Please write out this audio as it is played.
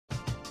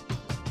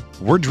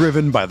We're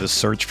driven by the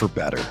search for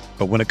better.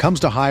 But when it comes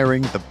to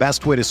hiring, the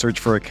best way to search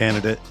for a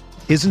candidate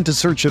isn't to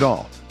search at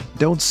all.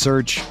 Don't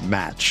search,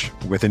 match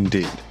with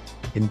Indeed.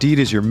 Indeed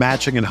is your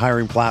matching and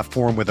hiring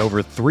platform with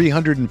over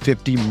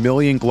 350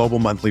 million global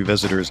monthly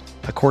visitors,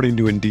 according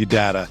to Indeed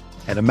data,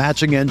 and a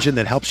matching engine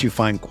that helps you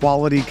find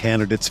quality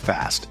candidates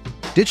fast.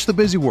 Ditch the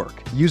busy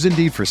work. Use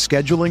Indeed for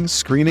scheduling,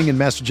 screening, and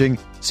messaging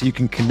so you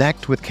can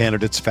connect with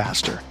candidates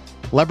faster.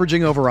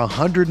 Leveraging over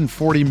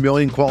 140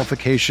 million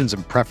qualifications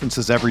and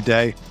preferences every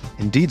day,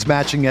 Indeed's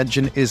matching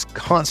engine is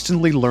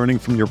constantly learning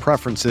from your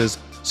preferences,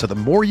 so the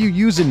more you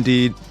use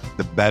Indeed,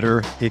 the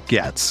better it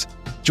gets.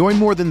 Join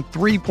more than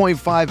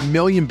 3.5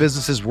 million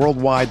businesses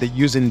worldwide that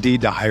use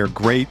Indeed to hire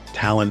great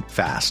talent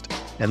fast.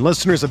 And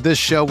listeners of this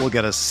show will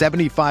get a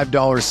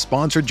 $75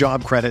 sponsored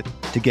job credit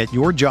to get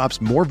your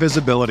jobs more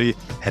visibility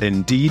at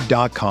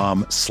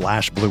Indeed.com/Blue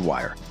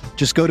Wire.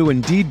 Just go to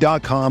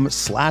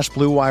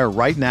Indeed.com/Blue Wire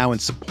right now and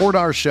support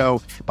our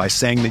show by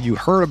saying that you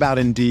heard about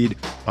Indeed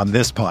on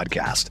this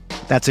podcast.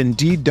 That's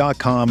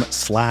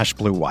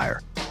Indeed.com/Blue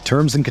Wire.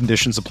 Terms and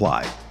conditions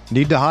apply.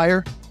 Need to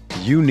hire?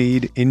 You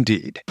need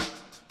Indeed.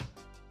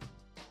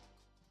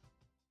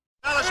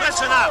 Fellas,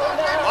 listen up.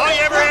 All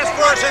you ever asked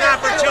for is an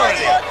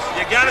opportunity.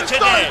 You got it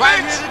today.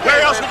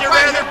 Where else would you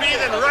rather be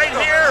than right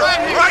here,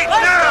 right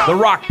now? The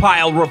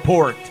Rockpile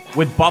Report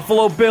with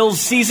Buffalo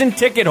Bills season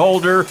ticket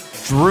holder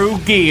Drew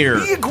Gear.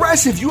 Be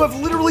aggressive. You have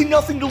literally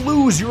nothing to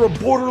lose. You're a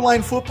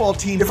borderline football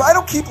team. If I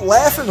don't keep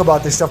laughing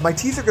about this stuff, my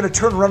teeth are going to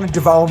turn around and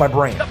devour my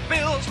brain. The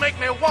Bills make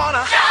me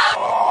wanna.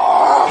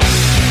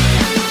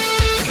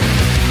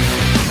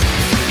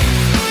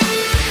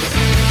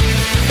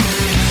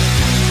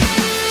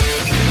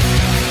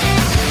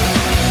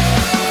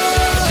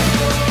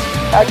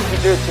 How could you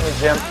do it to me,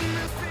 Jim?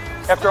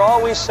 After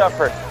all we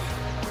suffered,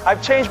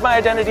 I've changed my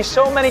identity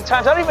so many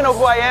times, I don't even know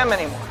who I am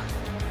anymore.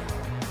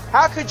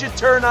 How could you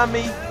turn on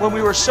me when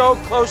we were so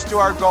close to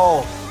our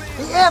goal?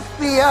 The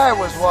FBI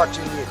was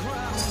watching you.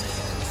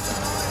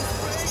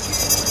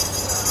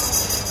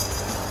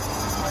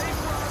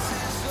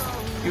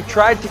 You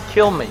tried to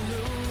kill me.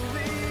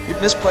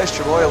 You've misplaced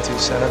your loyalty,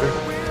 Senator.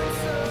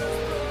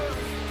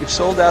 You've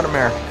sold out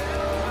America.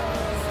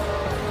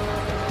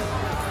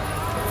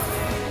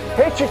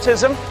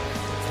 Patriotism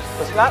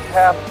does not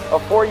have a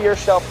 4-year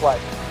shelf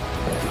life.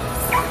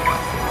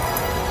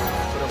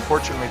 But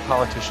unfortunately,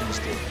 politicians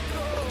do.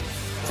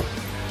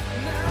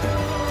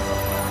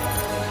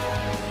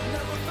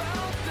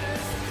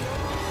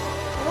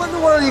 What in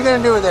the world are you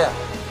going to do with that?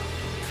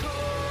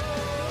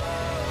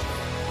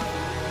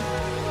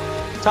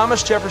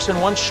 Thomas Jefferson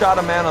once shot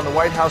a man on the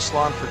White House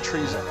lawn for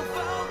treason.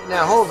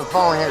 Now hold the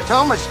phone here.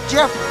 Thomas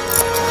Jefferson.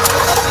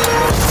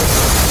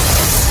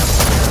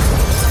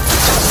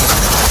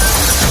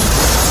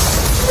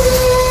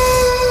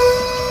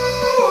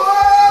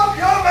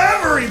 Welcome,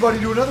 everybody,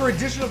 to another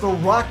edition of the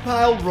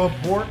Rockpile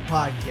Report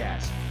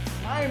podcast.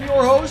 I am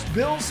your host,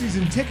 Bill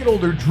season ticket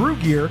holder Drew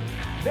Gear.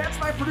 That's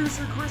my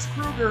producer, Chris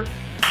Kruger.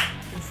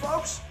 And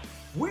folks,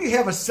 we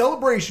have a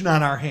celebration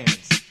on our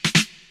hands.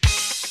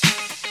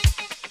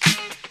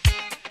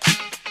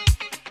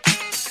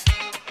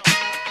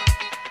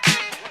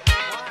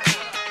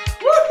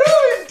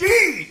 Woohoo!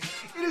 Indeed!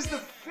 It is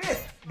the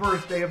 5th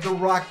birthday of the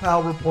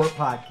Rockpile Report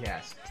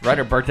podcast. Right,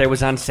 her birthday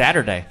was on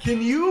Saturday.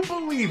 Can you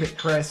believe it,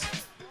 Chris?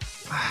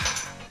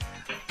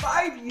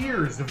 5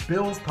 years of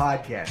Bill's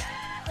podcast.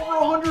 Over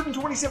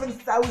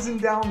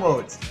 127,000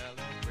 downloads.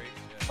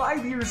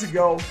 5 years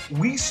ago,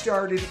 we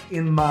started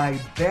in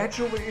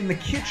the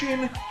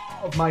kitchen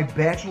of my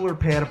bachelor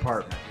pad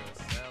apartment.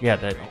 Yeah,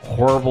 that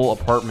horrible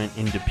apartment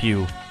in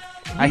Depew.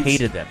 I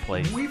hated that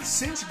place. We've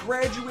since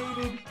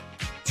graduated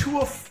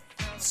to a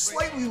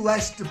slightly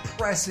less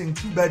depressing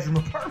 2-bedroom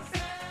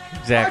apartment.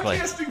 Exactly.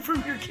 Podcasting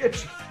from your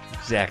kitchen.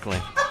 Exactly.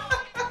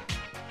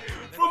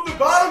 From the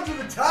bottom to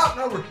the top,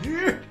 now we're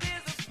here.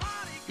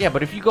 Yeah,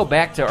 but if you go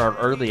back to our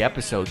early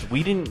episodes,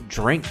 we didn't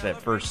drink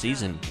that first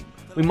season.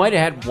 We might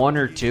have had one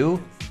or two,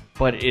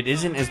 but it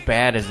isn't as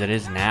bad as it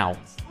is now.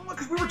 Well,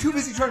 because we were too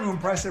busy trying to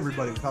impress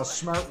everybody with how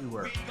smart we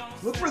were.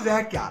 Look where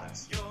that got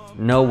us.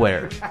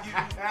 Nowhere.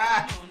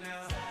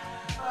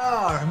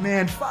 Oh,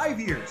 man, 5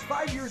 years.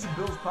 5 years of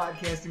Bill's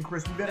podcasting,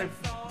 Chris.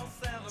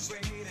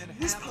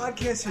 This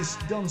podcast has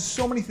done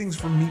so many things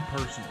for me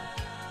personally.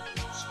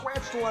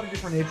 Scratched a lot of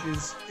different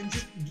itches, and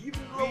just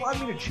allowed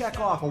me to check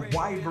off a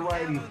wide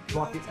variety of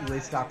bucket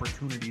list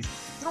opportunities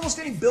that almost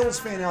any Bills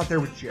fan out there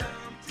would share.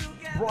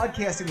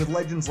 Broadcasting with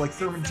legends like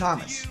Thurman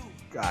Thomas,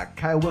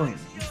 Kyle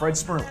Williams, and Fred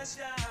Smirlis.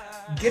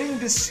 Getting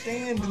to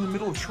stand in the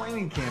middle of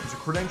training camp as a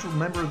credentialed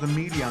member of the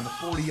media on the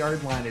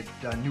 40-yard line at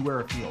New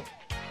Era Field.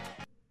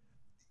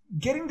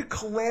 Getting to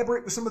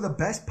collaborate with some of the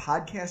best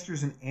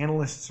podcasters and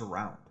analysts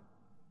around.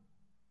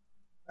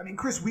 I mean,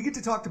 Chris, we get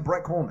to talk to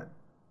Brett Coleman.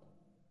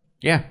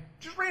 Yeah.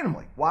 Just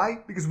randomly. Why?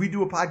 Because we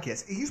do a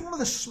podcast. He's one of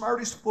the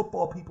smartest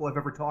football people I've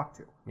ever talked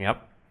to.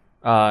 Yep.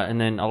 And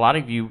then a lot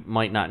of you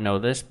might not know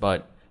this,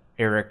 but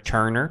Eric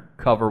Turner,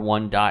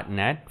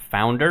 Cover1.net,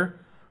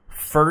 founder,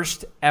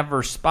 first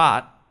ever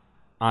spot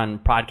on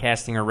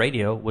podcasting or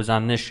radio was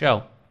on this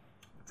show.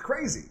 It's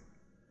crazy.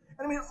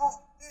 I mean,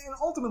 and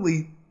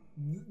ultimately,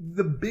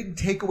 the big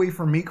takeaway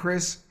for me,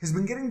 Chris, has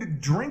been getting to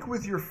drink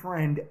with your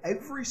friend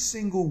every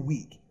single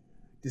week,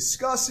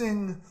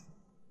 discussing,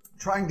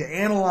 trying to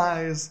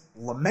analyze,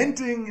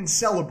 lamenting, and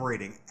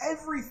celebrating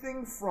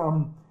everything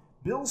from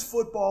Bills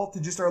football to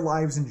just our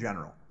lives in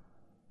general.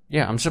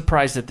 Yeah, I'm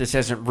surprised that this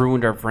hasn't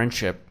ruined our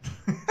friendship.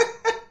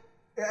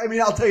 I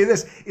mean, I'll tell you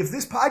this. If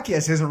this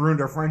podcast hasn't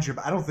ruined our friendship,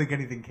 I don't think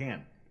anything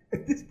can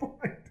at this point.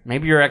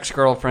 Maybe your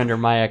ex-girlfriend or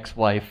my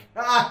ex-wife.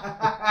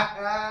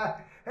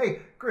 Hey,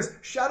 Chris,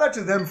 shout out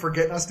to them for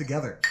getting us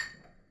together.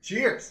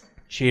 Cheers.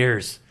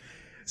 Cheers.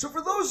 So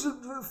for those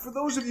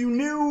of you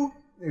new,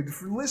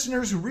 for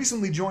listeners who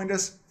recently joined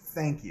us,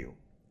 thank you.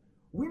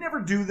 We never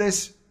do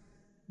this,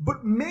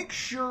 but make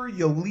sure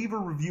you leave a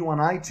review on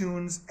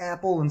iTunes,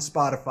 Apple, and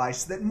Spotify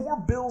so that more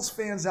Bills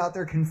fans out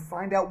there can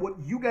find out what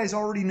you guys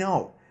already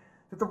know.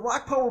 That the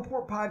Rockpile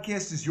Report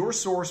podcast is your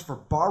source for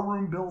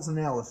Barroom Bills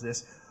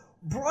analysis,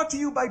 brought to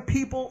you by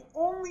people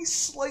only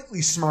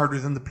slightly smarter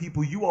than the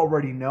people you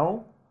already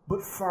know,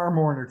 but far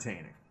more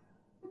entertaining.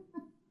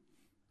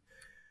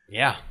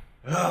 Yeah.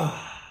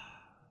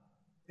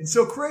 And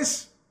so,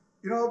 Chris,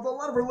 a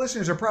lot of our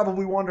listeners are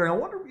probably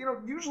wondering,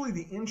 usually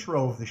the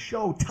intro of the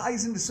show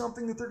ties into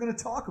something that they're going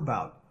to talk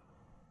about.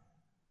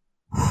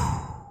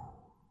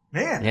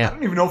 Man, yeah. I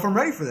don't even know if I'm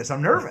ready for this.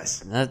 I'm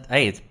nervous.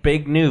 Hey, it's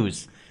big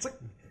news. It's like,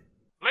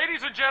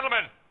 ladies and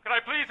gentlemen, can I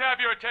please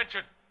have your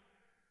attention?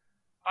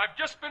 I've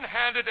just been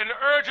handed an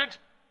urgent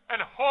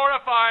and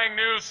horrifying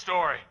news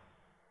story.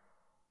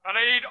 And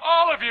I need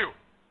all of you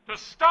to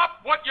stop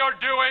what you're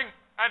doing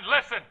and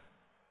listen.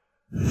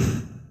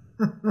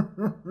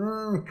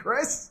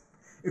 Chris,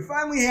 it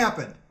finally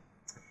happened.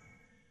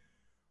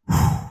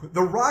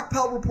 The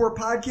Rockpile Report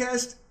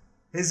podcast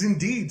has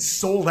indeed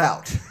sold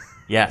out.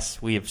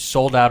 Yes, we have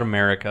sold out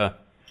America.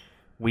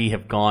 We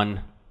have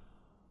gone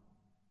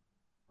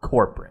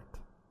corporate.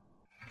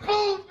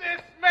 Move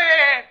this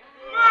man!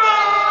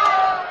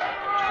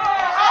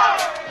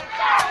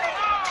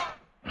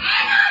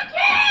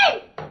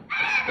 Anarchy!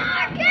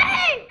 Anarchy!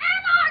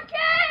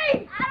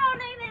 Anarchy! I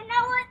don't even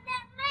know what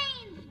that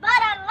means, but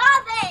I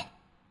love it!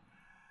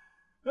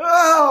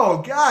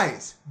 Oh,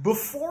 guys,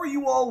 before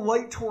you all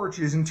light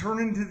torches and turn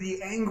into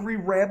the angry,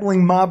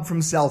 rabbling mob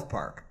from South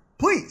Park,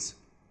 please,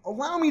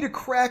 allow me to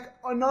crack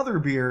another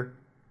beer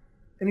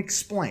and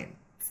explain.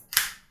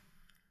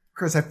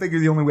 Chris, I figure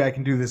the only way I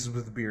can do this is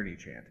with a beer in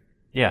each hand.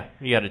 Yeah,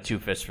 you got a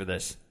 2-fist for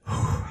this.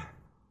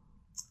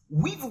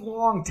 We've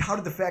long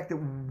touted the fact that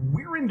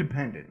we're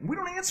independent. We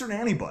don't answer to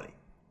anybody,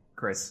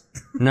 Chris.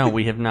 No,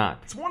 we have not.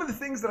 It's one of the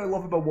things that I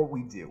love about what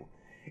we do.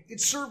 It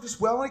served us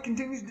well, and it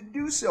continues to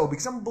do so,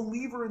 because I'm a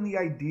believer in the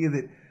idea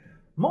that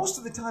most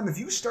of the time, if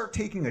you start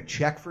taking a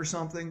check for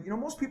something,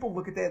 most people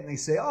look at that and they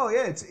say, oh,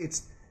 yeah,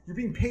 it's you're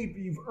being paid,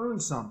 you've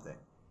earned something.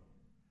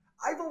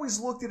 I've always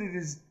looked at it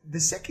as the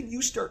second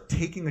you start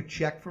taking a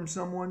check from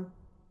someone,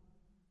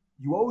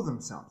 you owe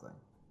them something,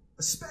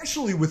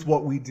 especially with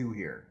what we do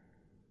here.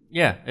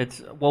 Yeah,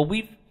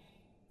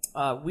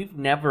 we've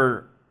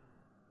never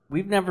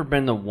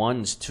been the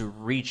ones to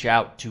reach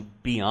out to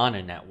be on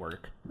a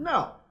network.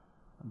 No.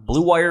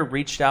 Blue Wire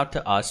reached out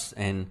to us,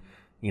 and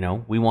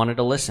we wanted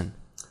to listen.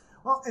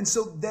 Well, and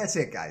so that's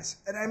it, guys.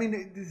 And I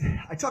mean,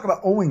 I talk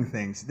about owing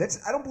things.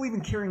 I don't believe in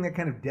carrying that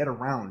kind of debt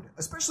around,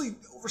 especially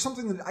over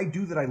something that I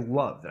do that I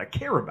love, that I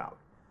care about.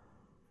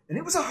 And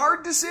it was a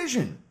hard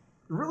decision.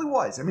 It really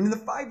was. I mean, in the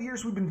 5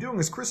 years we've been doing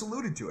this, Chris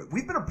alluded to it,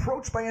 we've been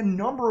approached by a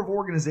number of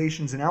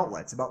organizations and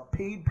outlets about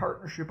paid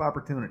partnership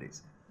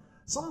opportunities.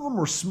 Some of them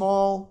were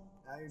small.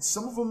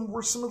 Some of them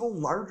were some of the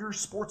larger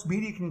sports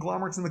media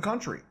conglomerates in the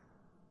country.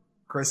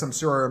 Chris, I'm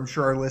sure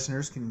our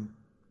listeners can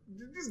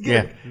just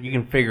get it. You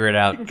can figure it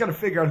out. You can kind of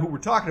figure out who we're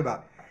talking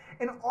about.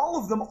 And all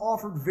of them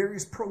offered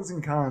various pros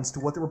and cons to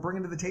what they were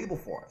bringing to the table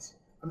for us.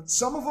 I mean,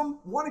 some of them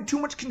wanted too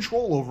much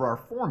control over our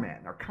format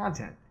and our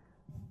content.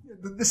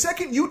 The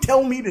second you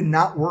tell me to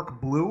not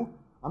work blue,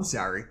 I'm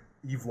sorry,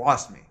 you've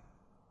lost me.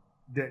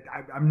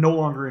 I'm no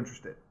longer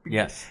interested.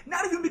 Yes.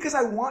 Not even because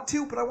I want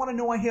to, but I want to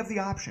know I have the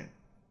option.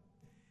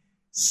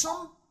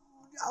 Some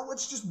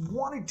outlets just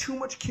wanted too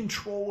much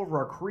control over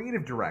our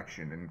creative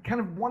direction and kind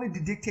of wanted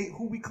to dictate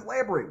who we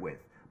collaborate with,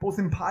 both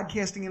in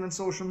podcasting and in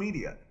social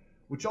media.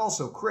 Which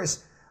also,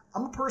 Chris,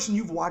 I'm a person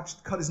you've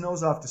watched cut his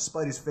nose off to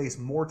spite his face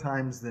more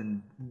times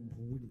than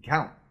we can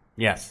count.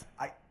 Yes.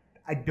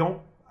 I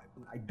don't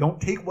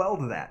take well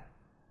to that.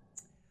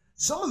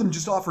 Some of them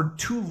just offered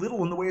too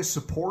little in the way of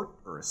support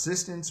or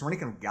assistance or any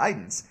kind of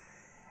guidance.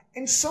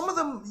 And some of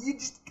them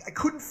I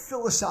couldn't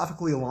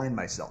philosophically align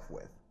myself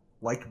with.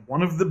 Like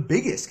one of the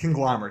biggest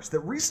conglomerates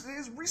that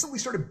has recently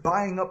started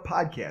buying up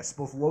podcasts,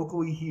 both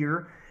locally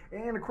here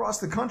and across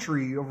the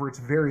country over its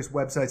various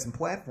websites and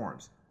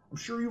platforms. I'm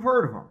sure you've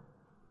heard of them.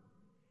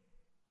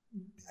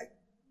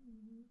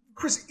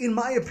 Chris, in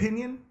my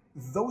opinion,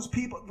 those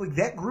people, like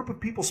that group of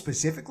people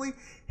specifically,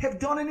 have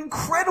done an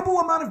incredible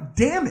amount of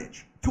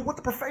damage to what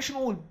the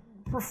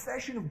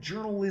profession of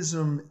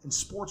journalism and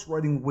sports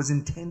writing was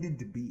intended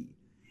to be.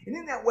 And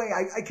in that way,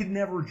 I could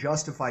never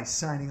justify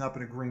signing up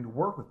and agreeing to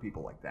work with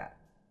people like that.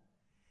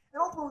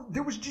 And ultimately,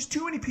 there was just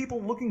too many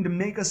people looking to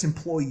make us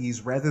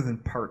employees rather than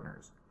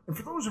partners. And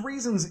for those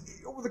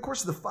reasons, over the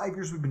course of the 5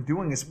 years we've been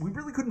doing this, we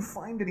really couldn't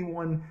find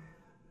anyone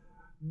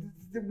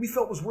that we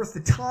felt was worth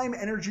the time,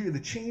 energy, or the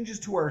changes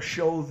to our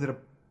show that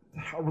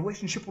a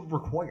relationship would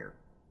require.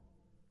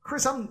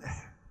 Chris,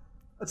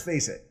 let's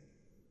face it,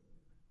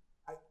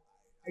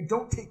 I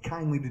don't take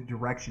kindly to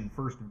direction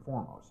first and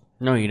foremost.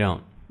 No, you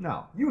don't.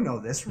 No, you know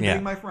this from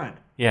being my friend.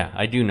 Yeah,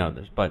 I do know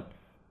this, but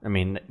I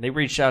mean, they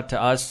reached out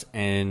to us,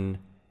 and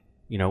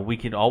all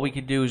we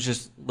could do is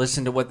just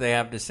listen to what they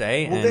have to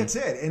say. Well, that's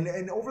it.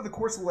 And over the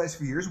course of the last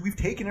few years, we've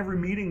taken every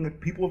meeting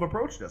that people have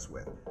approached us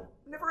with,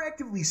 never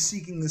actively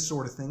seeking this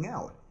sort of thing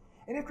out.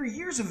 And after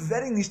years of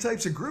vetting these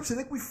types of groups, I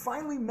think we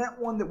finally met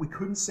one that we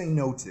couldn't say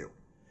no to.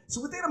 So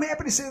with that, I'm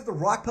happy to say that the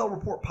Rockpile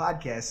Report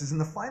podcast is in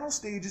the final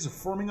stages of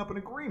firming up an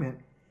agreement,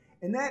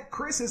 and that,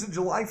 Chris, as of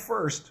July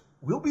 1st,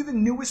 we'll be the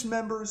newest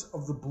members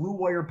of the Blue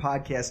Wire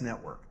Podcast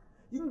Network.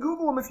 You can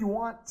Google them if you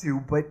want to,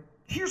 but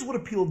here's what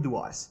appealed to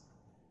us.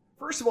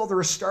 First of all, they're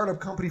a startup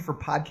company for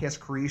podcast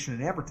creation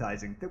and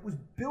advertising that was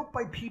built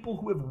by people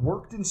who have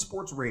worked in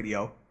sports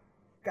radio,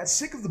 got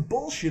sick of the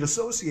bullshit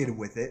associated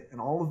with it, and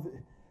all of it.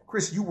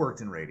 Chris, you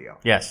worked in radio.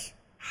 Yes.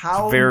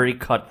 It's very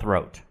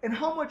cutthroat. And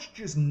how much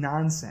just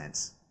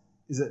nonsense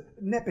is it?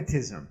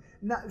 Nepotism.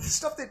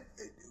 Stuff that...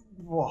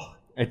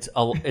 It's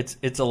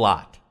a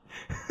lot.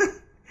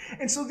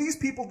 And so these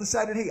people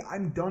decided, hey,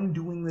 I'm done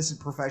doing this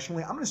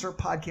professionally. I'm going to start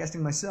podcasting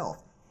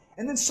myself.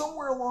 And then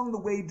somewhere along the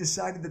way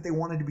decided that they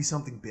wanted to be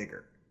something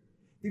bigger.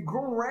 They've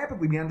grown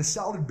rapidly beyond a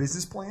solid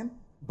business plan,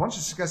 a bunch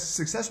of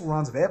successful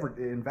rounds of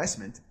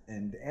investment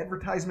and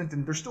advertisement,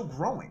 and they're still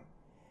growing.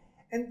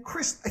 And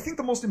Chris, I think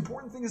the most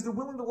important thing is they're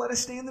willing to let us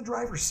stay in the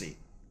driver's seat.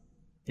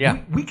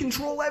 Yeah. We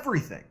control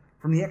everything,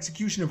 from the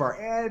execution of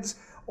our ads,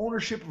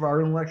 ownership of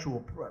our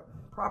intellectual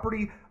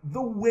property,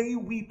 the way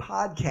we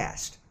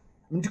podcast.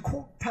 I mean, to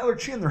quote Tyler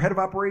Chin, their head of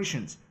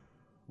operations,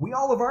 we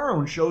all have our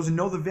own shows and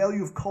know the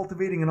value of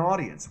cultivating an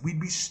audience.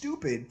 We'd be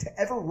stupid to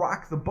ever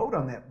rock the boat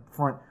on that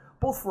front,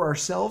 both for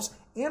ourselves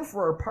and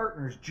for our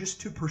partners,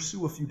 just to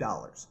pursue a few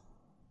dollars.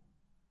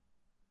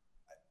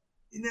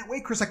 In that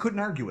way, Chris, I couldn't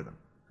argue with them.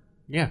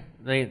 Yeah,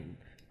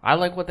 I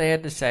like what they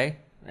had to say.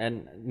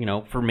 And,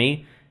 for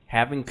me,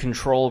 having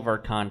control of our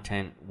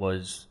content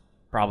was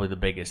probably the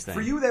biggest thing.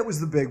 For you, that was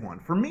the big one.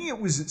 For me, it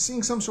was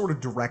seeing some sort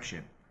of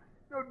direction.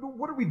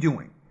 What are we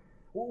doing?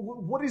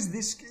 What is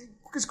this?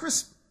 Because,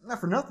 Chris, not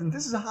for nothing,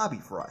 this is a hobby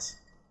for us.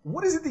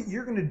 What is it that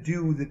you're going to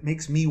do that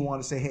makes me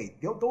want to say, hey,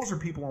 those are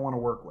people I want to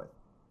work with?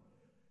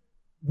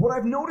 What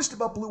I've noticed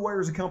about Blue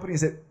Wire as a company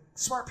is that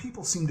smart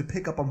people seem to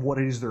pick up on what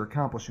it is they're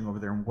accomplishing over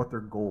there and what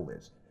their goal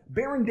is.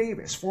 Baron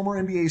Davis,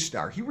 former NBA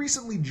star, he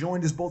recently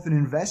joined as both an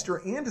investor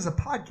and as a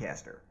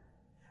podcaster.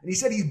 And he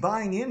said he's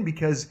buying in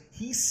because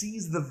he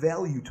sees the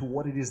value to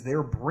what it is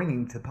they're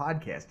bringing to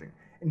podcasting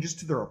and just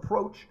to their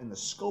approach and the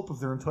scope of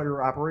their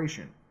entire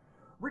operation.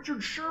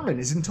 Richard Sherman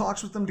is in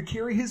talks with them to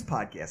carry his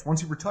podcast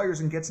once he retires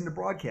and gets into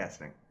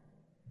broadcasting.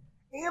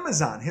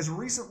 Amazon has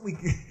recently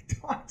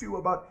talked to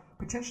about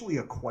potentially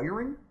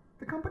acquiring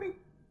the company.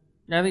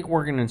 I think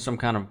working in some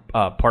kind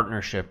of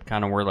partnership,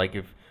 kind of where like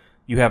if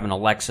you have an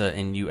Alexa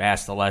and you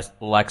ask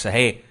Alexa,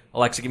 hey,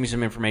 Alexa, give me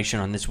some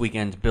information on this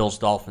weekend's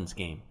Bills-Dolphins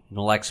game. And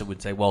Alexa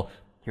would say, well,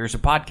 here's a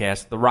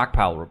podcast, the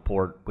Rockpile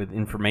Report, with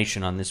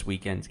information on this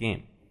weekend's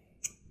game.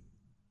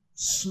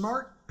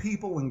 Smart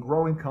people in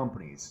growing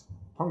companies,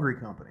 hungry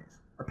companies,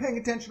 are paying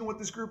attention to what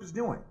this group is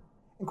doing.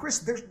 And Chris,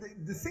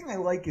 the thing I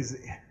like is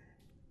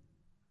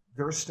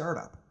they're a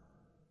startup.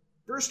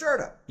 They're a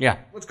startup. Yeah.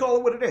 Let's call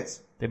it what it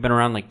is. They've been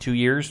around like 2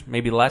 years,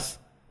 maybe less.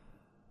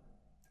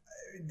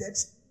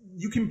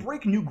 You can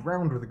break new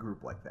ground with a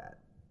group like that.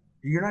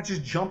 You're not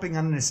just jumping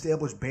on an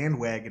established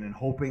bandwagon and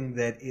hoping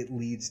that it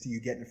leads to you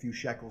getting a few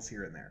shekels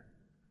here and there.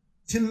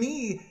 To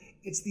me,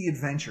 it's the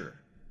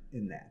adventure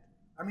in that.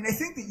 I mean, I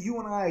think that you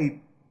and I,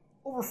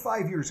 over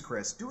 5 years,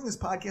 Chris, doing this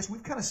podcast,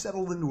 we've kind of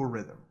settled into a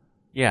rhythm.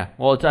 Yeah,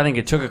 well, I think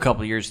it took a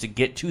couple of years to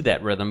get to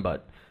that rhythm,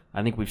 but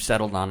I think we've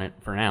settled on it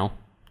for now.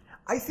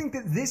 I think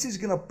that this is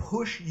going to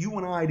push you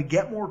and I to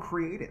get more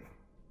creative,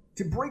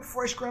 to break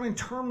fresh ground in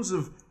terms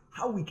of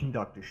how we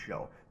conduct a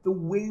show, the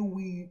way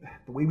we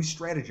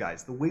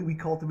strategize, the way we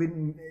cultivate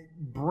and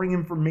bring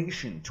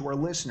information to our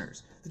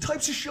listeners, the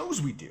types of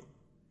shows we do.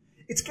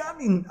 It's got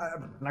me, I'm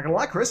not going to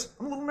lie, Chris,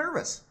 I'm a little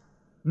nervous.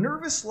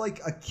 Nervous like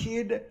a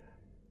kid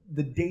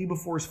the day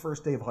before his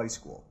first day of high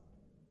school.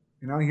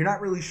 You know, you're not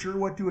really sure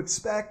what to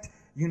expect.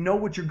 You know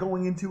what you're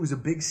going into is a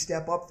big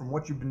step up from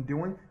what you've been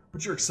doing,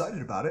 but you're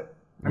excited about it.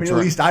 I mean, at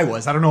least I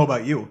was. I don't know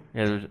about you.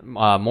 Yeah, there's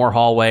more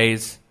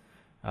hallways.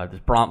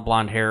 This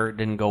blonde hair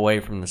didn't go away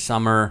from the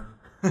summer.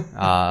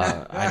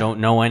 I don't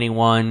know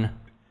anyone.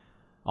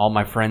 All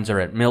my friends are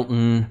at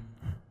Milton.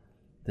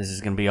 This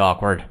is going to be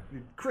awkward.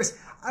 Chris,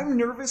 I'm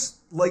nervous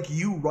like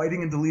you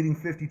writing and deleting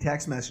 50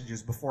 text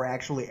messages before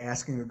actually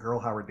asking a girl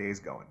how her day's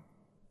going.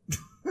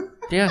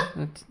 Yeah,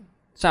 that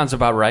sounds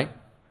about right.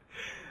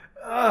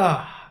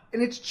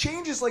 And it's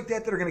changes like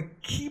that that are going to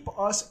keep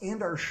us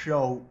and our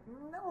show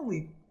not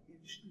only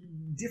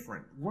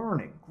different,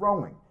 learning,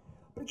 growing,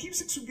 but it keeps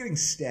things from getting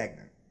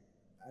stagnant.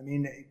 I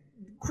mean,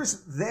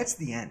 Chris, that's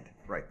the end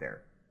right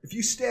there. If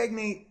you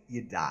stagnate,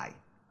 you die.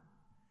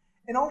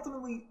 And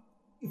ultimately,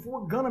 if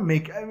we're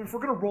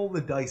gonna roll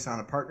the dice on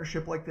a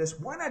partnership like this,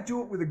 why not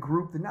do it with a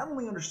group that not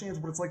only understands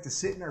what it's like to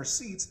sit in our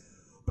seats,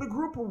 but a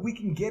group where we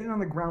can get in on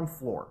the ground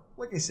floor.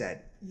 Like I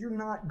said, you're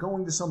not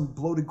going to some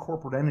bloated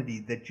corporate entity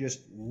that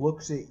just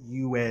looks at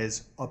you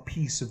as a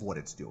piece of what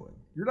it's doing.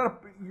 You're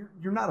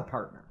not a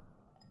partner.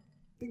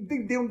 They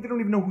don't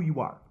even know who you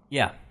are.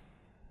 Yeah.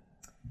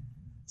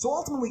 So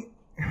ultimately,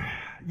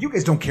 you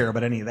guys don't care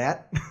about any of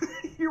that.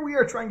 Here we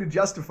are trying to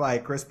justify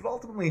it, Chris, but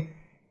ultimately,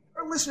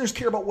 our listeners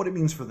care about what it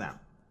means for them.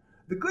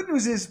 The good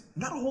news is,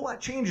 not a whole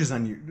lot changes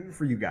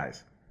for you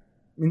guys.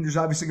 I mean, there's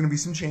obviously going to be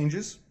some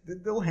changes.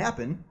 They'll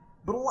happen.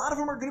 But a lot of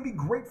them are going to be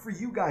great for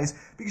you guys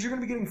because you're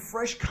going to be getting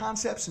fresh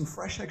concepts and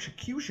fresh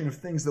execution of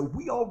things that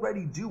we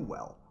already do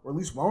well, or at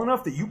least well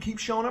enough that you keep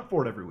showing up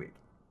for it every week.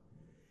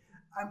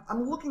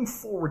 I'm looking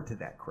forward to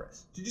that,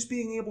 Chris, to just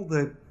being able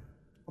to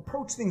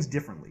approach things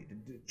differently, to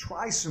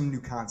try some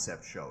new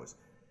concept shows,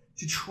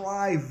 to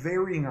try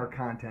varying our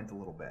content a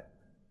little bit.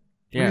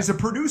 Yeah. And as a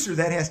producer,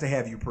 that has to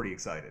have you pretty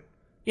excited.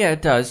 Yeah,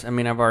 it does. I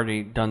mean, I've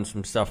already done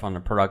some stuff on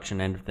the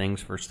production end of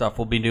things for stuff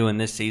we'll be doing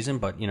this season,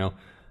 but, you know,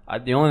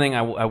 the only thing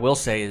I will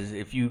say is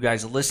if you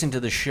guys listen to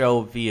the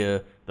show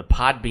via the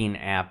Podbean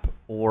app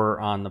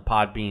or on the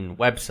Podbean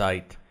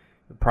website,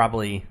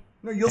 probably...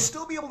 No, you'll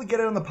still be able to get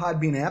it on the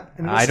Podbean app.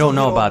 And I don't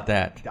know about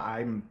that.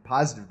 I'm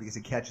positive because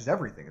it catches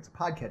everything. It's a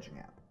pod-catching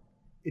app.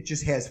 It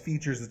just has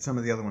features that some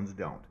of the other ones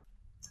don't.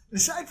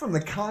 Aside from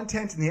the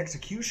content and the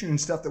execution and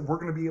stuff that we're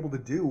going to be able to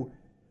do,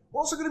 we're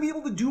also going to be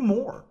able to do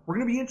more. We're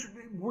going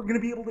to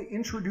be able to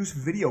introduce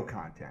video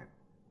content.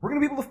 We're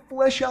going to be able to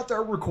flesh out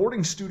our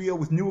recording studio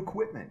with new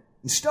equipment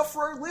and stuff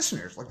for our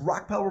listeners, like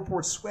Rockpile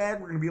Report swag.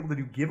 We're going to be able to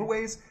do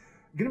giveaways.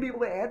 We're going to be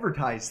able to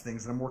advertise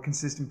things on a more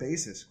consistent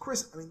basis.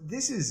 Chris, I mean,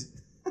 this is...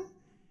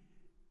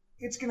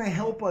 it's going to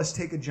help us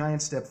take a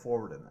giant step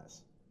forward in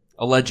this.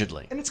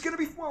 Allegedly. And it's going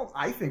to be, well,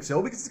 I think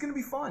so, because it's going to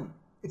be fun.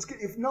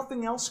 If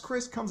nothing else,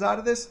 Chris, comes out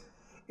of this,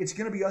 it's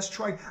going to be us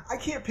trying. I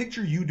can't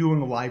picture you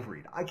doing a live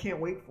read. I can't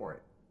wait for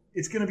it.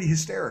 It's going to be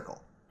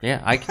hysterical.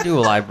 Yeah, I can do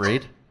a live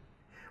read.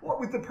 What,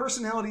 with the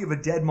personality of a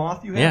dead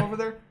moth you have over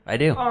there? I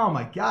do. Oh,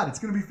 my God. It's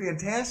going to be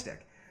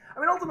fantastic. I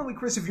mean, ultimately,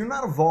 Chris, if you're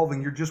not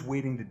evolving, you're just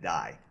waiting to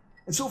die.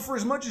 And so for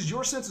as much as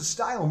your sense of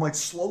style might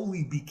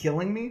slowly be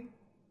killing me,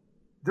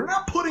 they're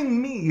not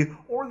putting me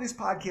or this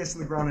podcast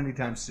in the ground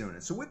anytime soon.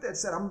 And so with that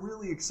said, I'm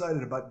really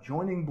excited about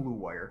joining Blue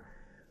Wire.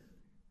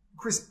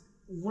 Chris,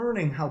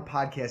 learning how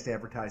podcast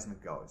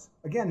advertisement goes.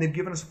 Again, they've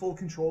given us full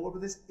control over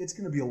this. It's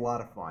going to be a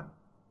lot of fun.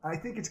 I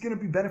think it's going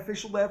to be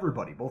beneficial to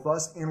everybody, both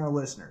us and our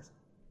listeners.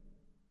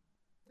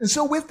 And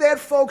so with that,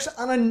 folks,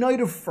 on a night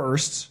of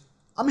firsts,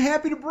 I'm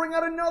happy to bring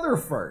out another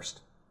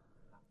first.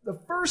 The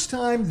first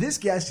time this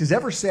guest has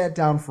ever sat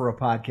down for a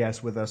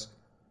podcast with us,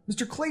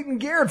 Mr. Clayton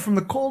Garrett from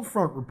the Cold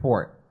Front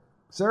Report.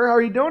 Sir, how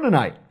are you doing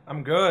tonight?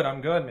 I'm good,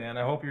 man.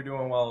 I hope you're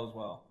doing well as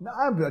well. No,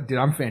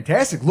 I'm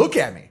fantastic. Look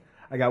at me.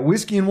 I got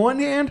whiskey in one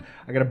hand.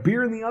 I got a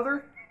beer in the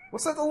other.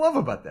 What's not to love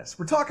about this?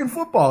 We're talking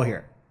football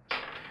here.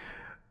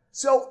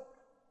 So,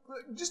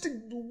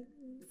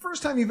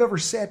 first time you've ever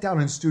sat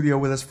down in studio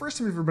with us, first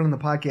time you've ever been on the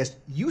podcast,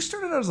 you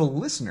started out as a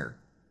listener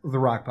of the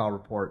Rockpile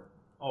Report.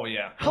 Oh,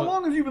 yeah. How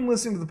long have you been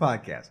listening to the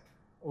podcast?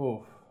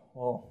 Oh,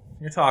 well,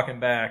 you're talking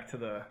back to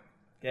the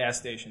gas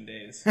station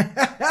days. So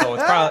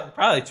it's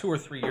probably 2 or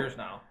 3 years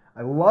now.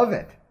 I love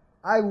it.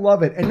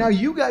 And now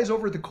you guys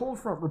over at the Cold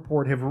Front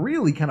Report have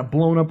really kind of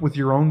blown up with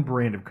your own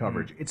brand of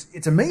coverage.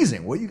 It's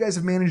amazing what you guys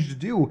have managed to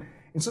do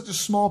in such a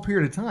small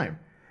period of time.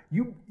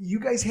 You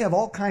guys have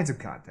all kinds of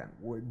content.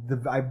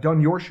 I've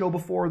done your show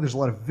before. There's a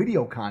lot of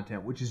video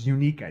content, which is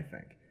unique, I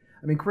think.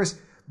 I mean, Chris,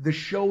 the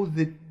show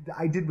that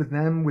I did with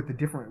them with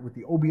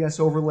the OBS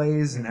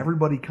overlays and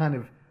everybody kind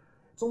of,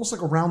 it's almost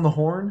like around the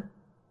horn,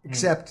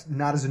 except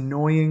not as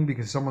annoying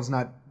because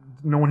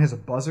no one has a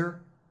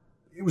buzzer.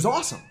 It was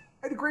awesome.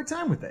 I had a great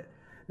time with it.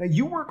 Now,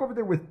 you work over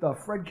there with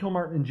Fred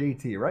Kilmartin and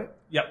JT, right?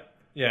 Yep.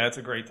 Yeah, it's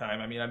a great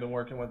time. I mean, I've been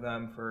working with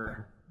them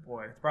for,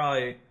 it's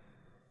probably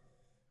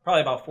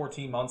about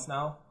 14 months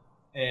now.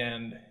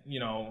 And, you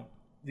know,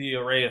 the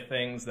array of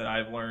things that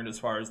I've learned as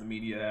far as the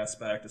media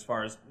aspect, as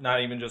far as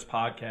not even just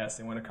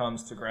podcasting, when it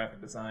comes to graphic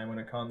design, when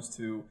it comes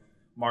to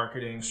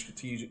marketing,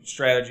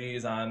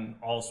 strategies on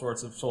all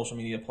sorts of social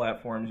media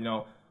platforms, you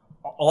know,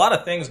 a lot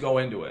of things go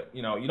into it.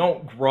 You know, you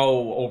don't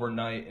grow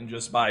overnight and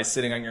just by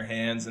sitting on your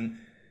hands and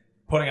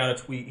putting out a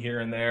tweet here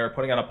and there,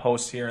 putting out a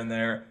post here and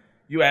there.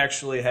 You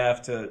actually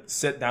have to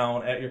sit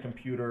down at your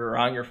computer or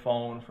on your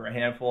phone for a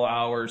handful of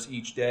hours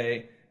each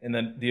day, and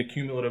then the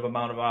accumulative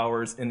amount of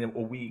hours in a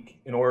week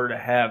in order to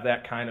have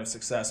that kind of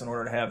success, in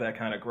order to have that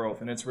kind of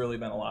growth. And it's really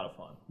been a lot of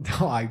fun.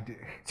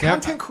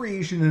 Content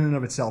creation in and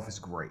of itself is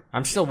great.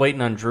 I'm still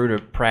waiting on Drew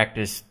to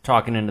practice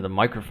talking into the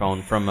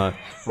microphone from a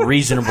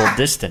reasonable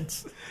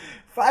distance.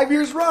 5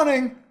 years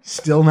running,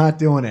 still not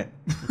doing it.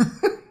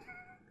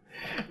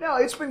 No,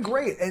 it's been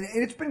great, and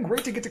it's been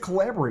great to get to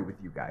collaborate with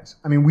you guys.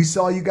 I mean, we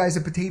saw you guys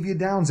at Batavia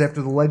Downs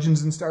after the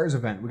Legends and Stars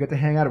event. We got to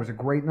hang out. It was a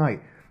great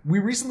night. We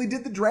recently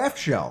did the draft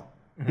show,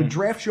 the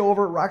draft show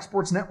over at Rock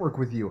Sports Network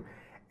with you,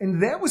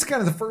 and that was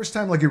kind of the first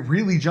time like it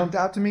really jumped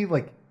out to me.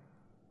 Like,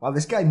 wow,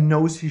 this guy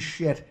knows his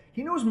shit.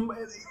 He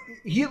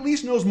at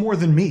least knows more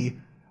than me,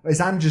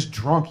 as I'm just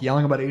drunk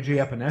yelling about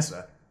AJ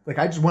Epinesa. Like,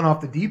 I just went off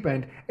the deep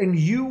end, and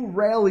you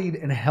rallied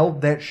and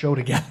held that show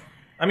together.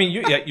 I mean,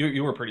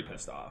 you were pretty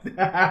pissed off.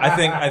 I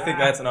think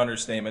that's an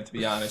understatement, to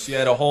be honest. You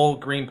had a whole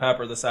green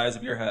pepper the size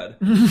of your head,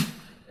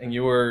 and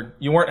you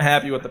weren't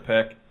happy with the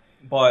pick.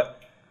 But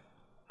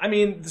I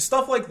mean, the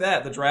stuff like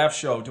that, the draft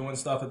show, doing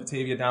stuff at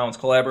Batavia Downs,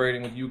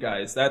 collaborating with you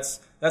guys, that's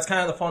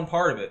kind of the fun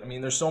part of it. I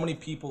mean, there's so many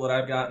people that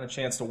I've gotten a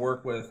chance to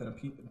work with,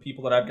 and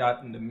people that I've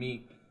gotten to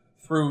meet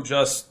through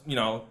just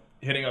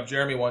hitting up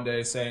Jeremy one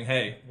day saying,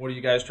 "Hey, what are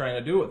you guys trying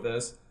to do with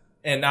this?"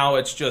 And now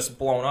it's just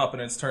blown up,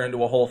 and it's turned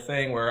into a whole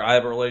thing where I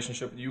have a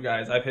relationship with you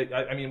guys.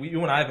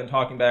 You and I have been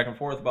talking back and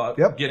forth about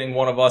getting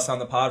one of us on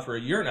the pod for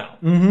a year now.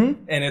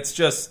 Mm-hmm. And it's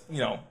just,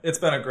 it's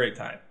been a great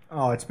time.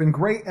 Oh, it's been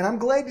great. And I'm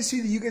glad to see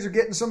that you guys are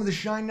getting some of the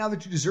shine now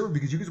that you deserve,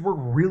 because you guys work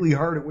really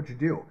hard at what you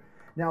do.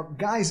 Now,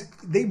 guys,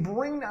 they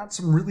bring out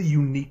some really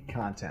unique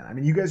content. I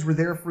mean, you guys were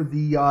there for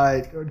the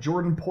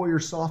Jordan Poyer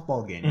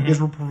softball game. You guys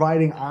were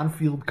providing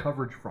on-field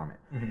coverage from it.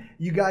 Mm-hmm.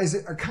 You guys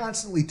are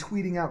constantly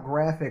tweeting out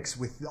graphics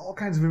with all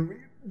kinds of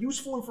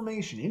useful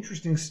information,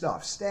 interesting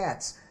stuff,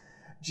 stats,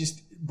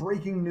 just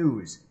breaking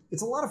news.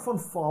 It's a lot of fun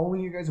following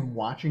you guys and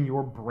watching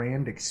your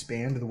brand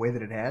expand the way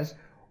that it has.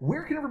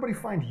 Where can everybody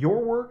find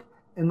your work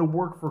and the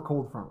work for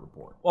Cold Front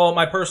Report? Well,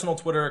 my personal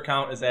Twitter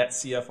account is at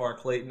CFR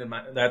Clayton, and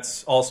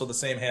that's also the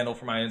same handle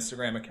for my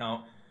Instagram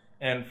account.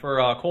 And for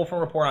Cold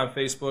Front Report on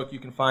Facebook, you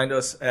can find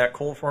us at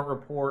Cold Front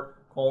Report,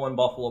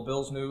 Buffalo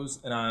Bills News.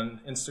 And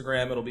on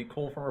Instagram, it'll be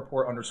Cold Front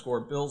Report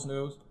 _ Bills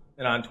News.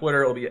 And on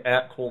Twitter, it'll be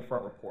at Cold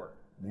Front Report.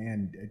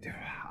 Man,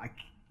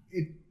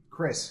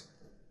 Chris,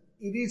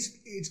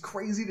 it's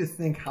crazy to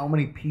think how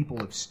many people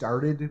have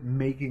started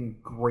making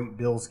great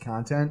Bills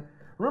content.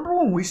 Remember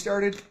when we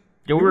started?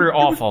 Yeah, we were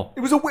awful. It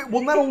was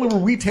not only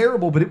were we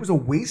terrible, but it was a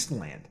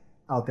wasteland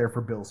out there for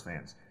Bills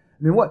fans.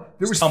 I mean, what?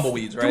 There was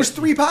tumbleweeds, right? There was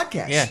 3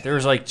 podcasts. Yeah, there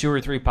was like 2 or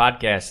 3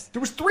 podcasts.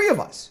 There was 3 of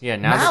us. Yeah,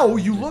 now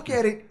you look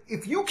at it,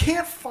 if you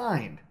can't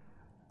find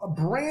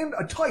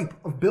a type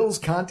of Bills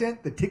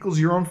content that tickles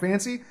your own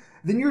fancy,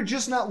 then you're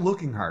just not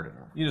looking hard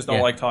enough. You just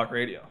don't like talk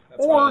radio.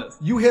 That's or what it is.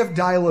 You have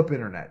dial-up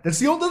internet.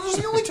 Those are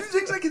the only 2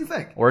 things I can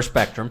think. Or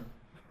Spectrum.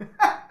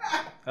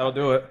 That'll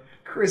do it.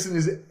 Chris and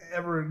his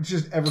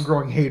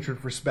ever-growing hatred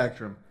for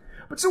Spectrum.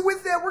 But so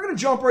with that, we're going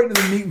to jump right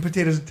into the meat and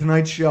potatoes of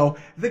tonight's show,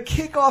 the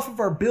kickoff of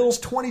our Bills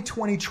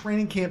 2020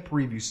 training camp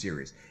preview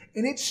series.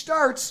 And it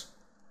starts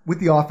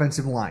with the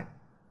offensive line.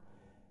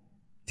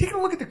 Taking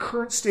a look at the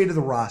current state of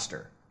the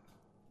roster,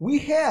 we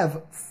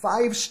have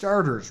 5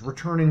 starters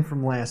returning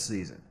from last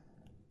season.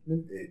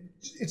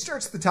 It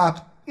starts at the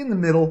top, in the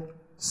middle,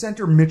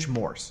 center Mitch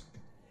Morse.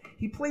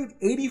 He played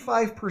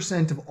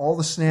 85% of all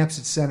the snaps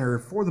at center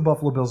for the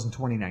Buffalo Bills in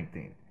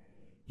 2019.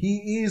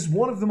 He is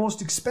one of the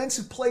most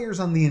expensive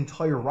players on the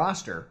entire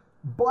roster,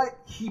 but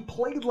he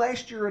played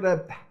last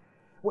year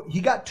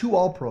he got 2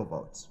 All-Pro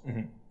votes.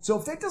 Mm-hmm. So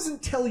if that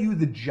doesn't tell you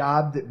the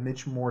job that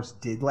Mitch Morse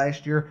did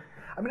last year,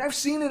 I mean, I've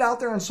seen it out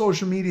there on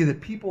social media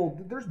that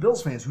there's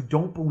Bills fans who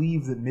don't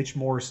believe that Mitch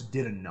Morse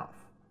did enough,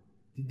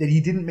 that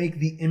he didn't make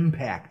the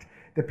impact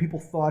that people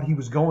thought he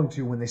was going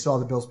to when they saw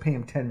the Bills pay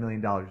him $10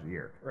 million a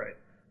year. Right.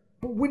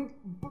 But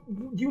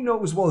you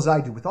know as well as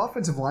I do, with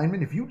offensive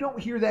linemen, if you don't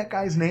hear that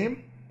guy's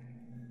name,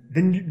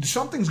 then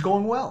something's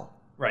going well.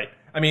 Right.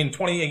 I mean,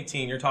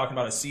 2018, you're talking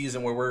about a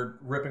season where we're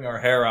ripping our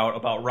hair out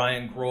about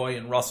Ryan Groy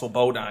and Russell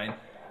Bodine,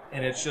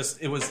 and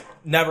it was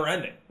never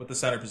ending with the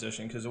center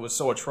position because it was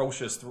so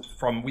atrocious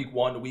from week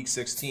 1 to week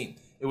 16.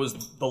 It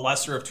was the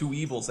lesser of 2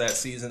 evils that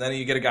season. Then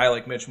you get a guy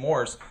like Mitch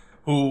Morse,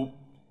 who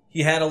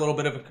he had a little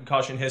bit of a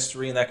concussion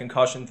history, and that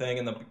concussion thing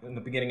in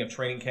the beginning of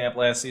training camp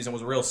last season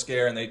was a real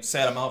scare, and they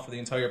sat him out for the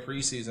entire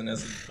preseason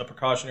as a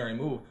precautionary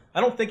move.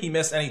 I don't think he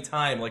missed any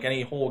time, like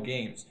any whole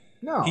games.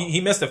 No. He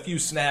missed a few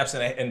snaps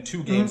in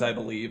 2 games, I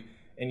believe,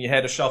 and you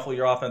had to shuffle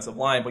your offensive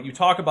line. But you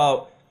talk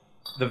about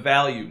the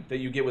value that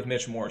you get with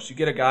Mitch Morse. You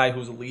get a guy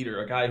who's a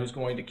leader, a guy who's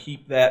going to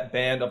keep that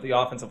band of the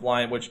offensive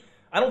line, which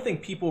I don't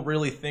think people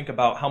really think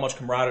about how much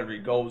camaraderie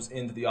goes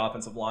into the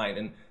offensive line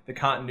and the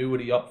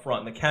continuity up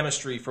front and the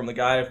chemistry from the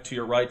guy to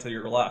your right to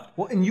your left.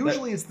 Well, and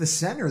usually it's the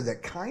center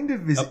that kind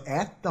of is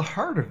at the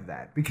heart of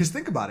that. Because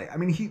think about it. I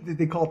mean,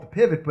 they call it the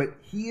pivot, but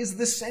he is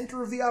the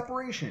center of the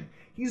operation.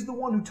 He's the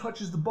one who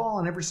touches the ball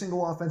on every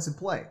single offensive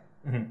play.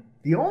 Mm-hmm.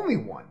 The only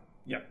one.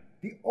 Yeah.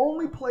 The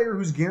only player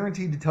who's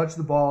guaranteed to touch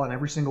the ball on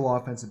every single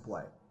offensive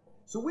play.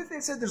 So with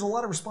that said, there's a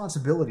lot of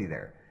responsibility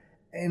there.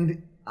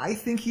 And I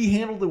think he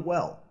handled it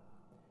well.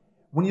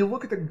 When you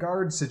look at the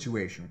guard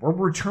situation, we're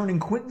returning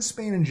Quentin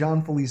Spain and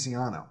John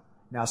Feliciano.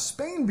 Now,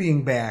 Spain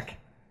being back,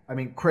 I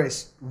mean,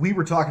 Chris, we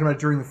were talking about it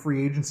during the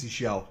free agency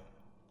show.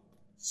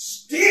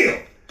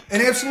 Steal!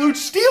 An absolute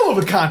steal of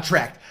a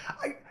contract.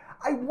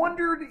 I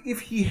wondered if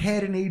he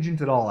had an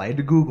agent at all. I had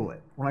to Google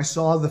it. When I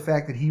saw the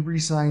fact that he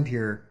re-signed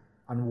here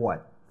on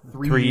what?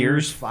 3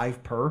 years,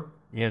 5 per?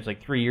 Yeah, it's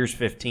like 3 years,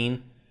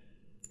 15.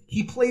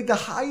 He played the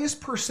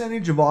highest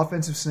percentage of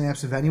offensive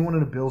snaps of anyone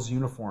in a Bills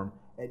uniform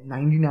at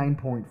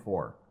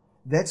 99.4.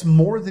 That's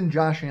more than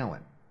Josh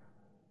Allen.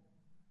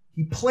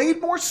 He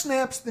played more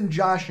snaps than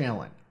Josh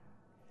Allen.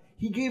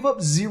 He gave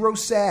up 0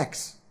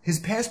 sacks. His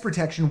pass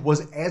protection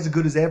was as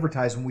good as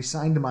advertised when we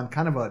signed him on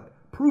kind of a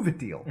prove-it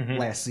deal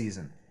last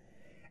season.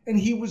 And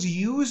he was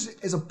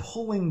used as a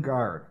pulling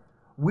guard,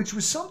 which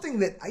was something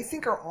that I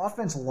think our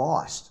offense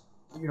lost.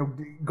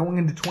 Going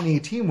into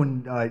 2018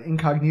 when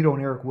Incognito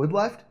and Eric Wood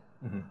left,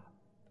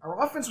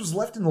 our offense was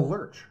left in the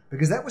lurch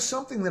because that was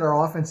something that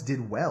our offense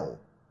did well.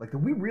 Like that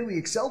we really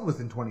excelled with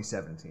in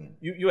 2017.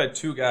 You had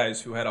 2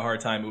 guys who had a hard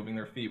time moving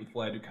their feet with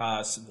Vlad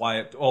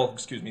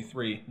Ducasse,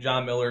 3.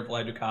 John Miller,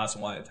 Vlad Ducasse,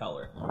 and Wyatt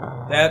Teller.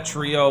 That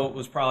trio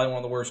was probably one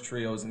of the worst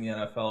trios in the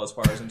NFL as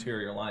far as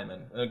interior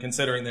linemen,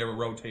 considering they were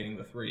rotating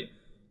the 3.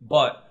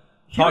 But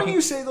hearing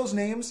you say those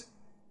names,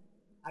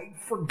 I'd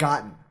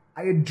forgotten.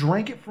 I had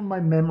drank it from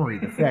my memory,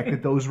 the fact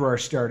that those were our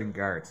starting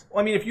guards.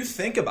 Well, I mean, if you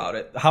think about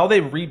it, how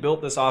they've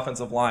rebuilt this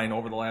offensive line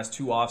over the last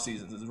 2 off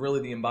seasons is really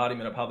the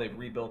embodiment of how they've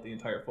rebuilt the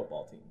entire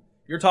football team.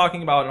 You're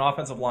talking about an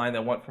offensive line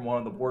that went from one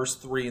of the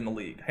worst 3 in the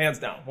league, hands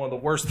down, one of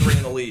the worst 3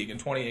 in the league in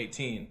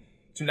 2018,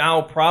 to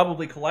now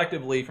probably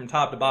collectively from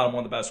top to bottom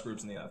one of the best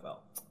groups in the NFL.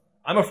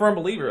 I'm a firm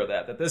believer of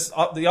that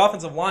the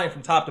offensive line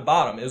from top to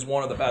bottom is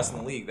one of the best in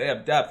the league. They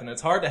have depth, and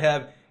it's hard to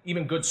have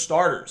even good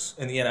starters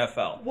in the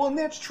NFL. Well, and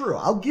that's true.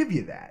 I'll give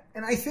you that.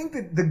 And I think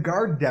that the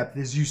guard depth,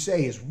 as you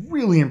say, is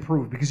really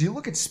improved because you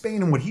look at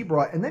Spain and what he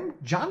brought, and then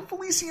John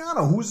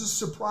Feliciano, who was a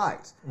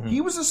surprise.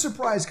 He was a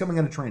surprise coming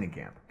out of training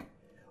camp.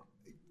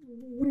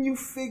 When you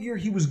figure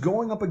he was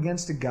going up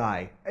against a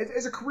guy,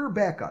 as a career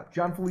backup,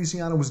 John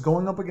Feliciano was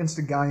going up against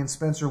a guy in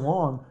Spencer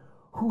Long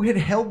who had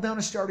held down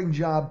a starting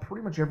job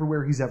pretty much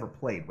everywhere he's ever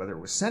played, whether it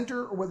was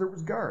center or whether it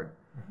was guard.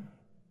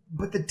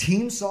 But the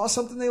team saw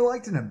something they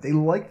liked in him. They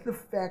liked the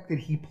fact that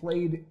he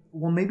played,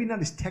 well, maybe not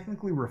as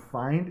technically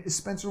refined as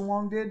Spencer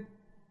Long did.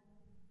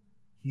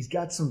 He's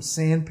got some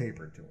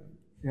sandpaper to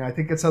him. I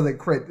think that's how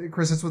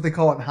Chris, that's what they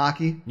call it in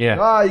hockey.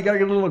 Yeah. You got to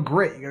get a little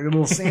grit. You got to get a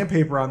little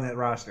sandpaper on that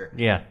roster.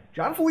 Yeah.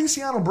 John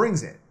Feliciano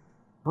brings it.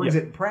 Brings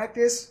it in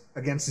practice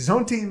against his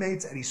own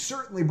teammates, and he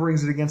certainly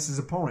brings it against his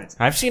opponents.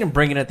 I've seen him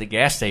bring it at the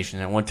gas station.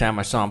 At one time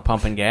I saw him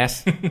pumping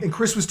gas. And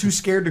Chris was too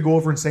scared to go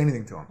over and say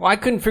anything to him. Well, I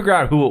couldn't figure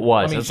out who it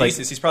was. I mean,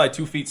 Jesus, he's probably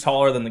 2 feet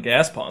taller than the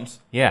gas pumps.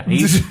 Yeah.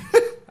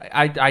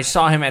 I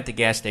saw him at the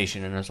gas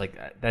station, and I was like,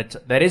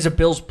 that is a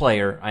Bills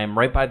player. I am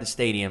right by the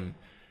stadium.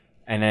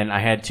 And then I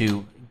had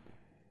to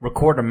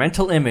record a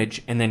mental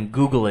image and then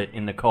Google it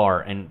in the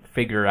car and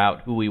figure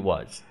out who he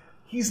was.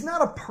 He's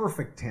not a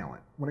perfect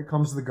talent when it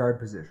comes to the guard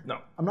position. No.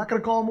 I'm not going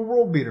to call him a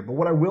world beater, but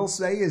what I will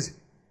say is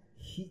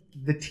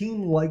the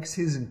team likes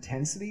his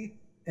intensity,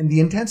 and the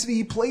intensity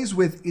he plays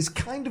with is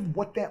kind of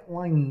what that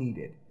line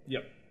needed.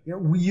 Yep.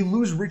 When you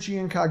lose Richie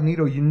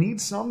Incognito, you need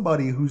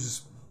somebody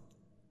who's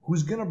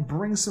going to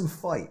bring some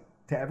fight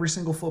to every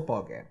single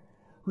football game,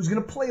 who's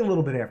going to play a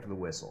little bit after the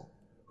whistle,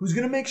 who's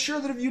going to make sure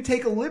that if you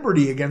take a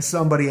liberty against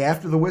somebody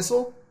after the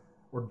whistle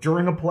or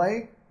during a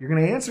play, you're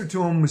going to answer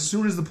to him as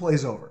soon as the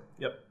play's over.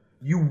 Yep.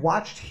 You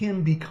watched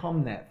him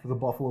become that for the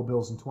Buffalo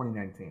Bills in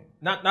 2019.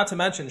 Not to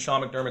mention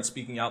Sean McDermott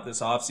speaking out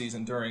this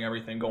offseason during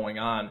everything going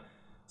on,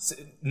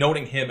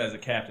 noting him as a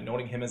captain,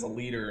 noting him as a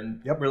leader, and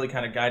really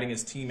kind of guiding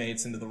his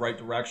teammates into the right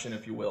direction,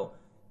 if you will.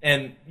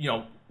 And,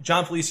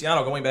 John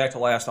Feliciano, going back to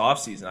last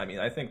offseason, I mean,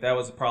 I think that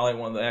was probably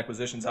one of the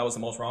acquisitions I was the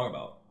most wrong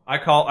about. I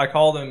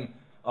called him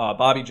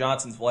Bobby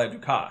Johnson's Vlad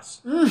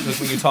Ducasse.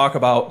 Because when you talk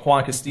about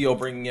Juan Castillo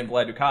bringing in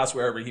Vlad Ducasse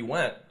wherever he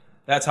went,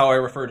 that's how I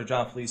refer to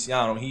John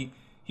Feliciano.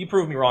 He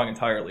proved me wrong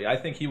entirely. I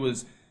think he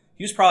was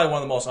probably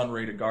one of the most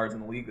underrated guards in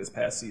the league this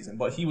past season,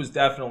 but he was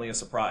definitely a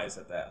surprise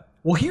at that.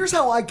 Well, here's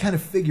how I kind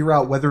of figure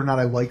out whether or not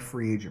I like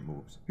free agent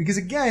moves. Because,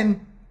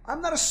 again,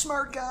 I'm not a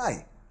smart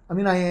guy. I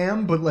mean, I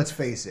am, but let's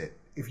face it.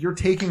 If you're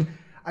taking...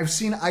 I've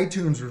seen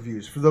iTunes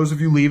reviews, for those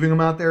of you leaving them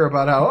out there,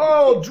 about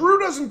how, Drew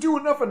doesn't do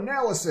enough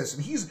analysis,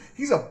 and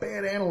he's a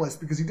bad analyst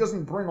because he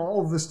doesn't bring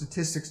all of the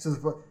statistics to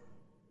the...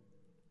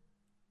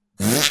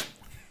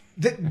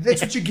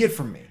 That's what you get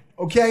from me.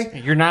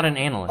 Okay? You're not an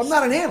analyst. I'm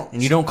not an analyst.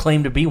 And you don't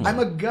claim to be one. I'm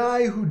a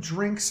guy who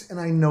drinks and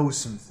I know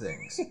some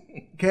things.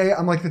 Okay?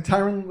 I'm like the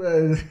Tyrion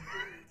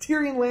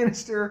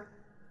Lannister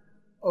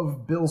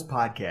of Bills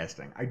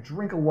podcasting. I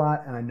drink a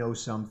lot and I know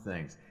some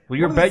things. Well,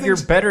 you're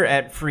better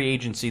at free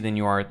agency than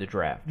you are at the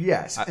draft.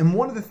 Yes. And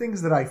one of the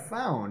things that I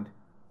found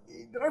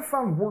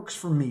works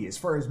for me as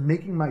far as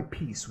making my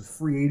peace with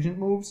free agent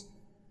moves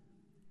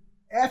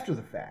after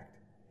the fact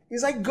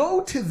is I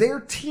go to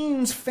their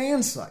team's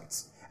fan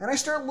sites. And I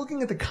start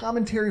looking at the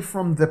commentary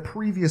from the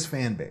previous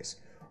fan base.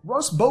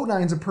 Russ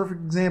Bodine's a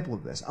perfect example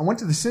of this. I went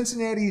to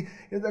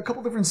a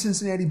couple different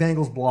Cincinnati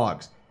Bengals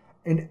blogs,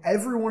 and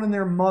everyone and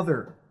their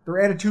mother,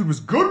 their attitude was,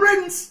 good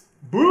riddance!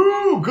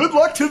 Boo! Good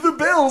luck to the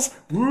Bills!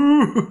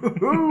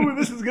 Woo!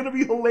 This is going to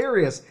be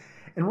hilarious.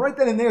 And right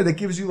then and there, that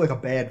gives you like a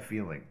bad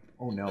feeling.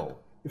 oh no.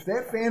 If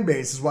that fan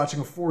base is watching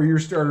a 4-year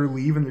starter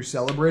leave and they're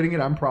celebrating it,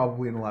 I'm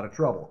probably in a lot of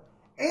trouble.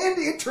 And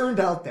it turned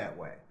out that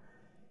way.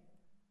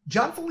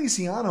 John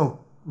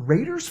Feliciano,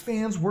 Raiders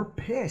fans were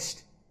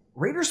pissed.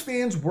 Raiders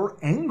fans were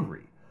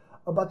angry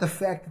about the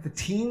fact that the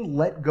team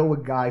let go a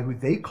guy who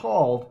they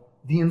called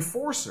the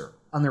enforcer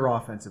on their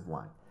offensive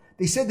line.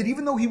 They said that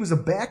even though he was a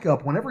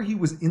backup, whenever he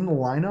was in the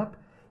lineup,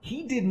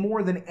 he did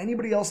more than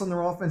anybody else on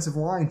their offensive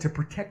line to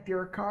protect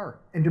Derek Carr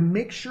and to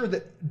make sure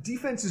that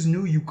defenses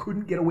knew you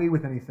couldn't get away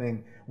with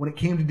anything when it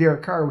came to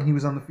Derek Carr when he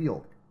was on the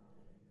field.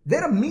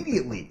 That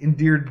immediately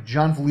endeared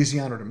John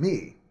Feliciano to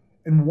me.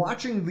 And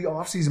watching the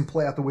offseason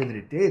play out the way that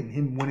it did and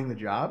him winning the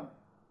job,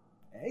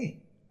 hey,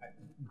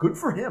 good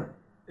for him.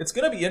 It's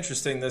going to be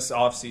interesting this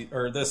offseason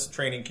or this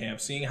training camp,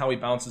 seeing how he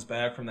bounces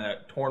back from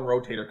that torn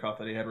rotator cuff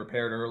that he had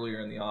repaired earlier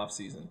in the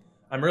offseason.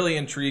 I'm really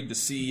intrigued to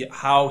see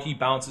how he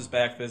bounces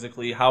back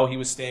physically, how he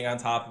was staying on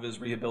top of his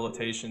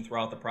rehabilitation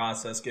throughout the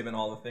process, given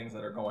all the things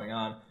that are going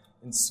on.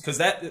 Because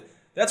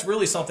that's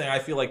really something I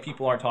feel like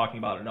people aren't talking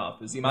about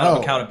enough, is the amount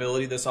of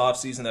accountability this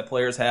offseason that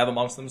players have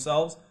amongst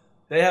themselves.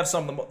 They have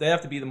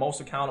to be the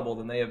most accountable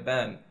than they have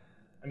been.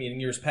 I mean, in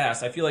years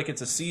past, I feel like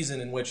it's a season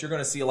in which you're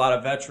going to see a lot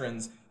of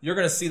veterans. You're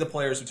going to see the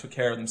players who took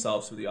care of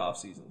themselves through the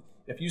offseason.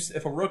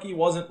 If a rookie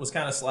was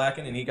kind of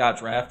slacking and he got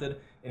drafted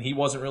and he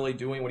wasn't really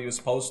doing what he was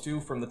supposed to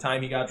from the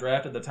time he got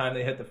drafted, the time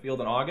they hit the field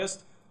in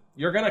August,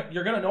 you're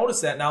gonna notice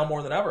that now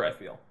more than ever, I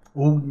feel.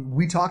 Well,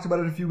 we talked about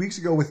it a few weeks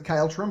ago with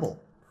Kyle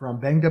Trimble from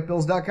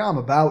BangedUpBills.com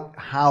about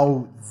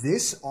how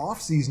this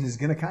offseason is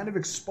going to kind of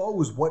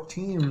expose what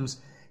teams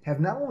have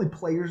not only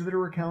players that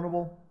are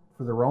accountable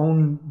for their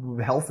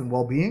own health and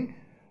well-being,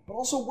 but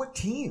also what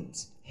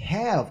teams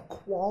have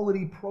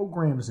quality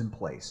programs in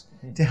place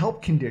to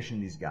help condition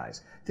these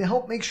guys, to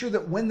help make sure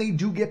that when they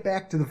do get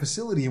back to the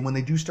facility and when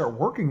they do start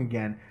working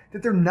again,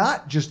 that they're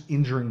not just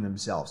injuring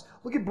themselves.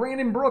 Look at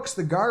Brandon Brooks,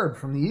 the guard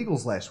from the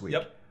Eagles last week.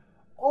 Yep.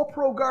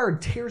 All-pro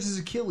guard tears his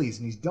Achilles,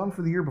 and he's done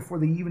for the year before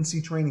they even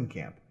see training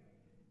camp.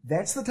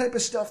 That's the type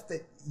of stuff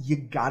that you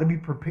got to be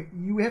prepared.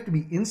 You have to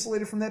be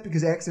insulated from that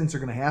because accidents are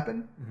going to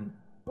happen. Mm-hmm.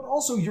 But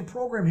also, your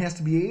program has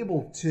to be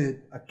able to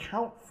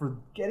account for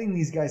getting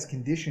these guys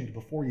conditioned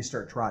before you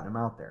start trotting them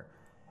out there.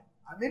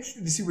 I'm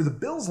interested to see where the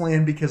Bills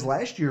land because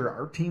last year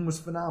our team was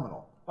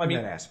phenomenal in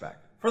that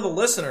aspect. For the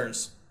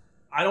listeners,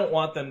 I don't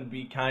want them to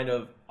be kind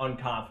of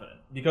unconfident.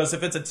 Because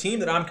if it's a team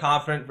that I'm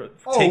confident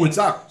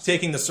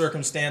taking the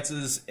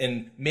circumstances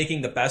and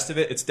making the best of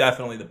it, it's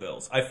definitely the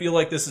Bills. I feel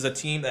like this is a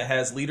team that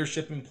has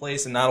leadership in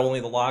place in not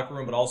only the locker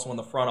room but also in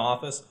the front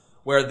office,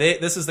 where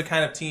this is the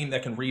kind of team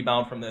that can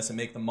rebound from this and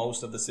make the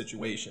most of the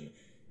situation.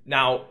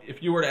 Now,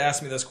 if you were to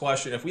ask me this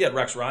question, if we had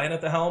Rex Ryan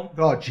at the helm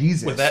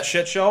with that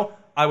shit show,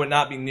 I would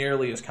not be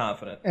nearly as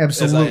confident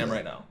as I am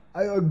right now.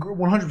 I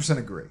 100%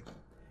 agree.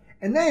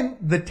 And then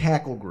the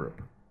tackle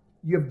group.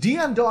 You have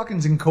Deion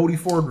Dawkins and Cody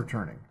Ford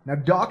returning. Now,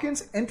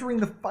 Dawkins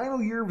entering the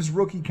final year of his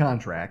rookie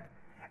contract,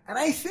 and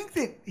I think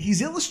that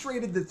he's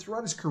illustrated that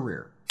throughout his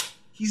career,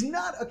 he's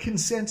not a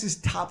consensus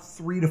top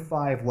 3 to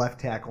 5 left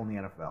tackle in the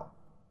NFL.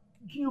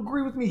 Can you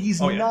agree with me? He's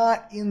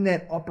not in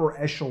that upper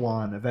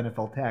echelon of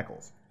NFL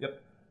tackles.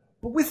 Yep.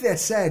 But with that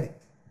said,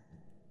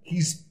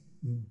 he's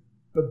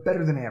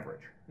better than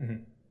average.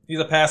 Mm-hmm. He's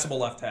a passable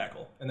left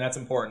tackle, and that's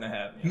important to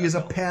have. He is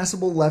a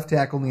passable left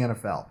tackle in the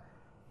NFL.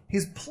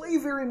 His play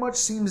very much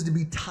seems to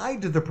be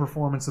tied to the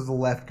performance of the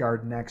left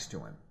guard next to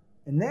him.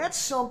 And that's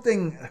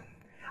something,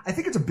 I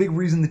think it's a big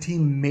reason the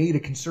team made a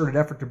concerted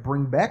effort to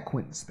bring back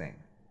Quentin Spain.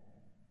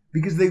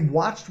 Because they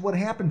watched what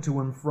happened to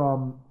him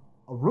from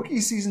a rookie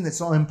season that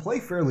saw him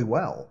play fairly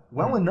well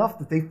enough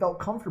that they felt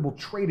comfortable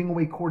trading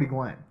away Cordy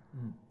Glenn.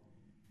 Mm.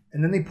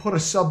 And then they put a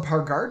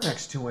subpar guard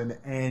next to him,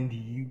 and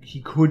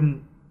he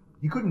couldn't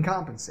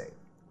compensate.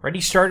 Right,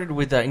 he started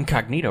with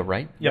Incognito,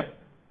 right?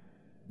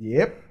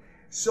 Yep.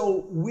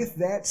 So with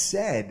that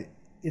said,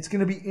 it's going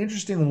to be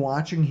interesting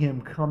watching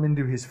him come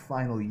into his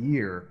final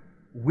year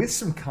with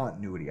some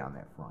continuity on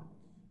that front.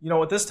 You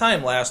know, at this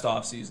time last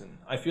offseason,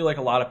 I feel like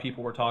a lot of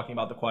people were talking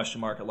about the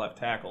question mark at left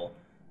tackle.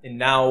 And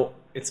now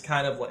it's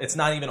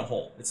not even a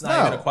hole. It's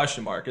not even a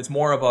question mark. It's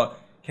more of a,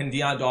 can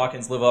Deion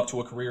Dawkins live up to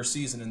a career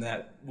season in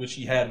that which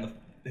he had in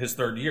his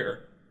third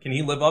year? Can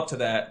he live up to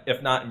that,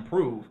 if not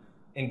improve,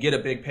 and get a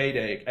big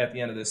payday at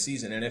the end of this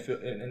season?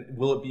 And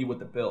will it be with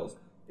the Bills?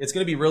 It's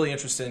going to be really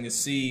interesting to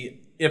see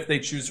if they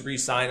choose to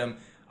re-sign him.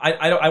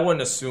 I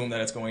wouldn't assume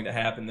that it's going to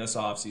happen this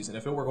offseason.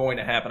 If it were going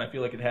to happen, I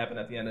feel like it'd happen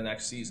at the end of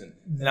next season.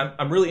 And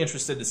I'm really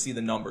interested to see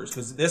the numbers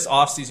because this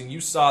offseason, you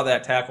saw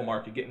that tackle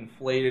market get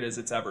inflated as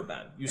it's ever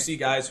been. You see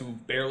guys who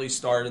barely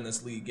started in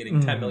this league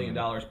getting $10 million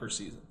per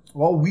season.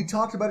 Well, we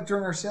talked about it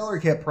during our salary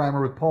cap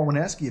primer with Paul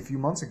Wineski a few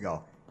months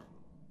ago.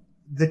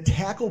 The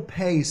tackle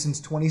pay since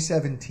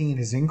 2017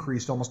 has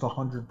increased almost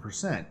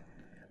 100%.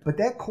 But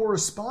that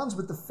corresponds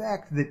with the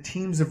fact that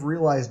teams have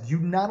realized you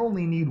not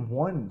only need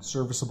one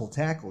serviceable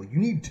tackle, you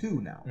need two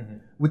now. Mm-hmm.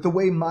 With the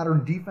way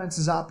modern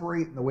defenses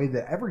operate and the way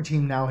that every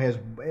team now has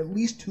at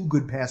least 2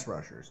 good pass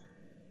rushers,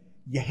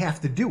 you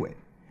have to do it.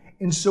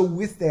 And so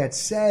with that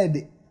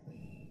said,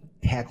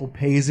 tackle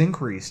pay has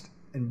increased.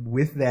 And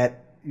with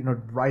that,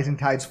 rising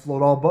tides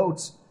float all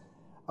boats.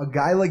 A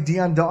guy like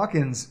Deion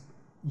Dawkins,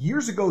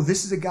 years ago,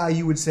 this is a guy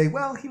you would say,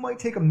 well, he might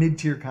take a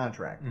mid-tier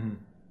contract. Mm-hmm.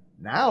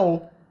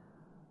 Now,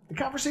 the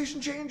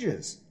conversation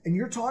changes. And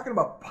you're talking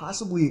about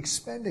possibly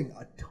expending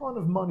a ton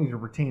of money to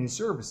retain his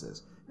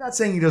services. Not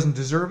saying he doesn't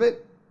deserve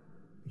it.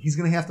 He's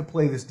going to have to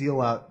play this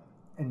deal out,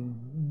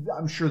 and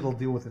I'm sure they'll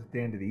deal with it at the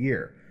end of the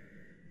year.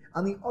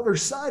 On the other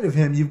side of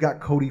him, you've got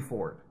Cody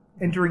Ford.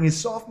 Entering his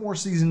sophomore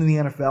season in the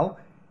NFL,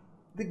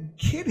 the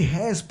kid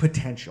has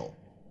potential.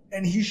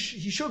 And he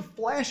showed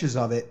flashes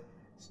of it,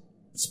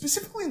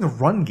 specifically in the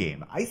run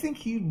game. I think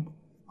he's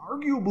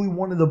arguably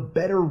one of the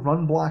better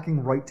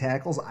run-blocking right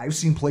tackles I've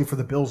seen play for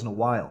the Bills in a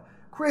while.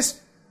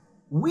 Chris,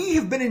 we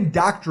have been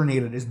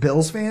indoctrinated as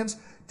Bills fans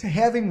to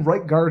having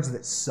right guards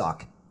that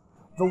suck.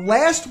 The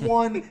last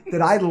one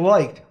that I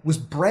liked was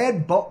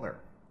Brad Butler.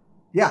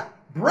 Yeah,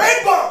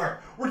 Brad Butler!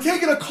 We're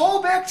taking a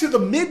call back to the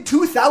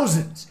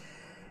mid-2000s.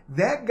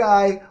 That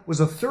guy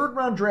was a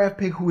third-round draft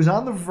pick who was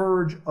on the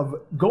verge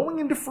of going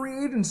into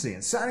free agency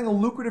and signing a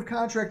lucrative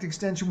contract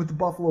extension with the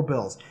Buffalo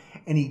Bills.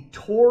 And he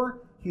tore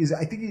his,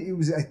 I think it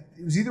was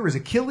either his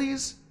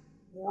Achilles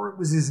or it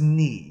was his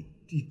knee.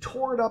 He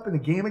tore it up in a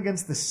game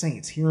against the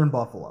Saints here in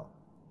Buffalo.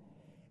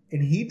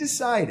 And he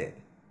decided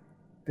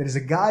that as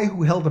a guy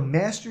who held a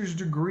master's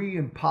degree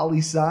in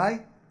poli-sci,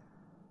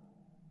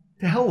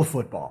 to hell with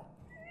football.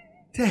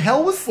 To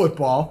hell with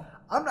football.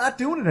 I'm not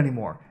doing it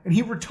anymore. And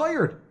he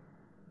retired.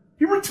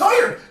 He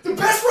retired. The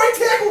best right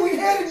tackle we've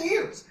had in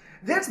years.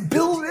 That's as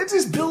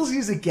Billsy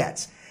as it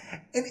gets.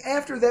 And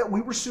after that, we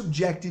were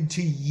subjected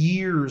to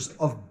years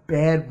of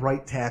bad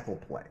right tackle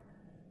play.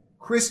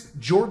 Chris,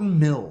 Jordan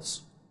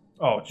Mills.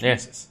 Oh,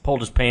 Jesus. Yeah, pulled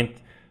his pants.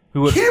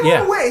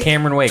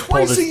 Cameron Wake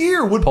twice a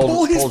year would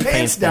pull his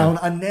pants down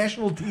on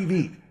national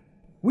TV.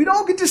 We'd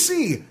all get to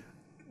see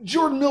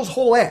Jordan Mills'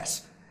 whole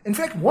ass. In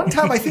fact, one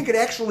time I think it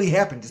actually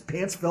happened. His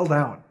pants fell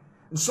down.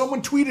 And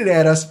someone tweeted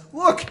at us,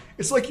 look,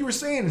 it's like you were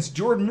saying, it's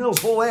Jordan Mills'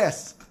 whole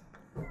ass.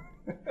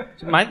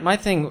 My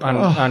thing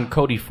on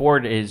Cody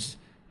Ford is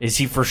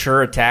he for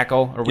sure a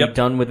tackle? Are we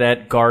done with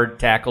that guard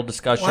tackle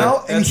discussion?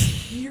 Well,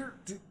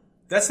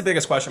 that's the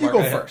biggest question mark.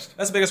 You go first.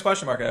 That's the biggest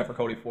question mark I have for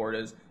Cody Ford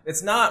is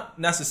it's not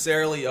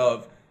necessarily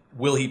of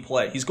will he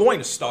play. He's going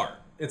to start.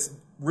 It's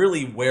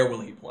really where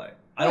will he play.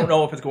 I don't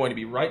know if it's going to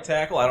be right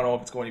tackle. I don't know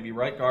if it's going to be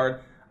right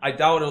guard. I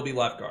doubt it'll be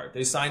left guard.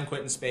 They signed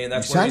Quentin Spain.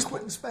 That's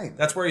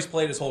where he's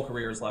played his whole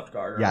career as left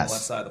guard, or on the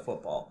left side of the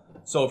football.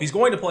 So if he's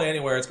going to play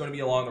anywhere, it's going to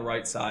be along the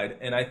right side.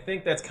 And I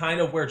think that's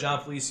kind of where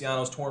John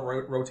Feliciano's torn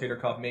rotator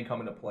cuff may come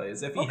into play.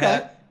 Is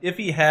if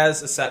he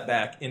has a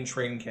setback in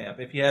training camp,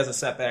 if he has a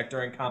setback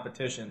during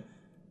competition,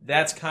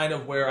 that's kind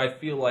of where I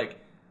feel like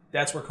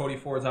that's where Cody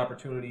Ford's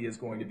opportunity is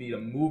going to be to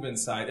move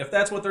inside, if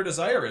that's what their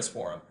desire is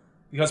for him.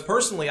 Because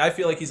personally, I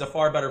feel like he's a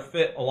far better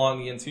fit along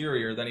the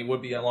interior than he would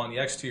be along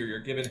the exterior,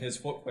 given his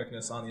foot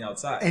quickness on the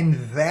outside. And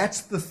that's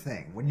the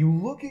thing. When you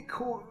look at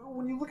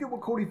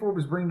what Cody Ford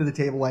was bringing to the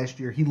table last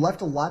year, he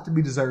left a lot to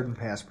be desired in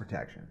pass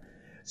protection.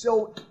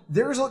 So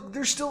there's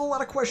still a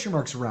lot of question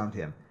marks around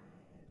him.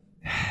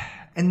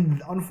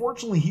 And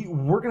unfortunately,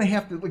 we're going to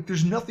have to,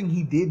 there's nothing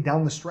he did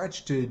down the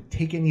stretch to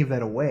take any of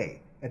that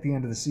away at the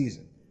end of the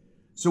season.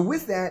 So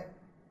with that,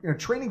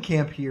 training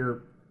camp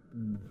here,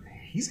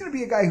 he's going to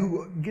be a guy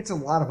who gets a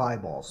lot of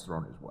eyeballs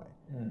thrown his way.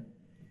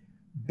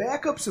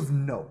 Backups of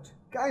note,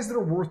 guys that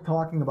are worth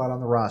talking about on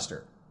the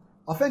roster.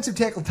 Offensive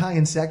tackle Ty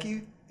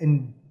Nsekhe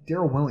and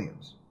Darrell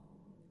Williams.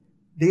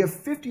 They have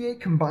 58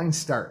 combined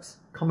starts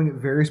coming at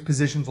various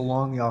positions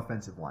along the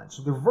offensive line.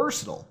 So they're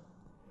versatile.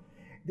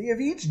 They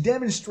have each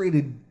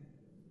demonstrated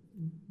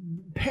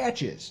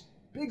patches,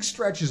 big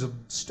stretches of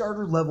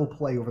starter-level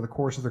play over the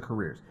course of their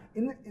careers.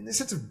 In the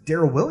sense of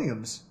Darrell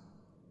Williams,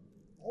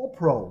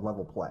 all-pro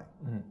level play.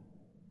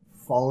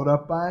 Followed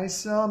up by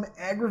some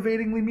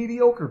aggravatingly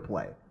mediocre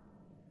play.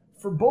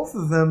 For both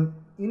of them,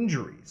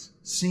 injuries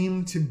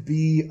seem to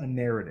be a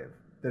narrative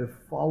that have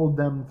followed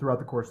them throughout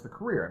the course of the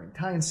career. I mean,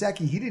 Ty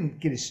Nsekhe, he didn't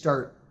get his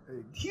start.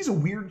 He's a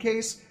weird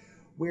case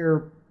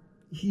where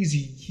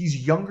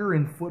he's younger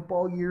in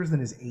football years than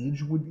his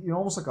age would,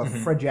 almost like a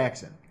Fred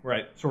Jackson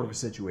sort of a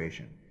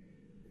situation.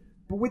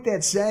 But with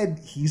that said,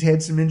 he's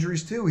had some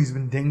injuries too. He's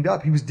been dinged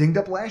up. He was dinged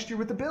up last year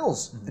with the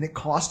Bills, and it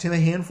cost him a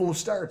handful of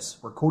starts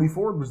where Cody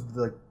Ford was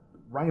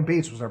Ryan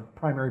Bates was our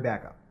primary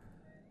backup.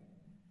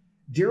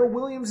 Darrell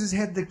Williams has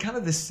had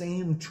the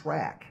same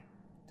track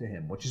to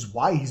him, which is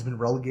why he's been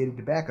relegated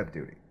to backup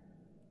duty.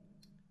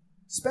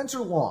 Spencer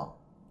Long.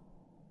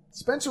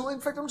 In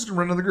fact, I'm just going to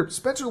run another group.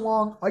 Spencer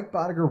Long, Ike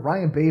Bodiger,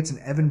 Ryan Bates, and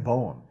Evan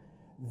Boehm.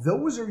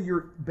 Those are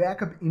your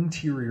backup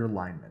interior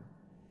linemen.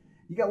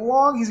 You got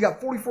Long, he's got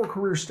 44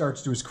 career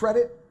starts to his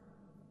credit,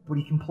 but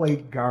he can play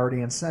guard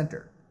and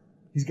center.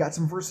 He's got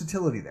some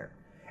versatility there.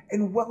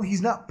 And while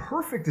he's not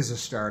perfect as a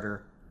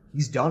starter,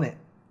 he's done it.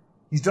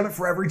 He's done it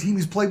for every team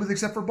he's played with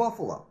except for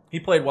Buffalo. He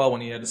played well when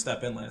he had to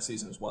step in last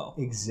season as well.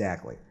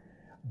 Exactly.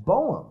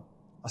 Boehm,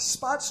 a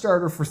spot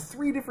starter for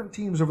 3 different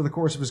teams over the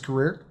course of his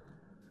career.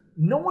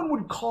 No one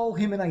would call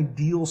him an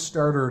ideal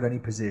starter at any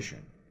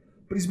position.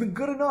 But he's been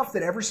good enough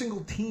that every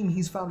single team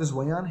he's found his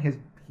way on,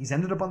 he's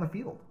ended up on the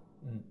field.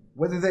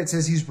 Whether that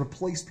says he's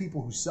replaced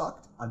people who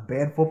sucked on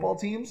bad football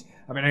teams.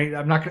 I mean,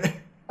 I'm not going to...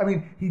 I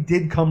mean, he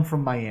did come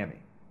from Miami.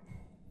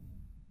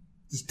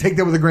 Just take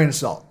that with a grain of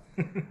salt.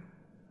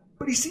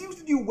 But he seems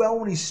to do well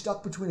when he's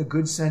stuck between a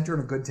good center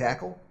and a good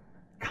tackle.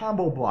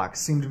 Combo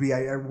blocks seem to be...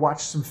 I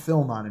watched some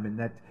film on him, and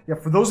that... Yeah,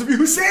 for those of you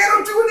who say I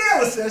don't do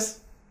analysis,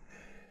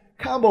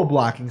 combo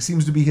blocking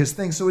seems to be his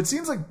thing. So it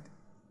seems like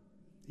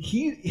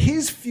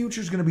his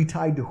future is going to be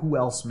tied to who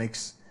else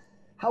makes...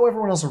 how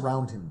everyone else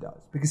around him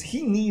does. Because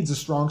he needs a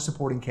strong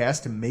supporting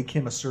cast to make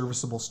him a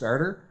serviceable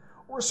starter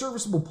or a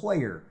serviceable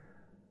player.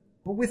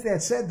 But with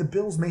that said, the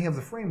Bills may have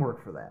the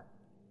framework for that.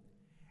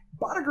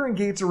 Boddicker and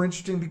Gates are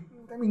interesting.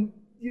 I mean,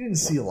 you didn't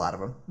see a lot of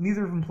them.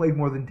 Neither of them played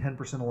more than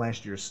 10% of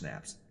last year's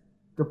snaps.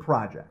 They're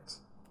projects.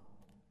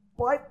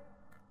 But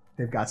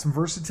they've got some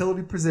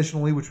versatility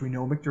positionally, which we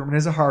know McDermott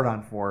has a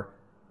hard-on for.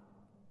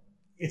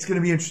 It's going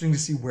to be interesting to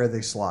see where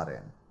they slot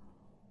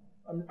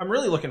in. I'm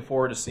really looking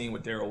forward to seeing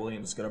what Darrell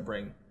Williams is going to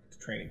bring to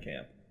training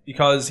camp.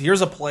 Because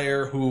here's a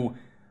player who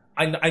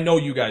I know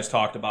you guys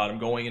talked about him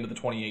going into the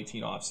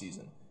 2018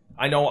 offseason.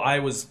 I know I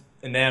was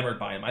enamored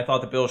by him. I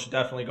thought the Bills should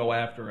definitely go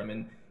after him.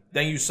 And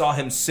then you saw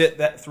him sit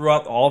that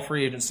throughout all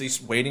free agency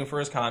waiting for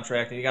his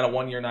contract. And he got a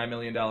 1-year, $9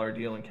 million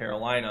deal in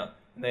Carolina.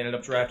 And they ended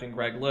up drafting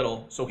Greg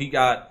Little. So he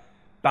got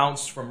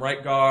bounced from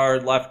right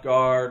guard,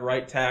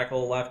 right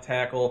tackle, left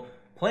tackle,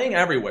 playing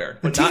everywhere.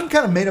 The team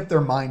kind of made up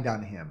their mind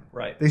on him.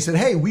 Right. They said,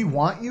 hey, we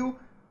want you,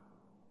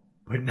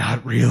 but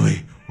not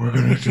really. We're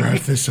going to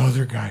draft this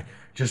other guy.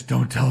 Just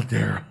don't tell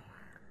Darrell.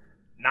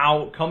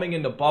 Now, coming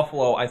into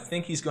Buffalo, I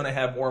think he's going to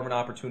have more of an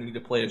opportunity to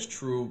play his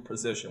true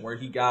position, where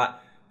he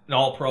got an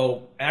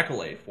all-pro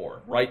accolade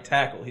for, right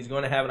tackle. He's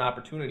going to have an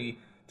opportunity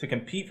to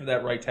compete for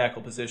that right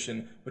tackle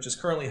position, which is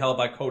currently held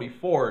by Cody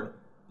Ford.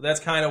 That's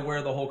kind of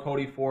where the whole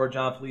Cody Ford,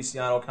 John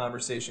Feliciano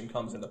conversation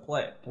comes into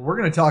play. Well, we're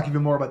going to talk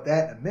even more about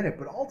that in a minute,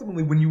 but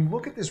ultimately, when you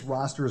look at this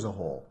roster as a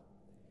whole,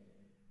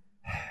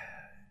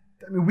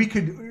 I mean,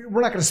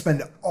 we're not going to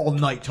spend all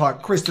night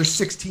talking. Chris, there's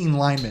 16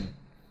 linemen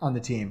on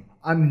the team.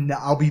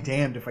 I'll be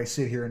damned if I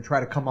sit here and try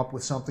to come up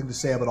with something to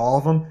say about all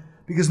of them,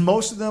 because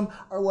most of them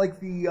are like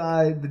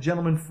the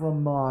gentleman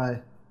from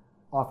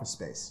Office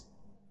Space,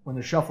 when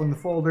they're shuffling the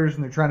folders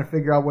and they're trying to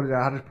figure out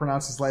how to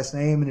pronounce his last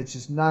name, and it's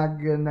just not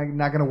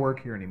going to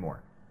work here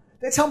anymore.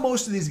 That's how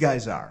most of these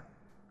guys are.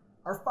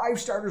 Our 5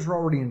 starters are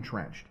already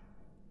entrenched.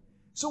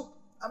 So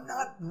I'm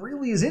not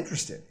really as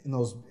interested in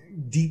those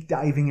deep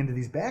diving into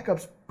these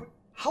backups, but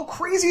how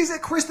crazy is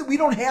that, Chris, that we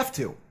don't have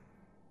to?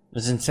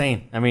 It's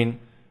insane. I mean,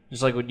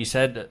 just like what you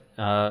said,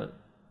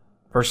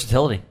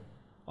 versatility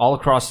all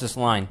across this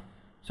line.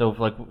 So,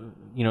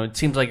 it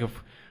seems like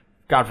if,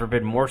 God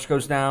forbid, Morse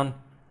goes down,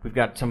 we've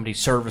got somebody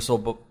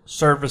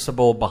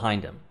serviceable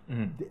behind him.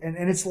 Mm-hmm.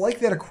 And it's like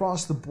that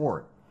across the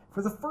board.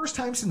 For the first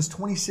time since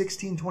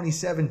 2016,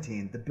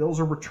 2017, the Bills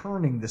are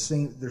returning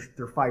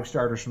their 5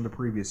 starters from the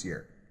previous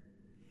year.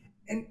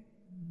 And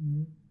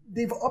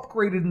they've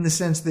upgraded in the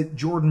sense that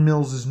Jordan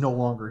Mills is no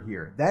longer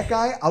here. That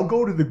guy, I'll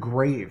go to the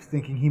grave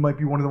thinking he might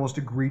be one of the most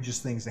egregious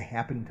things to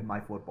happen to my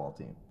football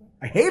team.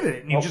 I hated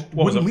it, and he just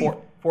wouldn't leave.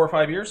 4 or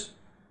 5 years?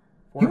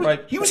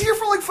 He was here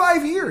for like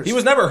 5 years. He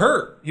was never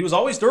hurt. He was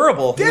always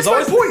durable. That's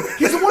my point.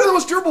 He's one of the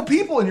most durable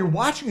people, and you're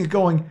watching it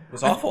going, it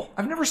was awful.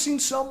 I've never seen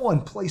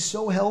someone play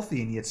so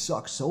healthy and yet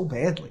suck so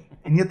badly.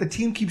 And yet the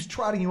team keeps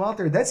trotting you out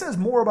there. That says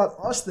more about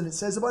us than it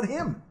says about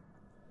him.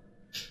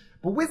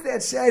 But with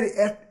that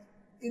said,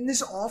 in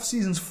this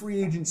offseason's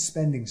free agent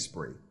spending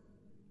spree,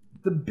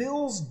 the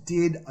Bills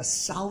did a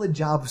solid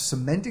job of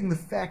cementing the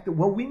fact that,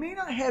 we may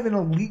not have an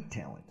elite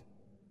talent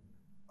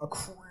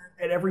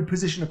at every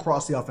position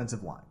across the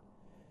offensive line.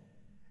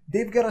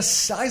 They've got a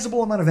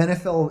sizable amount of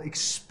NFL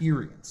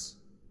experience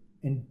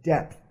and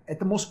depth at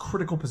the most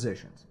critical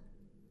positions.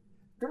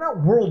 They're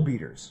not world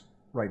beaters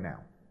right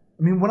now.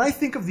 I mean, when I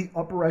think of the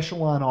upper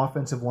echelon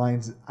offensive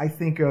lines, I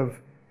think of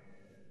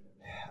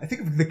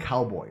the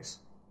Cowboys.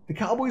 The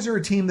Cowboys are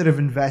a team that have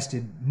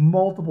invested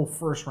multiple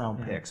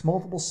first-round picks,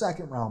 multiple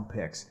second-round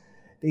picks.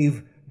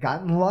 They've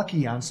gotten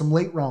lucky on some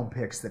late-round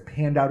picks that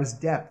panned out as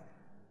depth.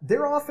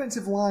 Their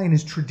offensive line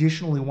is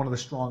traditionally one of the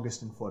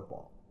strongest in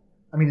football.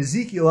 I mean,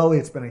 Ezekiel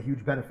Elliott's been a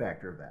huge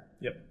benefactor of that.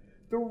 Yep.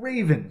 The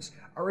Ravens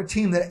are a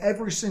team that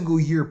every single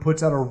year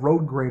puts out a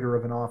road grader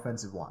of an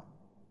offensive line.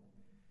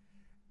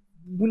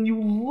 When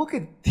you look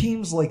at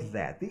teams like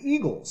that, the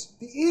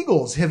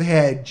Eagles have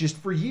had, just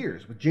for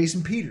years, with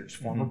Jason Peters,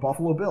 former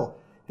Buffalo Bill,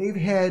 they've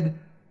had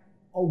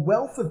a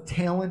wealth of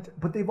talent,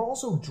 but they've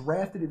also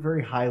drafted it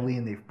very highly,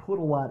 and they've put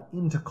a lot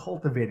into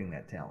cultivating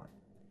that talent.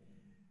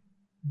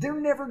 They're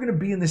never going to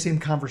be in the same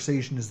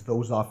conversation as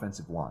those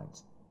offensive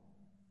lines.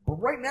 But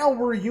right now,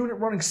 we're a unit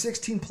running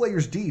 16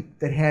 players deep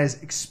that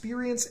has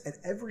experience at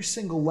every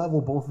single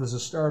level, both as a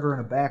starter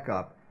and a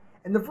backup,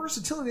 and the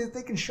versatility that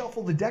they can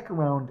shuffle the deck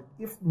around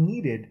if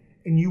needed,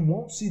 and you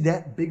won't see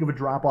that big of a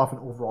drop-off in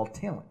overall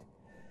talent.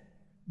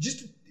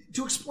 Just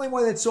to explain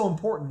why that's so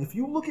important, if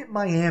you look at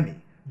Miami,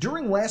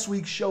 during last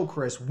week's show,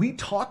 Chris, we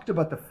talked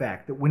about the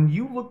fact that when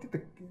you looked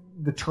at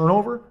the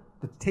turnover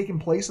that's taken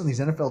place on these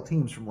NFL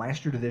teams from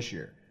last year to this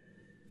year.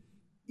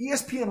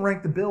 ESPN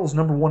ranked the Bills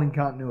number 1 in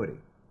continuity.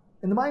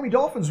 And the Miami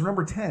Dolphins were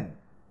number 10.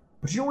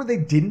 But you know where they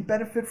didn't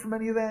benefit from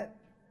any of that?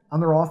 On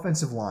their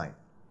offensive line.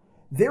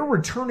 They're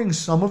returning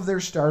some of their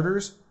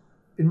starters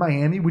in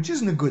Miami, which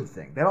isn't a good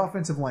thing. That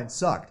offensive line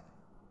sucked.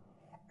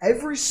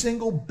 Every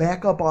single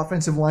backup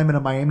offensive lineman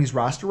on Miami's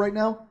roster right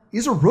now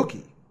is a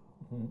rookie.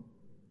 Mm-hmm.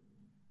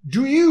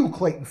 Do you,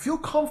 Clayton, feel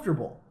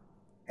comfortable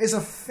as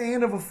a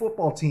fan of a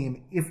football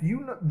team if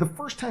you know, the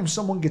first time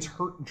someone gets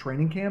hurt in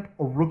training camp,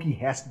 a rookie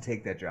has to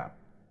take that job?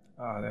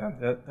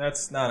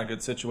 That's not a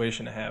good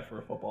situation to have for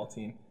a football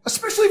team.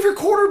 Especially if your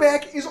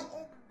quarterback is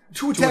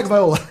Tua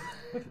Tagovailoa.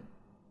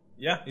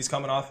 Yeah, he's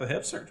coming off of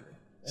hip surgery.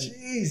 And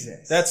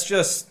Jesus. That's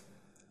just,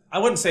 I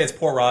wouldn't say it's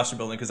poor roster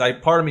building because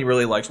part of me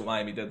really likes what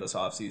Miami did this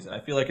offseason.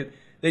 I feel like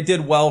they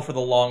did well for the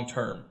long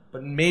term,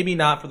 but maybe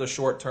not for the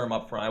short term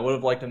up front. I would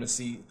have liked to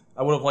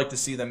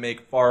see them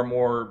make far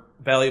more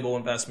valuable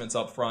investments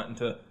up front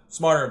into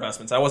smarter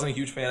investments. I wasn't a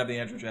huge fan of the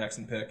Andrew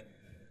Jackson pick.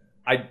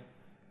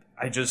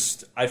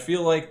 I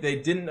feel like they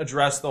didn't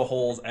address the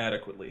holes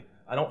adequately.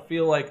 I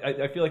feel like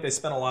they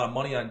spent a lot of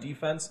money on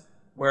defense,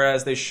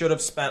 whereas they should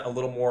have spent a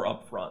little more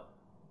up front.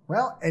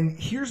 Well, and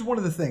here's one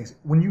of the things.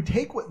 When you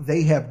take what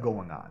they have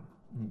going on,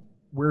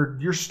 where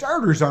your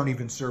starters aren't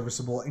even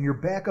serviceable and your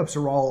backups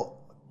are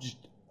all just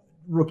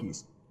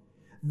rookies,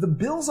 the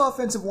Bills'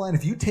 offensive line,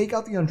 if you take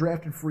out the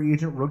undrafted free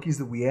agent rookies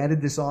that we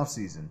added this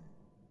offseason,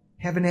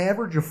 have an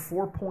average of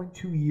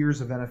 4.2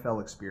 years of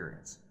NFL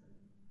experience.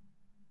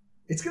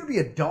 It's going to be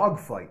a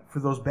dogfight for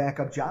those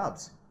backup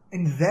jobs.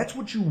 And that's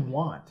what you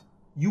want.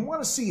 You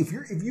want to see, if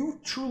you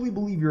truly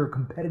believe you're a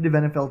competitive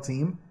NFL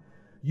team,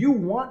 you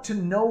want to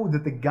know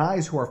that the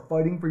guys who are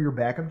fighting for your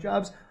backup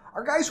jobs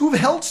are guys who have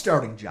held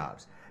starting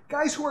jobs.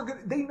 Guys who are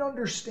good. They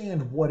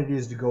understand what it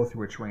is to go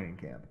through a training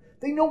camp.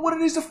 They know what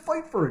it is to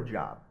fight for a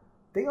job.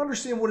 They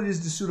understand what it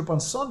is to suit up on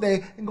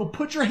Sunday and go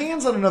put your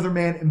hands on another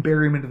man and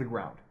bury him into the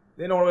ground.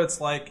 They know what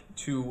it's like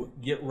to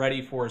get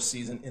ready for a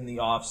season in the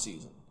off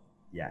season.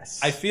 Yes.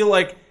 I feel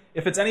like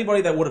if it's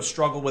anybody that would have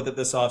struggled with it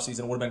this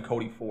offseason, it would have been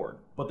Cody Ford.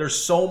 But there's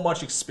so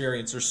much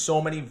experience. There's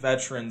so many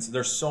veterans.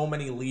 There's so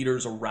many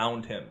leaders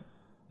around him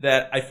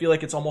that I feel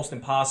like it's almost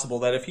impossible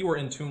that if he were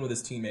in tune with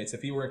his teammates,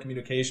 if he were in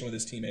communication with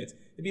his teammates,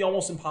 it'd be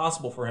almost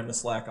impossible for him to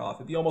slack off.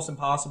 It'd be almost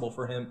impossible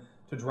for him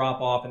to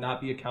drop off and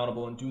not be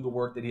accountable and do the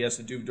work that he has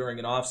to do during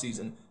an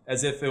offseason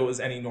as if it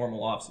was any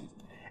normal offseason.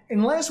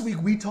 And last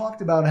week we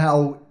talked about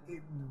how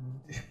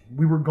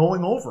we were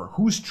going over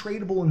who's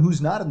tradable and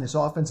who's not in this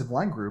offensive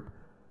line group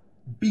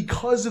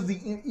because of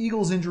the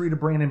Eagles' injury to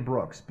Brandon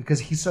Brooks, because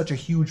he's such a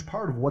huge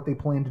part of what they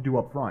plan to do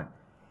up front.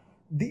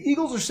 The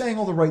Eagles are saying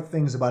all the right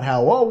things about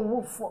how,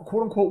 we'll,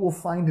 quote unquote, we'll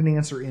find an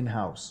answer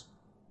in-house.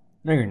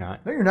 No, you're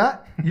not. No, you're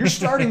not. You're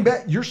starting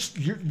back. You're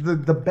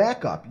the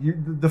backup.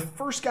 The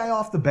first guy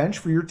off the bench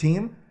for your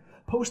team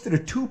posted a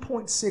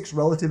 2.6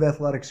 relative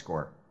athletic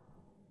score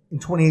in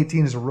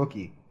 2018 as a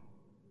rookie.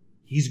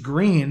 He's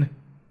green.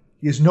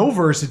 He has no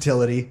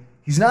versatility.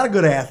 He's not a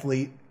good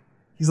athlete.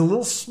 He's a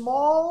little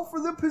small for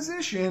the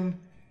position.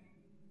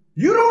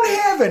 You don't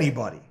have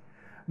anybody.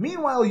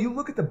 Meanwhile, you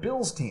look at the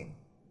Bills team.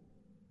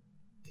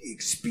 The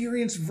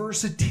experience,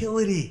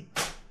 versatility.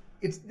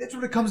 That's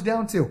what it comes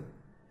down to.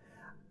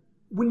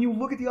 When you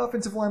look at the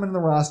offensive linemen in the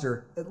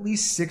roster, at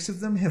least 6 of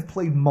them have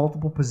played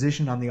multiple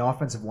positions on the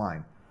offensive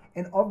line.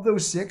 And of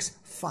those 6,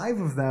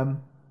 5 of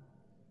them,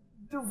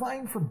 they're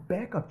vying for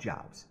backup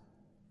jobs.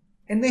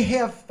 And they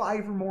have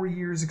 5 or more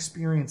years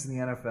experience in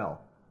the NFL.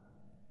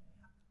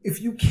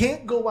 If you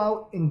can't go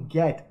out and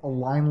get a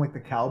line like the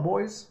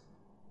Cowboys,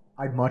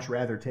 I'd much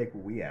rather take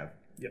what we have.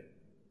 Yep.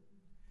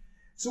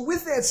 So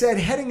with that said,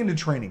 heading into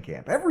training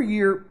camp, every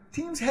year,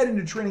 teams head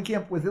into training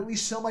camp with at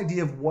least some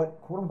idea of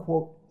what,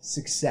 quote-unquote,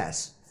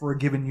 success for a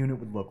given unit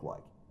would look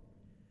like.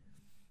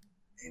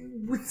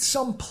 And with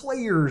some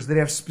players that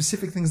have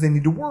specific things they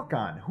need to work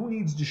on. Who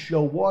needs to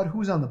show what?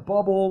 Who's on the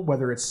bubble?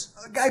 Whether it's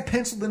a guy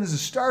penciled in as a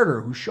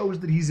starter who shows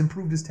that he's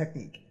improved his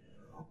technique.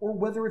 Or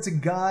whether it's a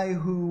guy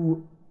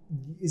who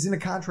is in a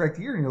contract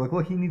year and you're like,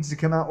 look, he needs to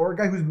come out. Or a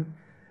guy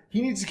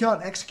he needs to come out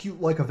and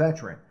execute like a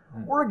veteran.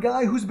 Or a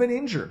guy who's been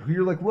injured, who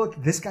you're like,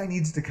 look, this guy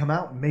needs to come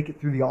out and make it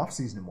through the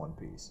offseason in one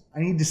piece. I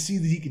need to see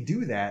that he can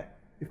do that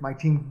if my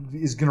team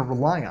is going to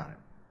rely on him.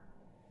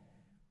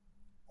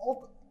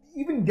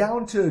 Even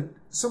down to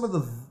some of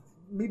the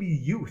maybe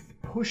youth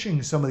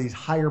pushing some of these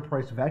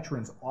higher-priced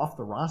veterans off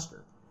the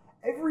roster.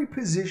 Every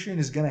position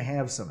is going to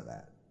have some of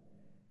that.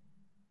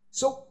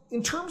 So,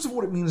 in terms of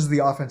what it means to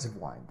the offensive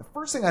line, the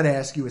first thing I'd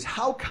ask you is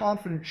how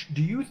confident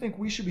do you think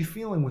we should be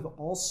feeling with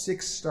all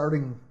 6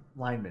 starting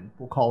linemen?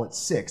 We'll call it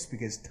 6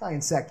 because Ty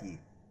and Secchi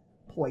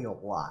play a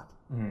lot.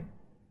 Mm-hmm.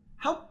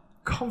 How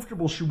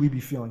comfortable should we be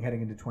feeling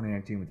heading into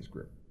 2019 with this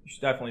group? You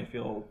should definitely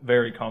feel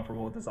very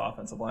comfortable with this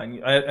offensive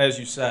line. As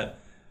you said,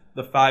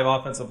 the 5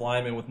 offensive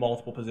linemen with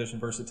multiple position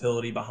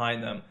versatility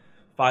behind them.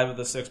 5 of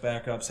the 6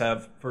 backups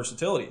have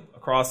versatility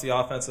across the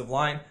offensive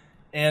line,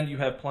 and you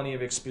have plenty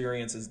of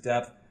experience as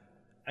depth.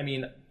 I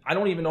mean, I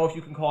don't even know if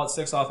you can call it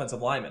 6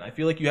 offensive linemen. I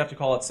feel like you have to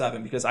call it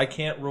 7 because I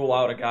can't rule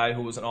out a guy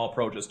who was an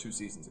All-Pro just 2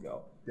 seasons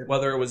ago. Yep.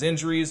 Whether it was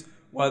injuries,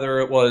 whether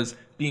it was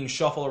being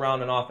shuffled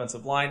around an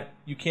offensive line,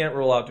 you can't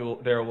rule out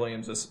Darrell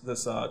Williams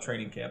this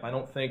training camp. I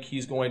don't think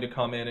he's going to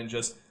come in and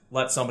just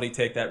let somebody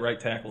take that right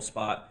tackle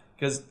spot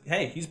because,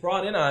 hey, he's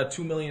brought in a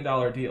 $2 million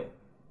deal.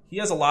 He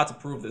has a lot to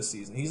prove this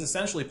season. He's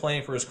essentially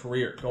playing for his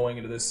career going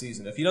into this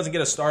season. If he doesn't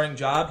get a starting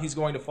job, he's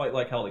going to fight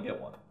like hell to get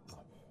one.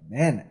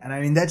 Man, and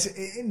I mean,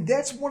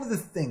 that's one of the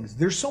things.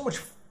 There's so much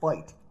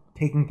fight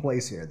taking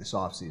place here this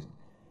offseason.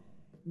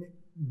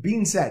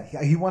 Being said,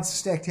 he wants to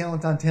stack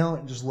talent on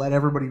talent and just let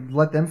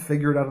them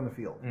figure it out on the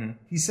field.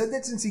 He said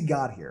that since he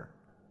got here.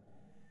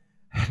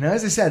 Now,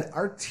 as I said,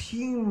 our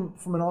team,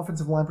 from an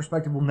offensive line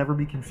perspective, will never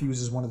be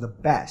confused as one of the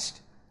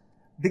best.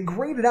 They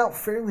graded out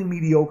fairly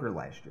mediocre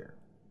last year.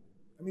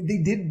 I mean, they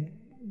did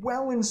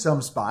well in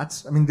some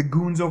spots. I mean, the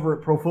goons over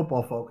at Pro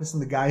Football Focus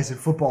and the guys at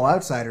Football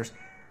Outsiders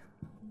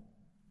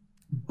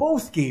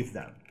both gave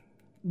them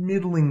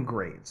middling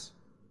grades.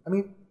 I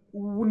mean,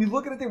 when you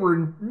look at it, they were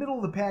in middle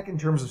of the pack in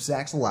terms of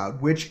sacks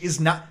allowed, which is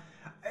not...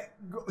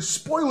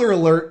 Spoiler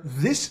alert,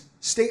 this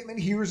statement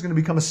here is going to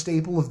become a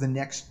staple of the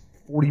next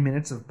 40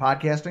 minutes of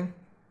podcasting.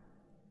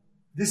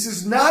 This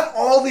is not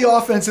all the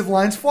offensive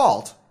line's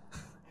fault.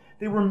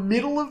 They were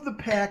middle of the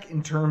pack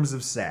in terms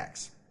of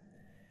sacks.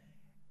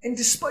 And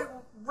despite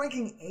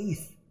ranking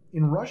 8th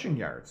in rushing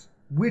yards,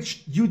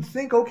 which you'd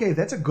think, okay,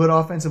 that's a good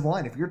offensive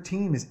line. If your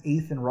team is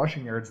 8th in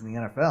rushing yards in the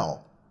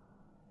NFL,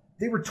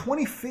 they were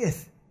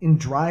 25th in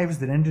drives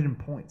that ended in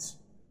points.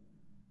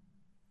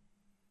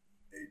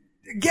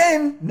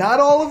 Again, not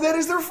all of that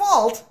is their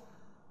fault,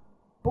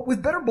 but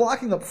with better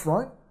blocking up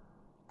front,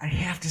 I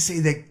have to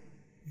say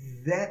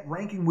that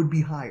ranking would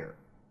be higher,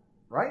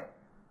 right?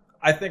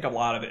 I think a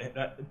lot of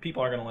it,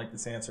 people aren't going to like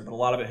this answer, but a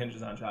lot of it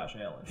hinges on Josh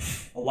Allen.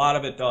 A lot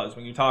of it does.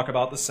 When you talk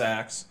about the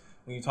sacks,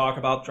 when you talk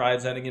about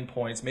drives ending in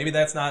points, maybe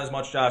that's not as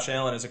much Josh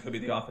Allen as it could be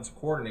the offensive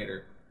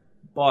coordinator,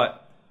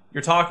 but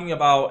you're talking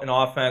about an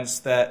offense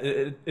that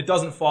it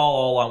doesn't fall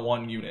all on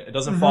one unit. It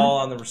doesn't fall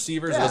on the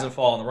receivers. It doesn't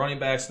fall on the running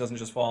backs. It doesn't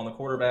just fall on the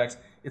quarterbacks.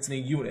 It's in a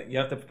unit. You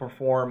have to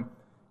perform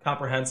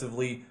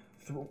comprehensively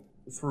through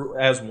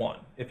as one,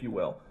 if you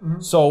will.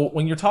 So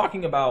when you're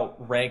talking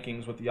about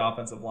rankings with the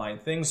offensive line,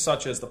 things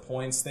such as the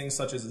points, things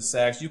such as the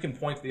sacks, you can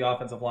point to the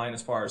offensive line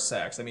as far as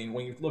sacks. I mean,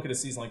 when you look at a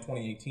season like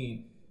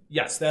 2018,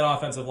 yes, that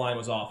offensive line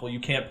was awful. You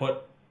can't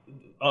put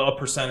a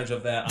percentage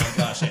of that on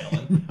Josh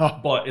Allen,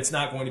 but it's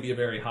not going to be a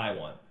very high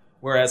one.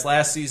 Whereas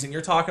last season,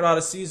 you're talking about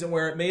a season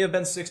where it may have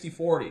been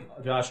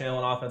 60-40, Josh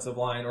Allen offensive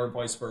line or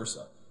vice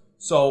versa.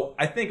 So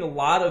I think a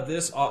lot of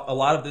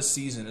this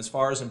season, as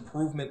far as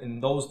improvement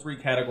in those 3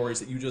 categories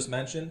that you just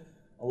mentioned,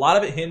 a lot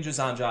of it hinges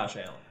on Josh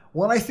Allen.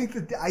 Well, I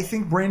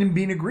think Brandon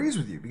Beane agrees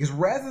with you, because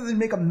rather than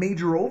make a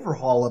major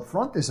overhaul up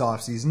front this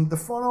offseason, the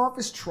front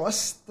office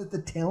trusts that the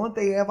talent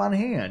they have on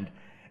hand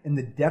and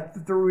the depth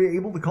that they're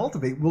able to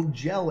cultivate will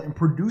gel and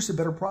produce a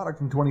better product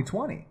in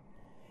 2020.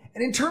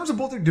 And in terms of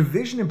both their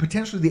division and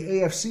potentially the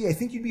AFC, I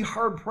think you'd be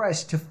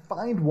hard-pressed to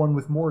find one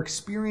with more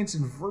experience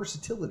and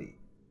versatility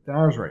than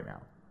ours right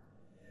now.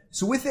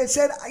 So with that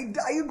said,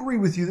 I agree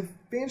with you that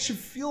fans should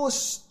feel a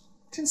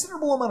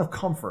considerable amount of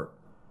comfort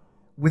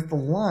with the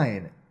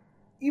line,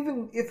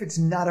 even if it's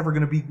not ever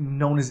going to be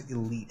known as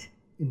elite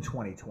in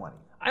 2020.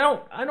 I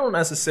don't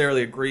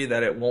necessarily agree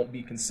that it won't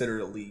be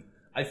considered elite.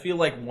 I feel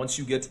like once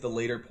you get to the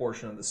later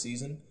portion of the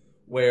season,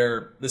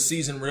 where the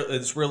season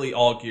is really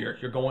all gear,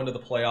 you're going to the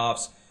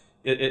playoffs,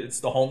 it's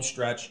the home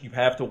stretch, you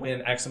have to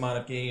win X amount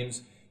of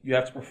games, you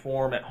have to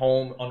perform at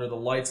home under the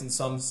lights in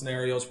some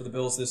scenarios for the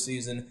Bills this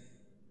season.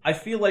 I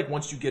feel like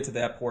once you get to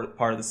that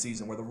part of the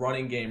season where the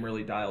running game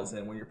really dials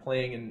in, when you're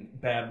playing in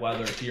bad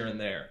weather here and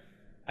there,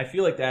 I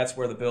feel like that's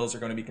where the Bills are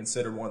going to be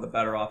considered one of the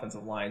better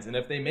offensive lines. And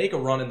if they make a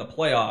run in the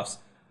playoffs,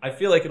 I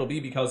feel like it'll be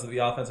because of the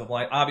offensive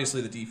line,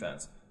 obviously the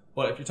defense.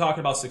 But if you're talking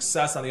about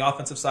success on the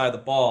offensive side of the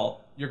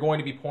ball, you're going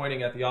to be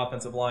pointing at the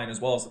offensive line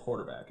as well as the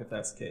quarterback, if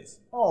that's the case.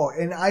 Oh,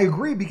 and I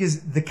agree,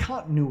 because the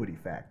continuity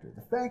factor,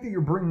 the fact that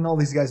you're bringing all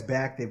these guys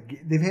back,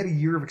 they've had a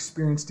year of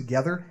experience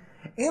together,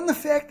 and the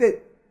fact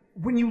that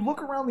when you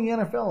look around the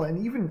NFL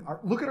and even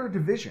look at our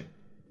division,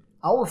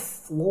 our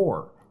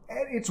floor,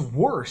 at its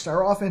worst,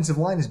 our offensive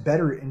line is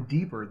better and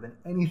deeper than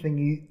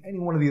any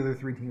one of the other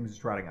 3 teams is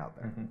trotting out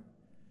there.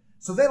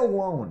 So that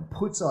alone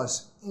puts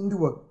us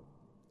into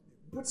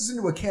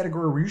a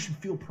category where you should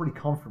feel pretty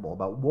comfortable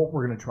about what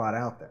we're going to trot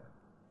out there.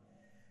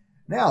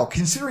 Now,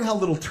 considering how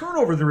little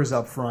turnover there is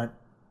up front,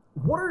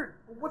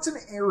 what's an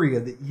area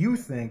that you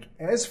think,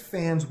 as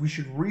fans, we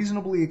should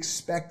reasonably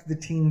expect the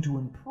team to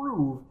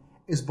improve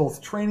as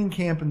both training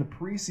camp and the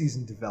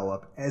preseason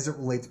develop as it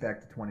relates back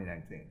to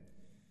 2019?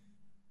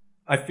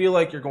 I feel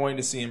like you're going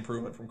to see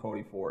improvement from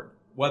Cody Ford.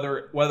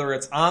 Whether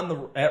it's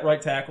at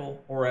right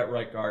tackle or at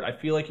right guard, I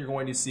feel like you're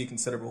going to see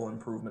considerable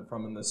improvement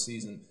from him this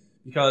season.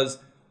 Because,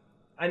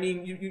 I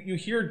mean, you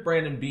hear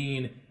Brandon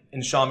Beane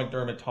and Sean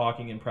McDermott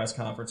talking in press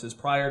conferences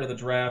prior to the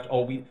draft.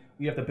 Oh, we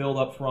have to build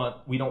up front.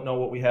 We don't know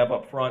what we have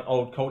up front.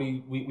 Oh,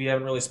 Cody, we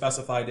haven't really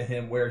specified to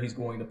him where he's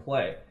going to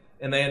play.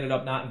 and they ended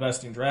up not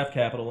investing draft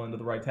capital into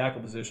the right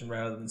tackle position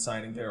rather than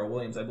signing Darrell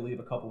Williams, I believe,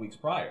 a couple weeks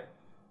prior.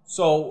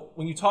 So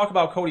when you talk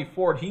about Cody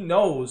Ford, he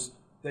knows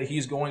that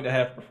he's going to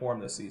have to perform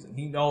this season.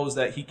 He knows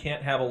that he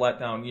can't have a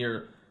letdown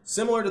year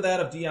similar to that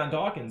of Deion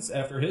Dawkins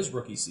after his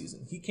rookie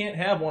season. He can't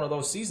have one of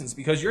those seasons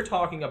because you're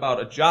talking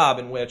about a job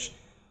in which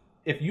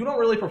if you don't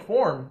really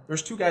perform,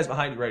 there's 2 guys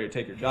behind you ready to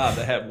take your job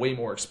that have way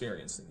more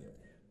experience than you.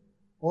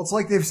 Well, it's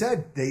like they've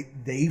said,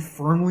 they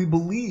firmly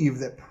believe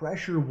that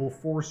pressure will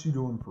force you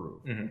to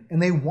improve. Mm-hmm.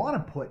 And they want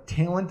to put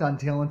talent on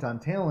talent on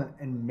talent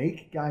and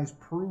make guys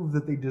prove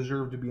that they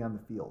deserve to be on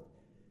the field.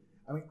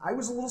 I mean, I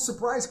was a little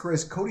surprised,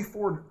 Chris, Cody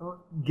Ford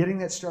getting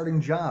that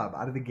starting job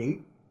out of the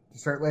gate to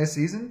start last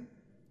season.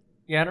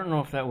 Yeah, I don't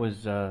know if that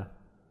was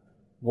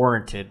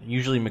warranted.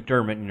 Usually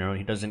McDermott,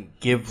 he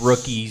doesn't give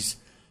rookies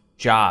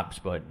jobs,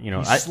 but, he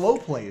slow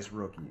plays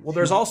rookies. Well,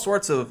 there's all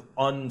sorts of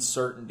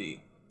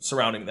uncertainty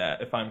surrounding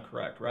that, if I'm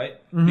correct, right?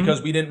 Mm-hmm.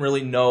 Because we didn't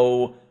really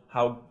know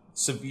how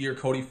severe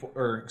Ty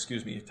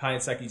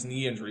Nsekhe's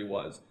knee injury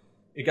was.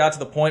 It got to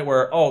the point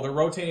where, they're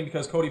rotating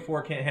because Cody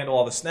Ford can't handle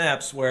all the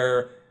snaps,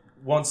 where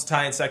once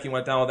Ty Nsekhe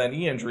went down with that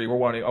knee injury, we're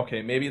wondering,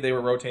 okay, maybe they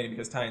were rotating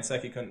because Ty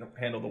Nsekhe couldn't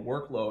handle the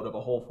workload of a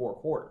whole 4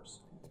 quarters.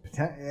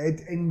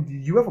 And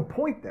you have a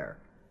point there.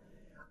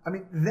 I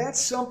mean,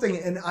 that's something,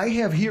 and I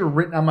have here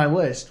written on my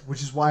list,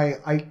 which is why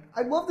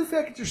I love the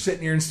fact that you're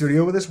sitting here in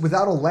studio with us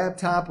without a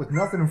laptop, with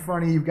nothing in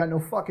front of you, you've got no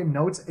fucking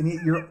notes, and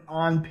yet you're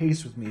on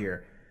pace with me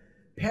here.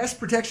 Pass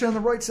protection on the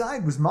right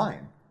side was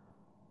mine.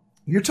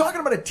 You're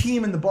talking about a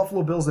team in the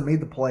Buffalo Bills that made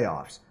the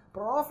playoffs,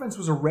 but our offense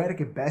was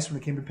erratic at best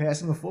when it came to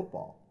passing the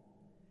football.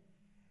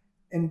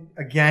 And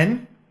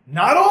again,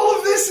 not all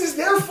of this is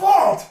their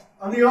fault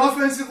on the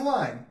offensive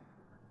line.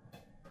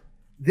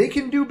 They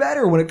can do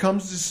better when it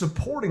comes to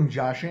supporting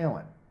Josh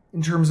Allen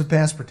in terms of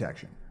pass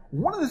protection.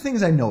 One of the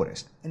things I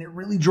noticed, and it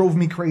really drove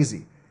me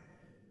crazy,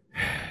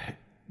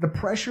 the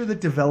pressure that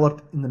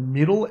developed in the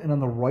middle and on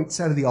the right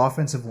side of the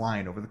offensive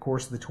line over the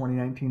course of the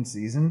 2019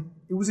 season,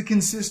 it was a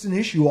consistent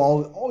issue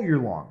all year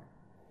long.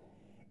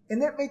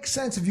 And that makes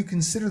sense if you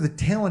consider the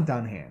talent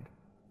on hand.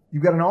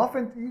 You've got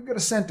a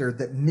center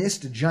that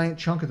missed a giant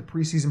chunk of the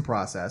preseason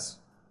process.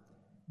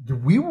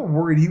 We were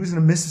worried he was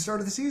going to miss the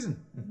start of the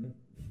season. Mm-hmm.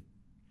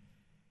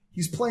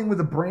 He's playing with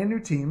a brand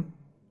new team,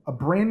 a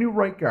brand new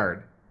right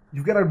guard.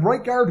 You've got a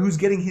right guard who's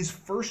getting his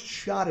first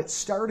shot at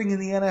starting in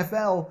the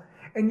NFL,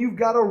 and you've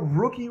got a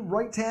rookie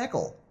right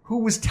tackle who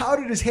was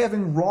touted as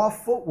having raw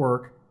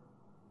footwork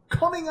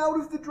coming out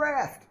of the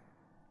draft.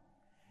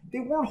 They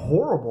weren't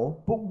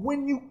horrible, but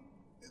when you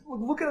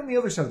look at on the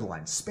other side of the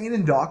line, Spain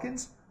and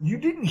Dawkins, you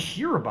didn't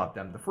hear about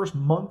them the first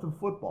month of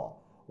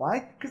football.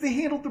 Why? Because they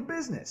handled their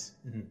business.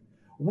 Mm-hmm.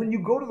 When you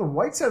go to the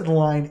right side of the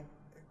line,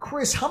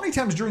 Chris, how many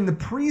times during the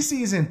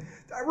preseason,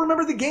 I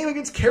remember the game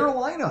against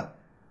Carolina,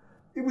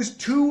 it was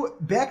 2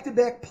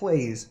 back-to-back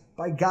plays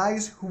by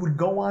guys who would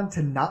go on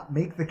to not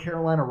make the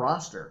Carolina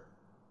roster.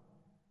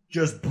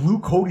 Just blew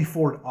Cody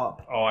Ford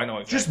up. Oh, I know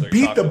exactly. Just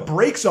beat the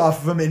brakes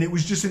off of him, and it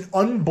was just an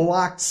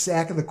unblocked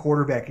sack of the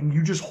quarterback, and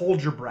you just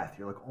hold your breath.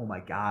 You're like, oh my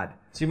God.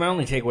 See, my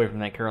only takeaway from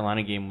that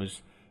Carolina game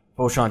was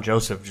Boshawn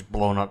Joseph just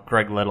blowing up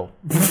Greg Little.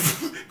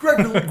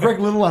 Greg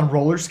Little on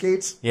roller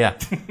skates? Yeah.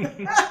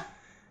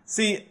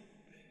 See,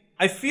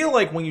 I feel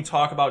like when you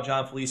talk about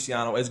John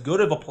Feliciano, as good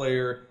of a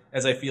player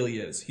as I feel he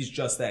is, he's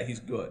just that. He's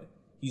good.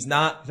 He's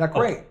not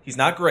great. He's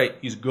not great.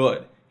 He's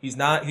good. He's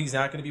not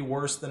going to be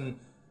worse than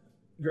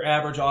your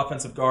average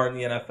offensive guard in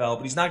the NFL,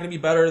 but he's not going to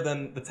be better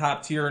than the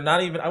top tier,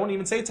 I wouldn't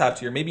even say top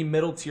tier, maybe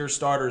middle tier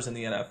starters in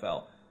the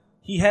NFL.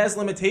 He has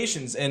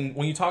limitations, and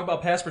when you talk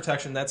about pass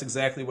protection, that's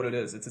exactly what it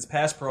is. It's his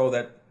pass pro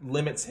that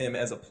limits him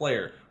as a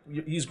player.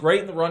 He's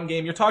great in the run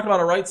game. You're talking about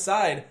a right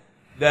side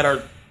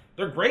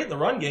they're great in the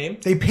run game.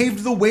 They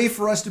paved the way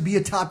for us to be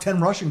a top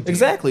 10 rushing team.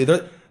 Exactly.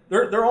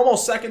 They're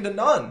almost second to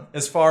none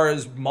as far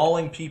as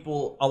mauling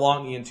people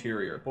along the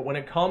interior. But when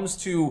it comes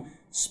to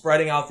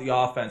spreading out the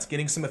offense,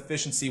 getting some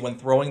efficiency when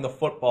throwing the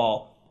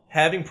football,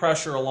 having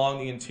pressure along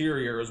the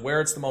interior is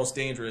where it's the most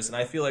dangerous. And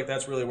I feel like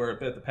that's really where it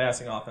bit the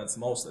passing offense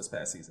the most this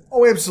past season.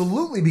 Oh,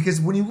 absolutely. Because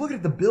when you look at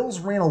it, the Bills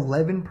ran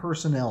 11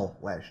 personnel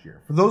last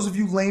year. For those of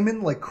you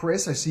laymen like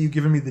Chris, I see you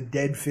giving me the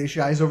dead fish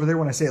eyes over there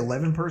when I say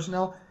 11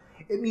 personnel.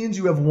 It means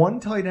you have 1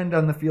 tight end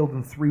on the field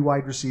and 3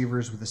 wide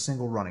receivers with a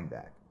single running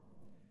back.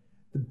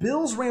 The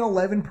Bills ran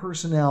 11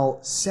 personnel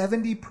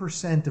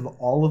 70% of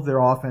all of their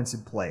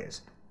offensive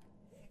plays.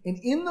 And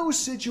in those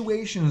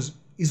situations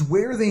is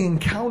where they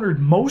encountered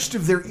most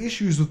of their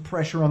issues with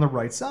pressure on the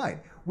right side,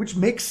 which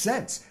makes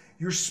sense.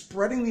 You're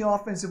spreading the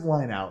offensive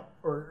line out,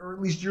 or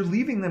at least you're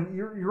leaving them,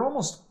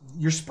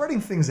 you're spreading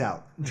things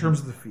out in terms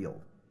of the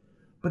field.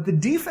 But the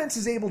defense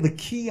is able to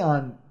key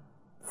on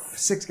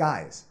 6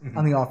 guys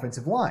on the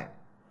offensive line.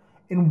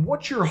 And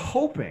what you're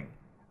hoping,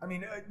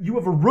 you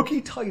have a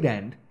rookie tight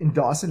end in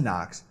Dawson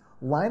Knox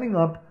lining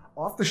up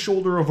off the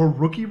shoulder of a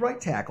rookie right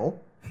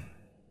tackle.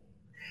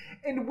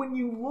 And when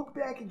you look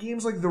back at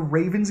games like the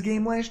Ravens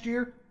game last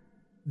year,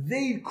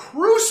 they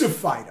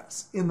crucified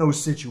us in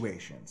those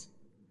situations.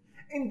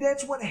 And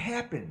that's what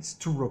happens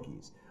to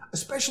rookies.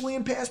 especially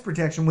in pass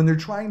protection when they're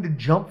trying to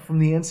jump from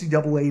the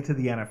NCAA to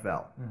the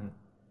NFL. Mm-hmm.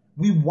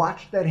 We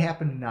watched that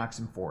happen in Knox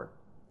and Ford.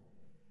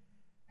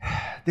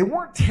 They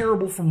weren't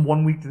terrible from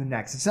one week to the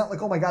next. It's not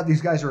like, oh my God,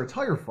 these guys are a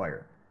tire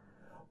fire.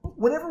 But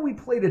whenever we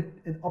played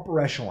an upper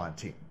echelon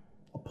team,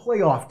 a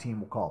playoff team,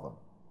 we'll call them.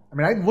 I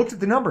mean, I looked at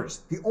the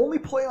numbers. The only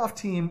playoff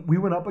team we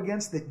went up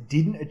against that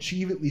didn't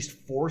achieve at least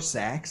 4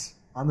 sacks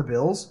on the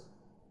Bills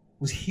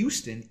was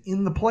Houston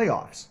in the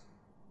playoffs.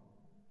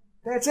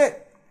 That's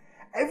it.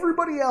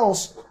 Everybody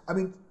else, I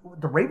mean,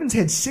 the Ravens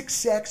had 6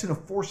 sacks and a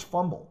forced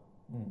fumble.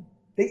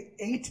 They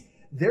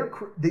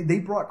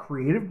brought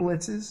creative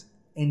blitzes,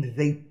 and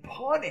they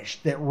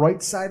punished that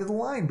right side of the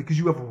line because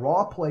you have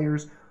raw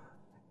players,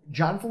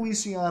 John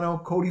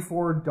Feliciano, Cody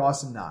Ford,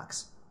 Dawson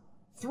Knox.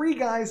 3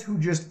 guys who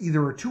just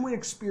either are too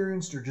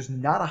inexperienced or just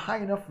not a high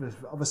enough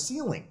of a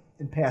ceiling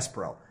in pass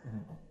pro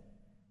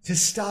to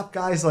stop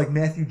guys like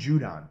Matthew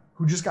Judon,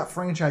 who just got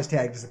franchise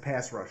tagged as a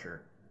pass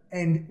rusher.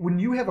 And when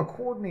you have a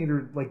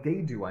coordinator like they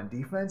do on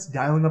defense,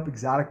 dialing up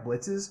exotic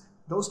blitzes,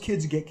 those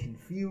kids get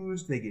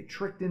confused, they get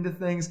tricked into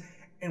things,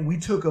 and we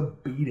took a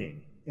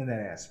beating in that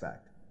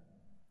aspect.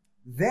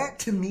 That,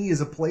 to me, is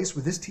a place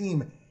where this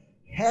team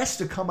has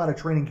to come out of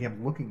training camp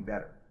looking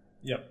better.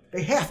 Yep.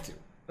 They have to.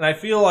 And I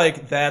feel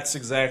like that's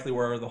exactly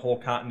where the whole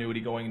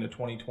continuity going into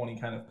 2020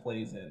 kind of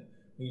plays in.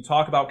 When you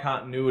talk about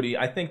continuity,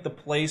 I think the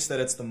place that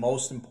it's the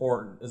most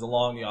important is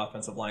along the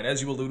offensive line.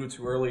 As you alluded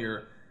to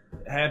earlier,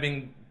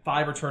 having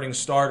 5 returning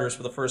starters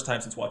for the first time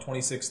since,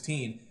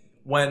 2016,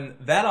 when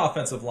that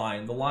offensive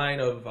line, the line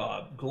of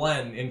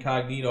Glenn,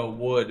 Incognito,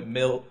 Wood,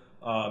 Miller,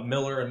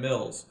 and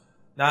Mills,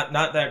 not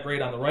that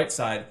great on the right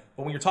side,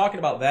 but when you're talking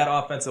about that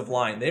offensive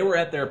line, they were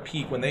at their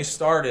peak when they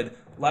started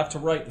left to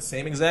right, the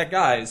same exact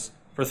guys,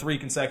 for 3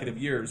 consecutive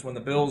years, when the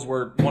Bills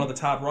were one of the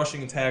top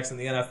rushing attacks in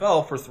the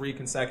NFL for 3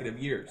 consecutive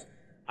years.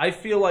 I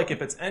feel like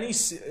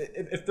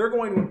if they're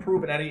going to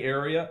improve in any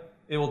area,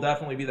 it will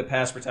definitely be the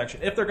pass protection.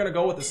 If they're going to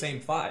go with the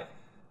same 5.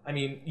 I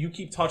mean, you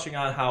keep touching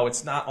on how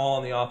it's not all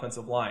on the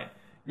offensive line.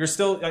 You're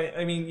still,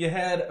 I mean, you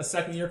had a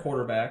second-year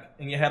quarterback,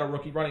 and you had a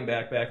rookie running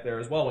back there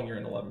as well when you're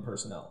in 11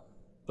 personnel.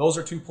 Those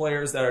are 2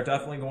 players that are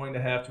definitely going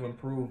to have to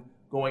improve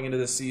going into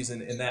this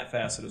season in that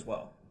facet as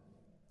well.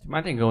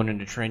 My thing going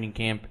into training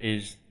camp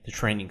is the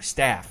training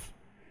staff.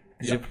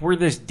 Because if we're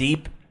this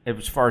deep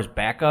as far as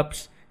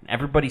backups, and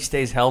everybody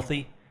stays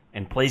healthy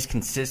and plays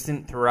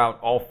consistent throughout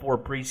all 4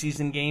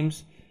 preseason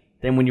games,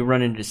 then when you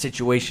run into a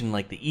situation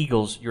like the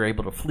Eagles, you're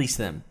able to fleece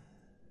them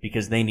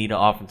because they need an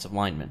offensive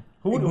lineman.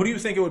 Who do you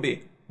think it would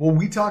be? Well,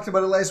 we talked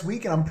about it last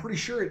week, and I'm pretty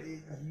sure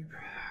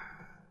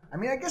I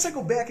mean, I guess I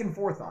go back and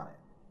forth on it.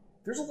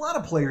 There's a lot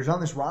of players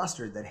on this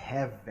roster that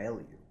have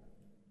value.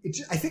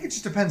 I think it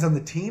just depends on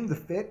the team, the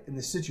fit, and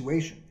the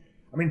situation.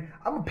 I mean,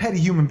 I'm a petty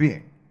human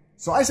being.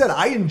 So I said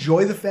I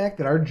enjoy the fact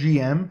that our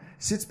GM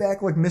sits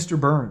back like Mr.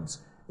 Burns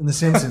in The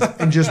Simpsons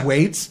and just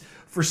waits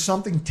for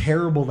something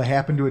terrible to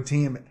happen to a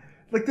team.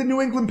 Like the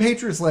New England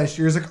Patriots last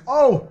year is like,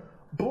 oh,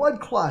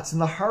 blood clots in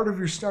the heart of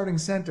your starting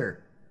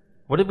center.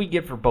 What did we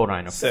get for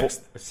Bodine? A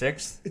 6th. A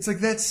 6th? It's like,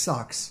 that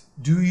sucks.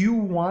 Do you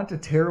want a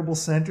terrible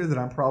center that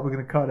I'm probably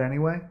going to cut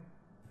anyway?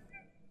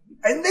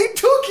 And they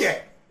took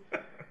it!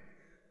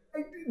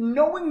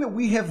 Knowing that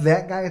we have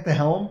that guy at the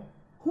helm,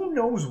 who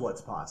knows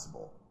what's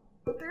possible?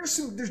 But there's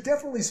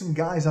definitely some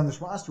guys on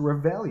this roster who have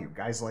value.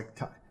 Guys like,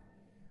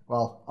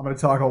 well, I'm going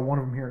to talk about one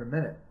of them here in a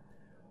minute.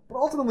 But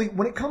ultimately,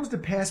 when it comes to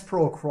pass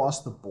pro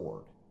across the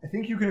board, I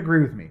think you can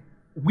agree with me.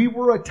 We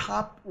were a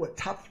top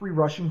 3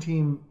 rushing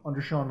team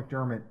under Sean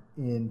McDermott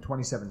in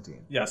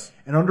 2017. Yes.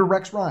 And under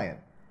Rex Ryan.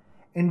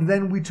 And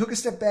then we took a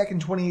step back in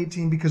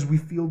 2018 because we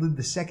fielded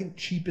the 2nd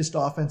cheapest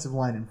offensive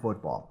line in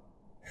football.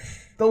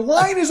 The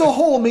line as a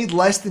whole made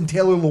less than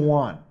Taylor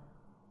Lewan,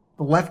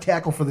 the left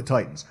tackle for the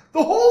Titans.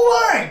 The whole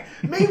line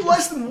made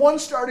less than 1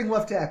 starting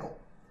left tackle.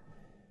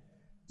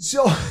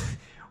 So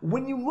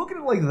when you look at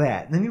it like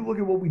that, and then you look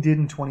at what we did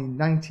in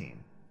 2019,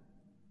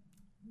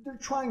 they're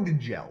trying to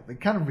gel. They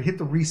kind of hit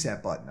the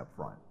reset button up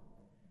front.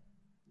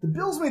 The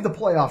Bills made the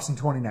playoffs in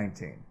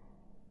 2019.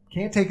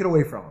 Can't take it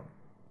away from them.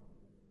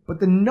 But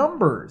the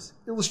numbers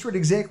illustrate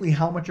exactly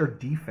how much our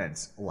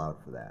defense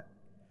allowed for that.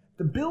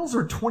 The Bills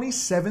are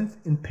 27th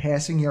in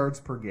passing yards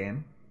per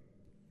game.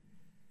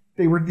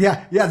 They were,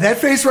 that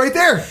face right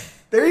there.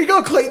 There you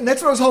go, Clayton.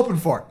 That's what I was hoping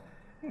for.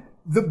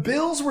 The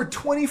Bills were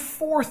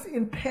 24th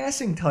in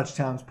passing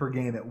touchdowns per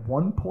game at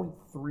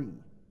 1.3.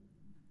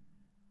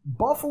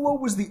 Buffalo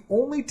was the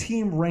only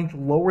team ranked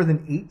lower than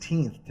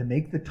 18th to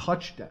make the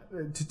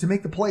to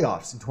make the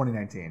playoffs in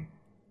 2019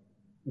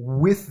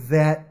 with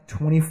that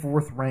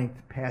 24th ranked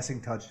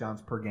passing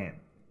touchdowns per game.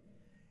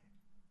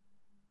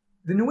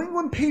 The New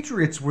England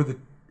Patriots were the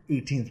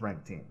 18th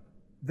ranked team.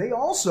 They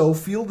also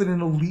fielded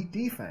an elite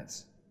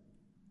defense.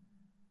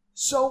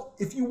 So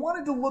if you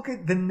wanted to look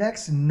at the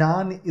next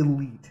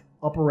non-elite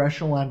upper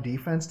echelon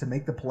defense to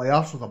make the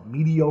playoffs with a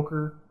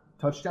mediocre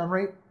touchdown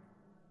rate,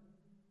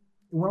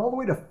 it went all the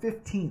way to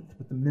 15th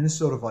with the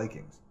Minnesota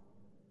Vikings.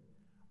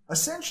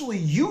 Essentially,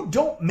 you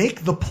don't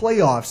make the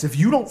playoffs if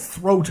you don't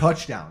throw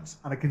touchdowns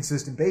on a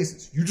consistent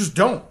basis. You just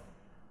don't.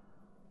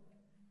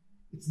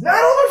 It's not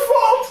all their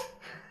fault.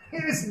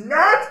 It is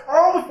not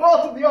all the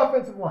fault of the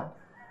offensive line.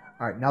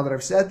 All right, now that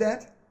I've said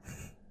that,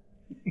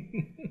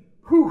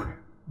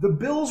 the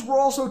Bills were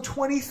also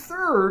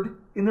 23rd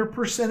in their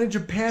percentage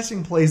of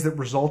passing plays that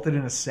resulted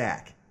in a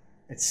sack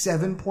at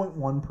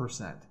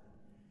 7.1%.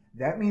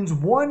 That means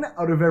 1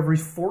 out of every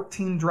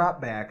 14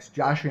 dropbacks,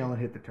 Josh Allen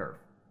hit the turf.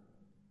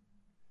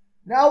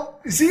 Now,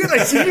 I see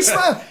you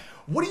smile.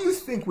 What do you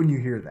think when you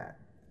hear that?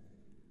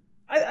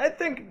 I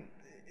think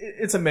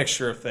it's a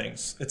mixture of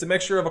things. It's a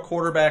mixture of a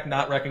quarterback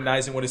not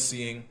recognizing what he's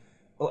seeing,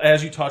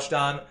 as you touched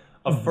on,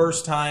 a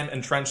first-time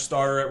entrenched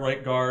starter at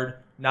right guard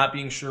not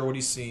being sure what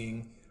he's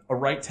seeing, a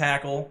right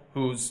tackle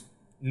who's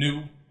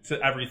new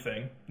to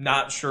everything,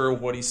 not sure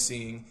what he's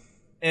seeing,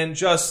 and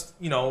just,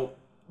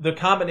 the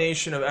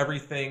combination of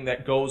everything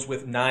that goes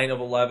with 9 of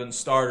 11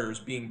 starters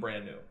being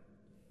brand new.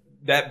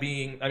 That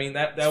being,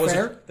 that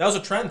was a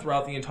trend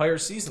throughout the entire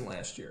season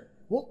last year.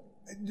 Well,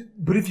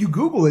 but if you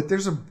Google it,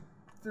 there's a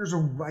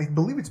I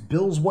believe it's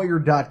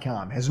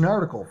BillsWire.com has an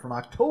article from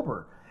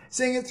October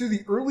saying that through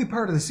the early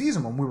part of the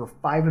season when we were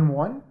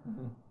 5-1,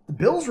 the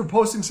Bills were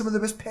posting some of the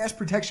best pass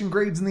protection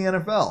grades in the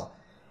NFL.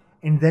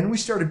 And then we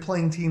started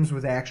playing teams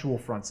with actual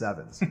front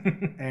sevens.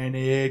 And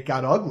it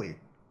got ugly.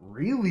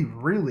 Really,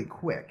 really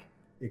quick,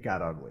 it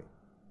got ugly.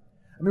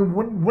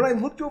 When I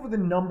looked over the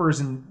numbers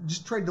and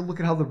just tried to look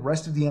at how the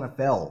rest of the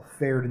NFL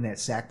fared in that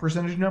sack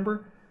percentage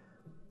number,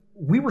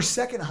 we were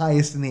second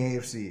highest in the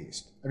AFC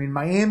East.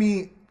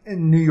 Miami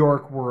and New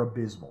York were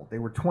abysmal. They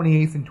were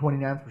 28th and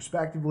 29th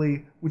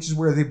respectively, which is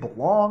where they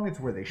belong. It's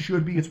where they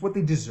should be. It's what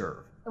they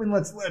deserve.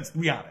 Let's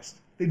be honest.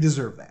 They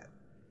deserve that.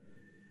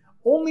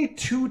 Only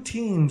 2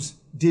 teams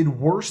did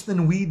worse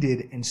than we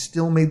did and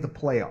still made the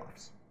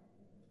playoffs.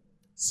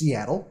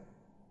 Seattle,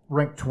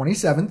 ranked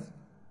 27th,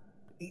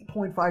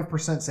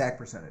 8.5% sack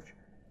percentage.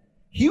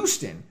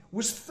 Houston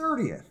was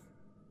 30th,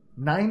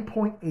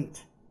 9.8.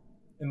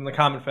 And the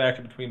common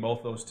factor between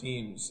both those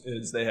teams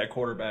is they had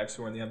quarterbacks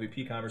who were in the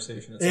MVP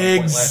conversation at some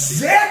point last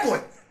season.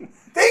 Exactly!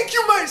 Thank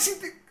you, Mike.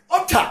 See,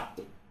 up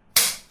top.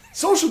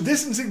 Social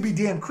distancing be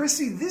damned. Chris,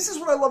 see, this is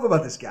what I love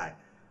about this guy.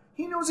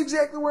 He knows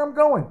exactly where I'm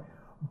going.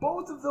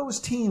 Both of those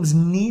teams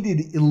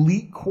needed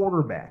elite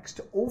quarterbacks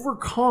to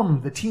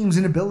overcome the team's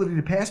inability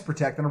to pass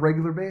protect on a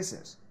regular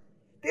basis.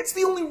 That's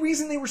the only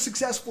reason they were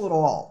successful at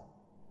all.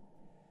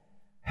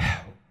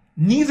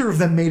 Neither of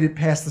them made it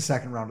past the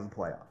second round of the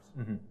playoffs.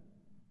 Mm-hmm.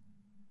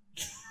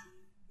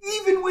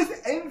 Even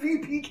with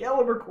MVP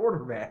caliber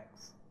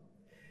quarterbacks.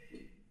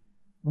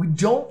 We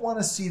don't want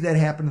to see that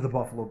happen to the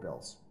Buffalo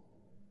Bills.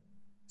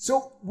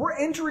 So we're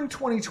entering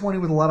 2020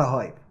 with a lot of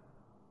hype.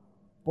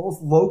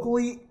 Both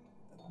locally,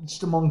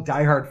 just among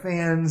diehard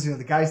fans,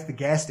 the guys at the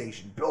gas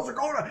station. Bills are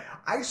going to...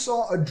 I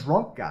saw a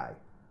drunk guy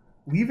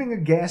leaving a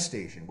gas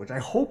station, which I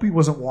hope he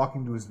wasn't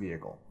walking to his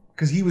vehicle,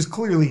 because he was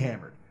clearly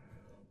hammered.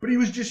 But he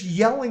was just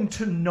yelling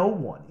to no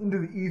one into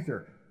the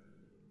ether,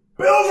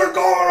 Bills are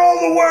going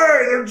all the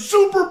way! They're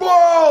Super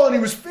Bowl! And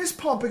he was fist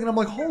pumping, and I'm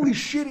like, holy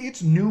shit,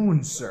 it's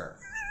noon, sir.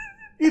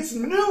 It's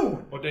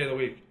noon! What day of the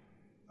week?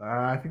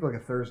 I think like a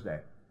Thursday.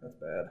 That's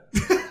bad.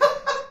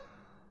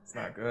 It's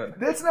not good.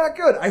 That's not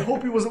good. I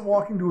hope he wasn't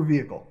walking to a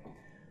vehicle.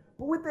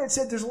 But with that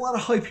said, there's a lot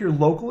of hype here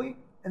locally,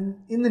 and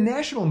in the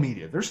national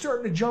media, they're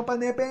starting to jump on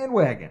that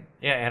bandwagon.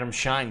 Yeah, Adam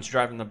Shine's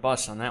driving the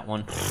bus on that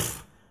one.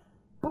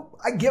 But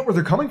I get where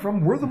they're coming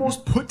from. We're the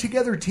most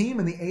put-together team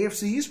in the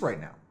AFC East right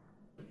now.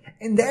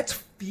 And that's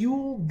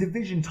fueled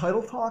division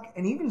title talk,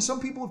 and even some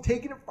people have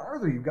taken it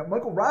farther. You've got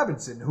Michael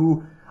Robinson,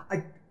 who,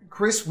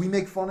 Chris, we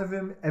make fun of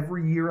him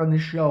every year on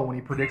this show when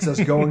he predicts us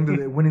going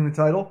to winning the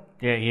title.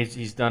 Yeah,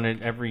 he's done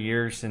it every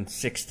year since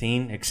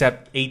 16,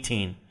 except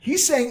 18.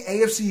 He's saying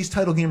AFC's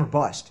title game or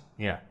bust.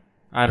 Yeah,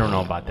 I don't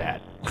know about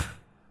that.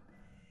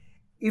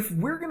 If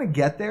we're going to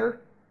get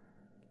there,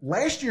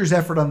 last year's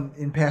effort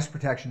in pass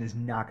protection is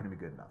not going to be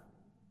good enough.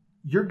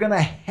 You're going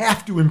to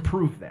have to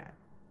improve that.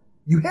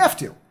 You have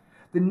to.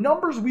 The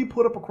numbers we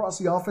put up across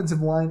the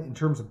offensive line in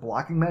terms of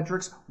blocking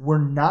metrics were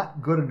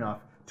not good enough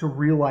to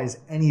realize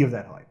any of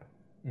that hype.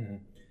 Mm-hmm.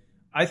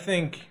 I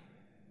think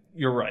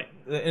you're right.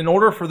 In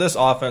order for this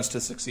offense to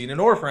succeed, in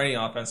order for any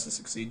offense to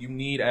succeed, you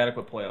need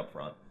adequate play up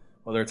front.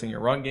 Whether it's in your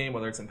run game,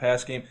 whether it's in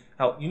pass game,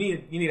 you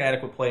need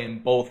adequate play in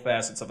both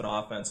facets of an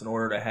offense in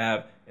order to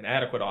have an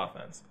adequate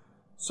offense.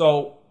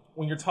 So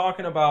when you're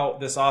talking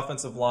about this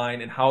offensive line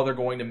and how they're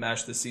going to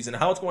mesh this season,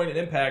 how it's going to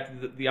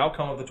impact the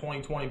outcome of the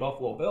 2020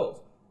 Buffalo Bills,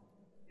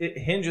 it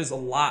hinges a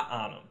lot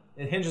on them.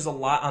 It hinges a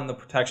lot on the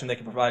protection they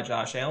can provide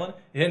Josh Allen.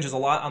 It hinges a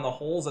lot on the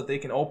holes that they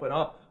can open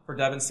up for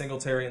Devin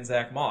Singletary and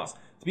Zach Moss.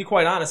 To be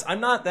quite honest, I'm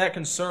not that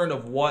concerned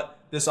of what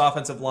this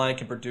offensive line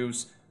can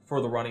produce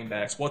for the running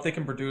backs, what they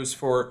can produce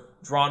for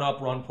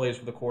drawn-up run plays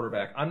for the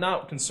quarterback. I'm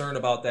not concerned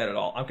about that at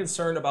all. I'm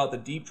concerned about the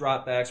deep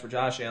drop backs for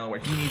Josh Allen where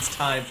he needs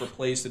time for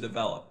plays to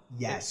develop.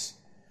 Yes.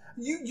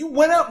 You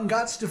went out and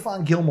got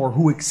Stephon Gilmore,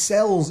 who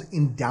excels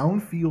in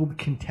downfield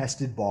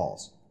contested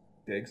balls.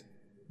 Diggs?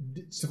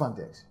 Stephon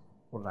Diggs.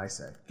 What did I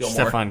say?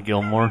 Stephon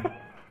Gilmore.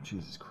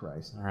 Jesus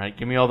Christ. All right,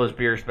 give me all those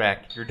beers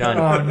back. You're done.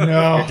 Oh,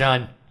 no. You're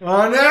done.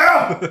 Oh,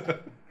 no!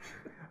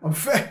 I'm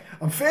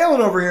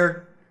failing over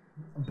here.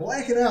 I'm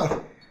blacking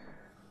out.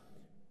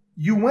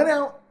 You went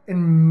out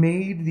and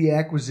made the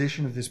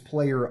acquisition of this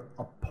player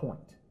a point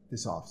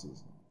this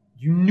offseason.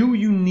 You knew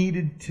you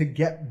needed to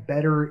get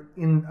better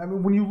in... I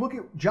mean, when you look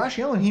at Josh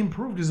Allen, he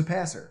improved as a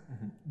passer.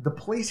 Mm-hmm. The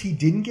place he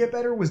didn't get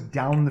better was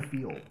down the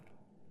field.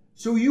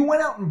 So you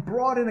went out and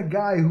brought in a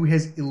guy who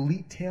has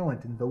elite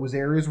talent in those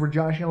areas where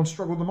Josh Allen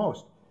struggled the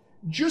most.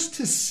 Just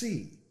to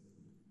see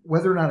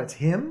whether or not it's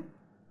him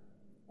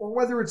or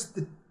whether it's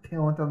the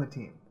talent on the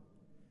team.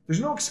 There's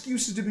no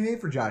excuses to be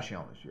made for Josh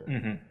Allen this year.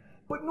 Mm-hmm.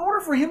 But in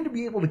order for him to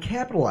be able to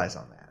capitalize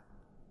on that,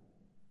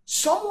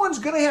 someone's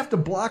going to have to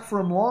block for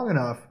him long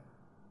enough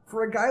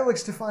for a guy like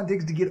Stephon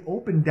Diggs to get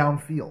open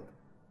downfield.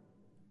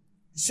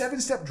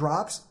 7-step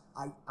drops,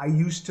 I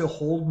used to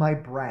hold my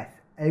breath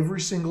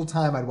every single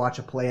time I'd watch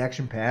a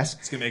play-action pass.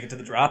 He's going to make it to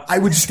the drop. I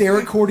would stare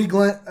at Cordy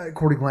Glenn.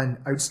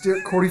 I would stare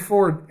at Cordy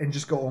Ford and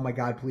just go, oh my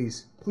God,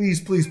 please.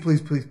 Please, please,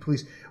 please, please,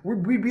 please.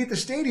 We'd be at the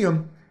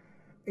stadium,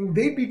 and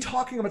they'd be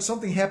talking about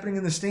something happening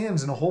in the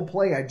stands, and a whole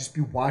play, I'd just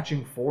be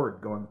watching Ford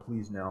going,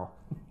 please, no.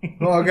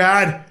 Oh,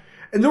 God.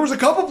 And there was a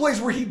couple plays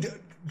where he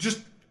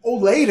just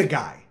olayed a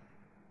guy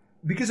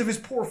because of his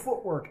poor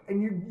footwork.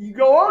 And you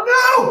go, oh,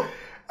 no!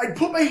 I'd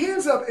put my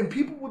hands up, and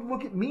people would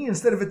look at me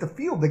instead of at the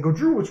field. They go,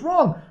 Drew, what's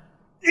wrong?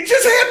 It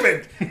just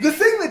happened! The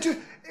thing that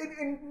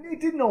and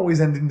it didn't always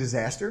end in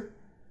disaster.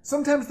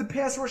 Sometimes the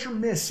pass rusher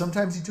missed.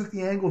 Sometimes he took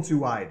the angle too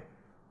wide.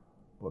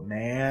 But,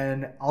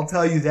 man, I'll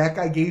tell you, that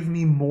guy gave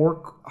me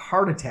more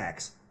heart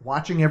attacks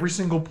watching every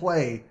single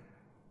play.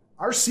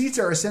 Our seats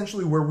are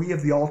essentially where we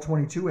have the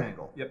all-22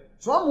 angle. Yep.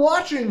 So I'm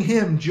watching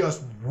him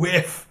just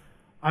whiff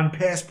on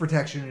pass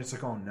protection, and it's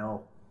like, oh,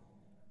 no.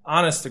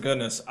 Honest to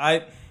goodness,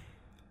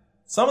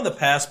 some of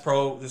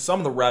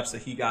the reps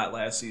that he got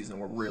last season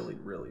were really,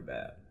 really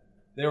bad.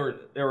 They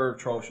were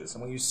atrocious.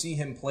 And when you see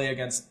him play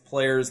against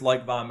players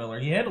like Von Miller,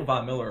 he handled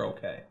Von Miller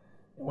okay.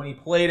 And when he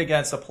played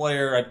against a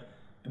player,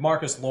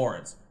 DeMarcus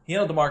Lawrence, he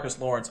handled DeMarcus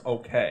Lawrence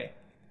okay.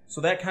 So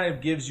that kind of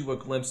gives you a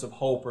glimpse of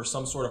hope or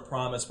some sort of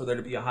promise for there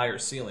to be a higher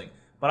ceiling.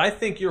 But I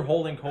think you're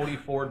holding Cody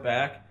Ford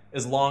back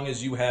as long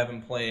as you have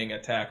him playing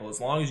at tackle, as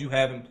long as you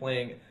have him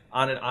playing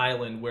on an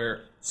island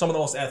where some of the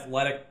most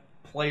athletic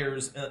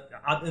players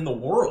in the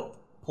world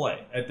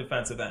play at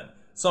defensive end.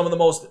 Some of the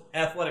most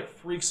athletic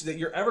freaks that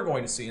you're ever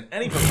going to see in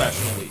any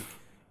professional league.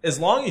 As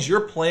long as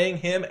you're playing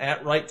him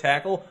at right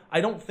tackle,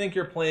 I don't think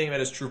you're playing him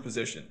at his true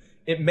position.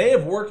 It may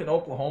have worked in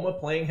Oklahoma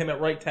playing him at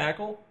right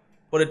tackle,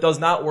 but it does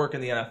not work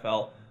in the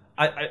NFL.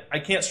 I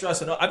can't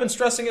stress enough. I've been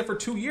stressing it for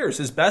 2 years.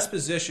 His best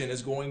position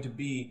is going to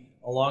be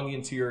along the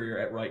interior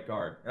at right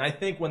guard. And I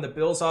think when the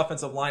Bills'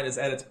 offensive line is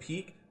at its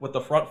peak with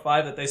the front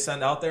five that they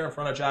send out there in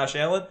front of Josh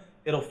Allen,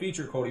 it'll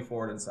feature Cody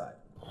Ford inside.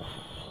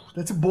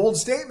 That's a bold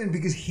statement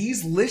because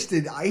he's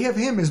listed. I have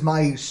him as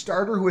my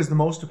starter who has the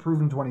most to prove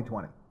in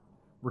 2020.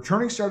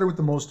 Returning starter with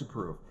the most to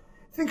prove.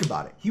 Think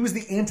about it. He was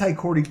the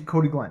anti-Cody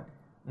Glenn.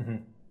 Mm-hmm.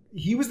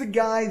 He was the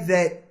guy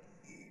that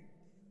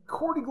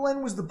Cordy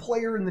Glenn was the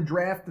player in the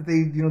draft that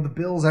the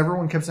Bills,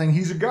 everyone kept saying,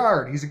 he's a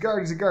guard, he's a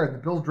guard, he's a guard. And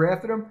the Bills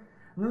drafted him.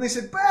 And then they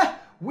said,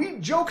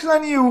 joke's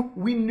on you.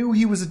 We knew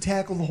he was a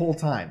tackle the whole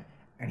time.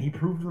 And he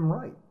proved them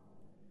right.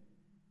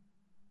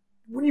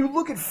 When you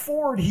look at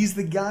Ford, he's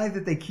the guy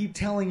that they keep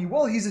telling you,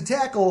 well, he's a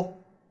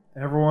tackle.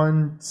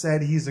 Everyone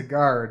said he's a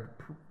guard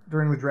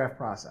during the draft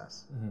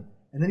process. Mm-hmm.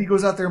 And then he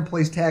goes out there and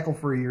plays tackle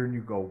for a year, and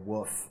you go,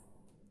 woof.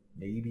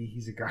 Maybe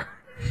he's a guard.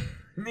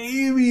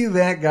 Maybe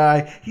that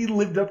guy, he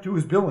lived up to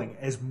his billing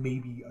as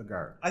maybe a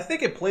guard. I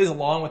think it plays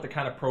along with the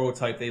kind of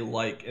prototype they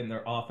like in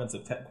their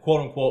offensive,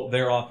 quote-unquote,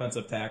 their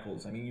offensive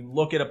tackles. I mean, you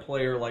look at a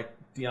player like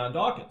Deion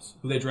Dawkins,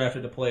 who they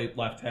drafted to play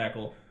left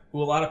tackle,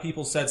 who a lot of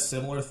people said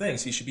similar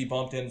things. He should be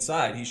bumped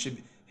inside.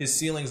 His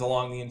ceiling's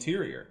along the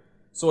interior.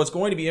 So it's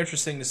going to be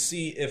interesting to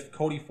see if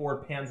Cody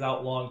Ford pans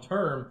out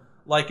long-term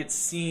like it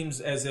seems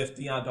as if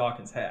Deion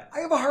Dawkins had. I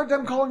have a hard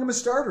time calling him a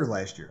starter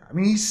last year. I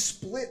mean, he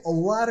split a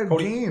lot of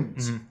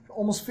games,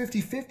 almost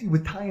 50-50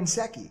 with Ty and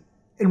Secchi.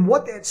 And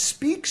what that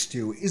speaks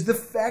to is the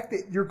fact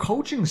that your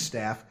coaching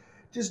staff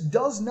just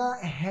does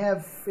not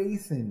have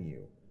faith in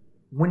you.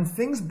 When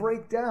things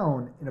break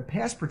down in a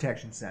pass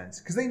protection sense,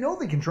 because they know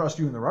they can trust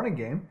you in the running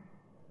game,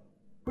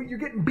 but you're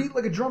getting beat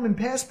like a drum in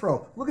pass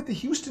pro. Look at the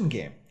Houston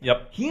game.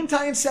 Yep. He and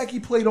Ty and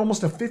Secchi played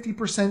almost a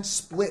 50%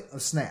 split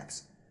of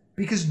snaps.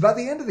 Because by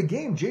the end of the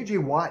game, J.J.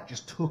 Watt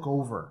just took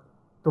over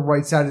the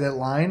right side of that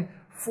line.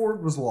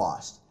 Ford was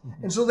lost.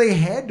 Mm-hmm. And so they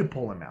had to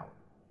pull him out.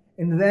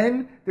 And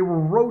then they were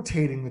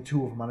rotating the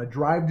two of them on a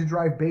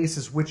drive-to-drive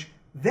basis, which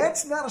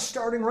that's not a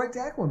starting right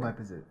tackle in my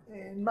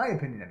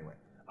opinion anyway.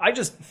 I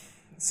just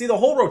see the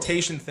whole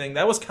rotation thing.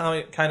 That was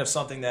kind of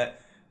something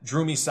that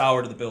drew me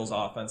sour to the Bills'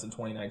 offense in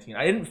 2019.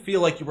 I didn't feel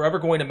like you were ever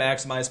going to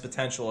maximize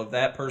potential of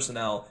that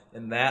personnel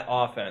in that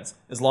offense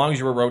as long as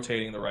you were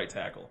rotating the right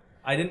tackle.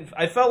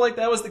 I felt like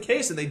that was the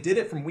case, and they did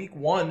it from week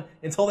one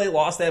until they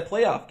lost that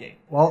playoff game.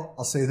 Well,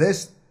 I'll say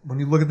this. When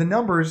you look at the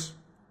numbers,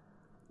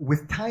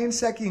 with Ty and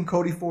Secchi and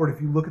Cody Ford,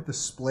 if you look at the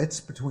splits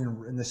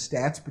in the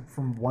stats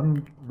from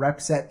one rep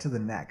set to the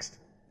next,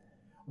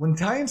 When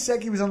Ty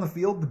Nsekhe was on the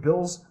field, the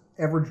Bills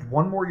averaged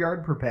 1 more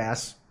yard per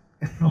pass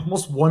and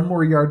almost 1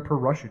 more yard per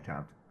rush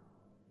attempt.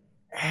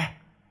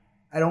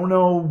 I don't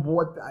know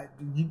what...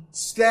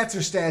 stats are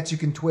stats. You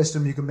can twist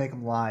them. You can make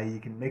them lie. You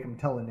can make them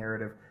tell a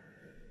narrative.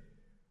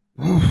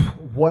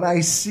 What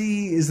I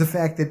see is the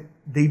fact that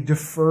they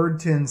deferred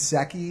to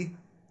Nsekhe.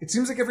 It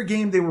seems like every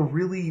game they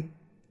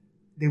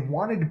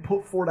wanted to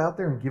put Ford out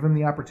there and give him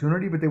the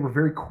opportunity, but they were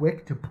very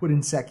quick to put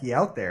Nsekhe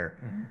out there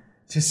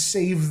to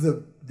save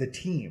the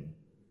team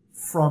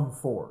from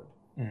Ford.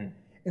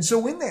 And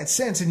so in that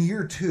sense, in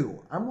year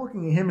 2, I'm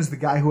looking at him as the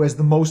guy who has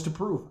the most to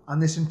prove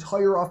on this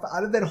entire out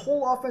of that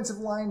whole offensive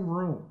line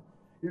room.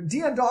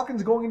 Deion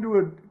Dawkins going into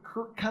a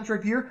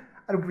contract year,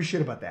 I don't give a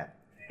shit about that.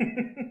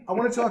 I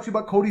want to talk to you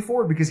about Cody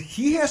Ford because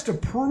he has to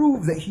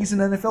prove that he's an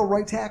NFL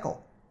right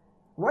tackle.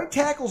 Right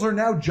tackles are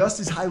now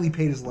just as highly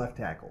paid as left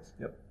tackles.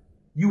 Yep.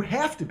 You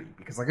have to be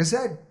because, like I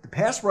said, the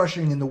pass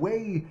rushing and the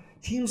way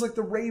teams like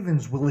the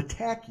Ravens will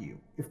attack you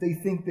if they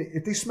think that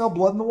if they smell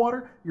blood in the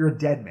water, you're a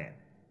dead man.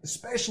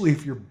 Especially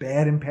if you're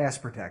bad in pass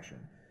protection.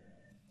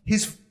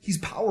 He's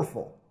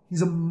powerful.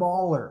 He's a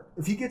mauler.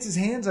 If he gets his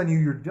hands on you,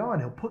 you're done.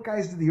 He'll put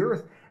guys to the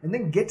earth and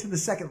then get to the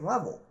second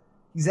level.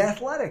 He's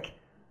athletic,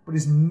 but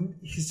his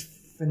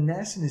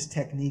finesse and his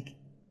technique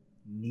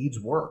needs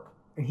work.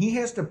 And he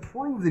has to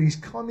prove that he's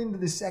come into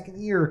the second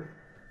year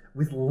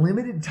with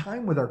limited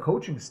time with our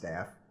coaching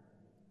staff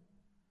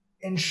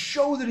and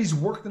show that he's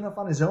worked enough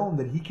on his own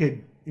that he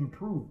could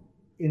improve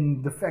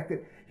in the fact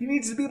that he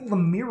needs to be able to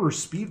mirror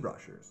speed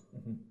rushers.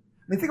 I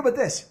mean, think about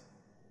this.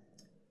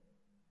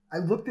 I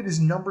looked at his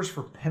numbers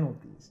for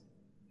penalties.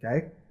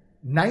 Okay?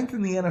 9th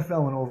in the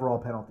NFL in overall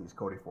penalties,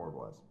 Cody Ford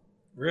was.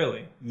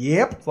 Really?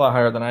 Yep. It's a lot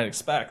higher than I'd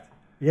expect.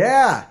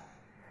 Yeah.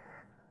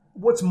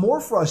 What's more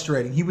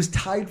frustrating, he was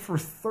tied for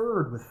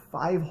 3rd with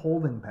 5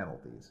 holding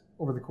penalties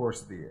over the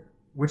course of the year.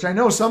 Which I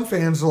know some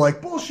fans are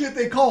like, bullshit,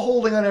 they call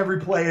holding on every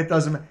play, it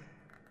doesn't matter.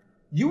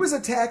 You as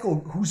a tackle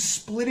who's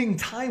splitting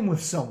time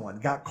with someone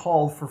got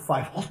called for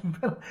 5 holding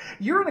penalties.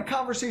 You're in a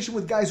conversation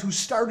with guys who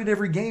started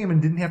every game and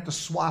didn't have to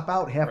swap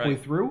out halfway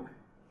through,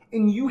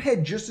 and you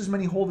had just as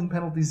many holding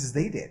penalties as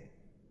they did.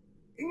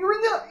 And you're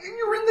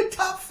in the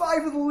top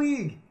 5 of the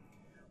league.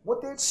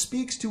 What that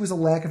speaks to is a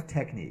lack of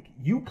technique.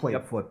 You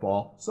played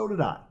football, so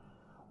did I.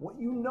 What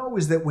you know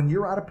is that when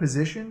you're out of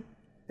position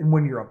and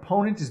when your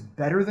opponent is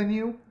better than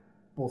you,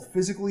 both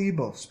physically,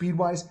 both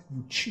speed-wise,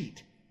 you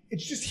cheat.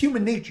 It's just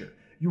human nature.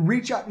 You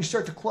reach out and you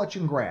start to clutch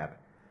and grab.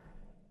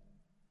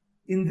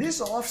 In this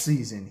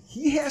offseason,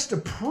 he has to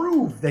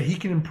prove that he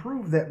can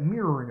improve that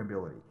mirroring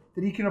ability,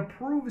 that he can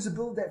improve his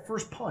ability, that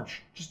first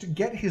punch, just to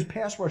get his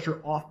pass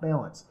rusher off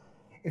balance.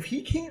 If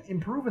he can't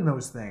improve in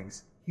those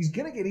things, he's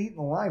going to get eaten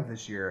alive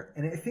this year,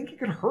 and I think it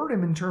could hurt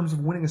him in terms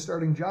of winning a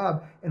starting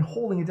job and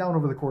holding it down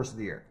over the course of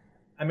the year.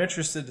 I'm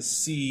interested to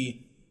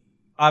see,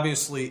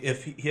 obviously,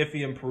 if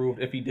he improved,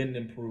 if he didn't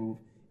improve,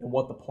 and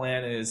what the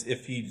plan is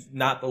if he's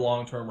not the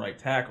long-term right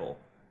tackle.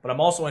 But I'm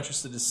also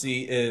interested to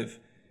see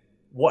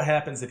what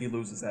happens if he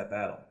loses that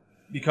battle.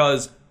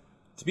 Because,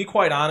 to be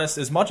quite honest,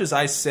 as much as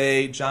I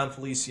say John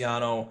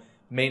Feliciano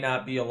may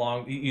not be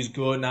he's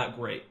good, not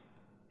great,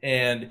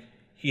 and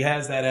he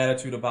has that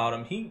attitude about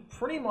him, he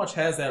pretty much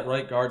has that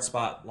right guard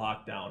spot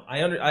locked down.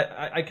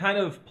 I kind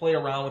of play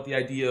around with the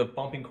idea of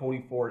bumping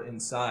Cody Ford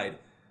inside,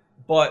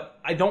 but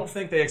I don't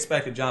think they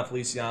expected John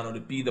Feliciano to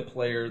be the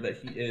player that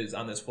he is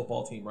on this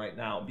football team right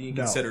now, being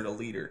considered a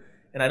leader.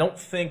 And I don't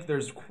think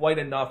there's quite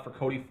enough for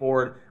Cody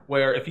Ford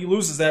where if he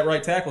loses that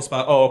right tackle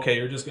spot,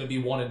 you're just going to be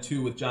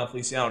 1-2 with John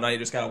Feliciano. Now you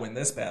just got to win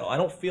this battle. I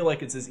don't feel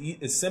like it's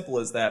as simple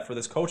as that for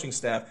this coaching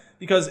staff,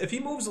 because if he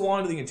moves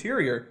along to the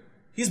interior,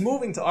 he's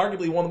moving to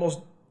arguably one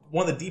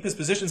of the deepest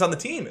positions on the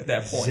team at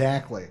that point.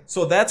 Exactly.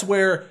 So that's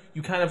where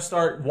you kind of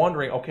start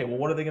wondering,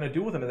 what are they going to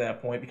do with him at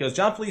that point? Because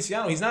John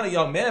Feliciano, he's not a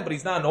young man, but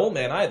he's not an old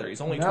man either.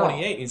 He's only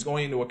 28, and he's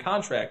going into a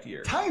contract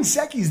year. Ty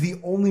Nsekhe is the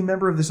only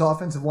member of this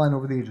offensive line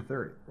over the age of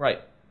 30.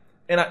 Right.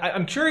 And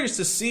I'm curious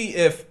to see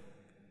if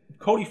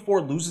Cody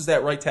Ford loses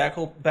that right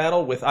tackle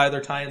battle with either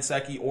Ty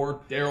Nsekhe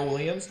or Darrell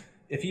Williams,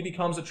 if he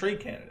becomes a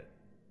trade candidate.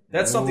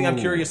 That's something I'm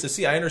curious to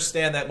see. I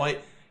understand that might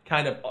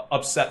kind of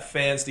upset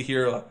fans to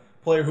hear a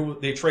player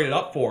who they traded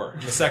up for in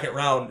the second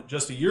round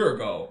just a year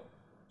ago,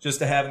 just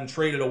to have him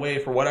traded away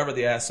for whatever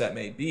the asset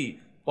may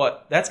be.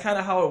 But that's kind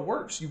of how it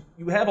works.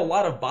 You have a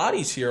lot of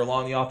bodies here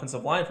along the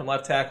offensive line from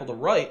left tackle to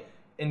right,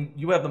 and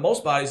you have the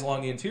most bodies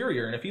along the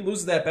interior. And if he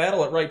loses that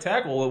battle at right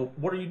tackle,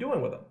 what are you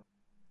doing with him?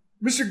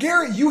 Mr.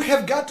 Garrett, you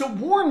have got to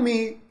warn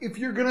me if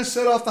you're going to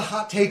set off the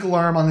hot take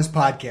alarm on this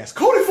podcast.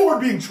 Cody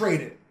Ford being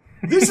traded.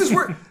 This is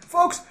where,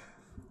 folks,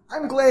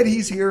 I'm glad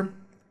he's here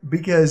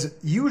because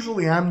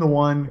usually I'm the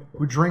one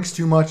who drinks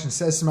too much and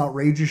says some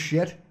outrageous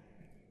shit.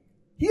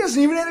 He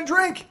hasn't even had a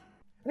drink.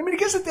 I mean, I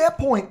guess at that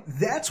point,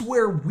 that's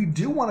where we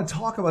do want to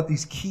talk about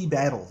these key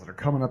battles that are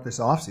coming up this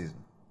offseason.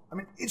 I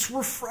mean, it's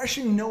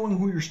refreshing knowing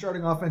who your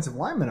starting offensive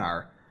linemen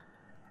are,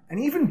 and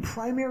even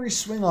primary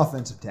swing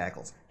offensive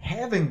tackles.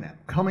 Having them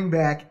coming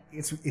back,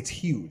 it's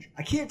huge.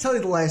 I can't tell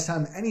you the last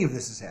time any of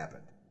this has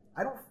happened.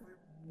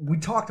 we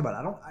talked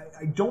about it.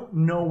 I don't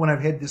know when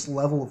I've had this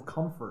level of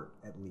comfort,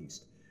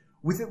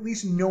 with at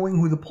least knowing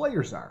who the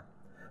players are.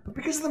 But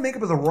because of the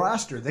makeup of the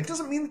roster, that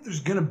doesn't mean that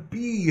there's going to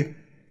be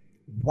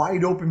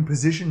wide open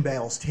position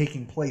battles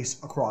taking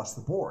place across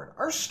the board.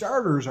 Our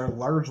starters are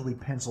largely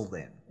penciled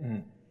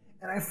in.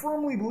 And I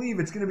firmly believe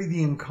it's going to be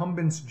the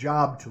incumbent's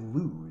job to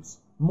lose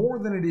more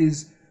than it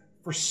is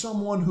for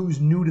someone who's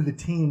new to the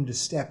team to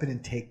step in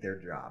and take their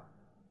job.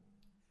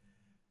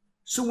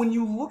 So when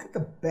you look at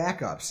the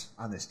backups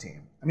on this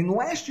team, I mean,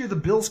 last year the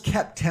Bills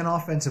kept 10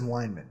 offensive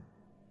linemen.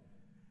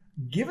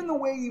 Given the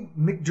way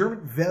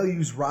McDermott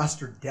values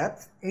roster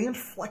depth and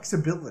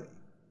flexibility,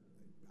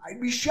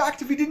 I'd be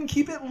shocked if he didn't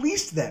keep at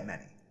least that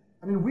many.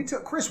 I mean, we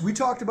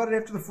talked about it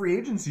after the free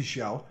agency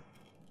show.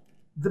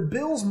 The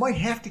Bills might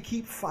have to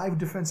keep 5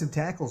 defensive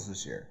tackles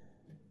this year.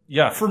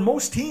 Yeah. For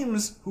most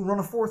teams who run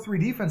a 4-3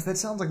 defense, that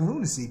sounds like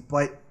lunacy,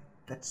 but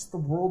that's the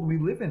world we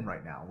live in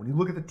right now when you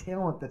look at the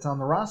talent that's on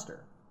the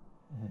roster.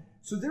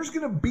 So there's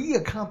going to be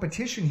a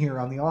competition here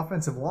on the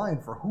offensive line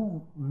for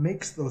who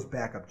makes those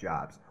backup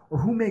jobs or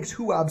who makes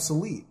who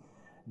obsolete.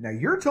 Now,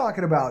 you're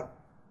talking about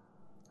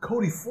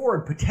Cody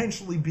Ford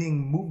potentially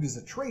being moved as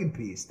a trade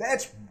piece.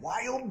 That's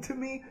wild to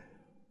me,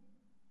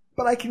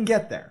 but I can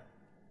get there.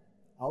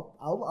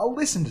 I'll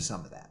listen to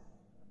some of that.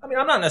 I mean,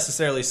 I'm not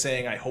necessarily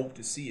saying I hope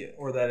to see it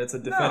or that it's a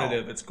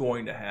definitive it's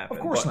going to happen.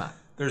 Of course not.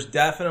 There's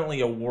definitely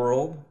a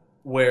world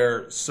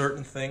where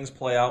certain things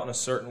play out in a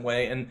certain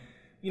way. And,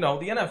 you know,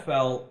 the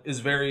NFL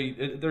is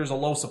there's a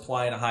low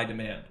supply and a high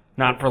demand.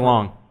 Not for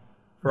long.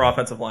 For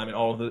offensive linemen.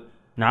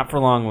 Not for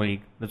long,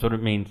 league. That's what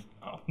it means.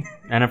 Oh.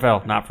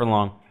 NFL, not for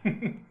long.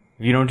 If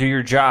you don't do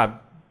your job,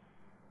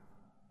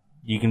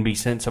 you can be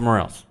sent somewhere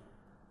else.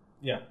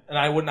 Yeah, and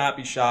I would not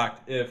be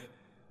shocked if,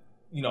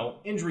 you know,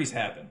 injuries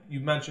happen. You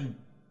mentioned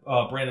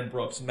Brandon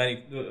Brooks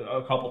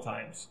a couple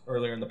times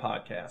earlier in the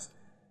podcast.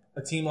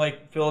 A team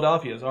like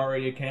Philadelphia is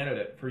already a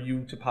candidate for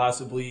you to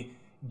possibly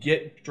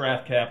get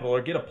draft capital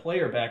or get a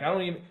player back.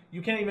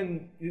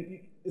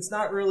 It's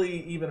not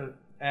really even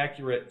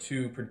accurate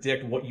to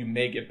predict what you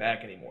may get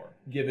back anymore,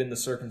 given the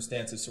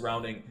circumstances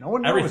surrounding no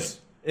one knows.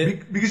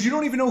 everything. Because you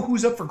don't even know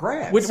who's up for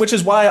grabs. Which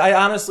is why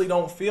I honestly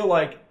don't feel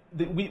like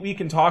we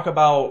can talk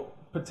about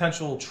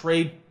potential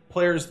trade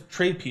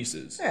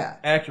pieces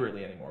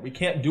accurately anymore. We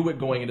can't do it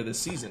going into this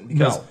season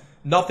because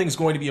nothing's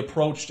going to be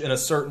approached in a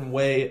certain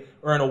way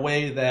or in a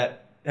way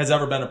that has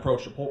ever been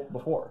approached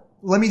before.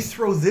 Let me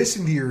throw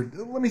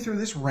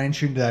this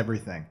wrench into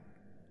everything.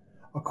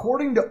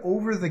 According to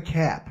Over the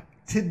Cap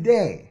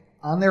today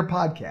on their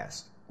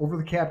podcast,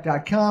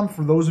 overthecap.com,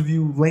 for those of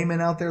you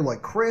laymen out there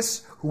like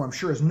Chris, who I'm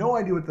sure has no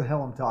idea what the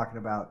hell I'm talking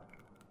about,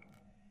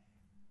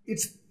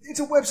 it's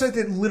a website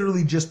that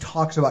literally just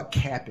talks about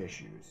cap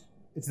issues.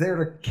 It's there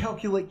to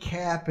calculate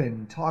cap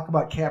and talk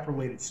about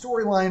cap-related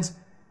storylines.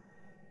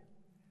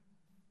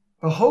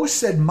 The host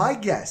said,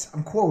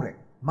 I'm quoting,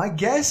 my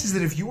guess is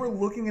that if you are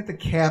looking at the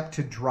cap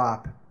to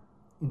drop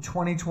in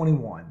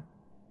 2021,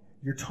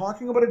 you're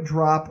talking about a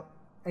drop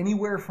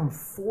anywhere from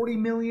 $40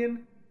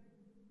 million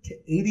to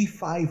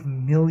 $85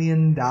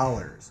 million in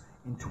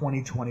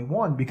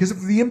 2021 because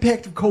of the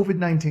impact of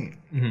COVID-19.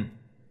 Mm-hmm.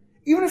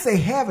 Even if they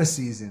have a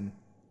season,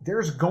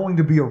 there's going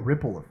to be a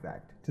ripple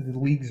effect to the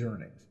league's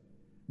earnings.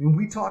 I mean,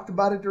 we talked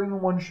about it during the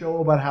one show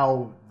about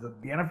how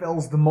the NFL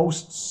is the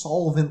most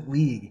solvent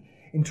league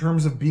in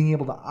terms of being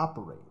able to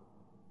operate.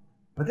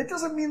 But that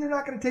doesn't mean they're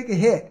not going to take a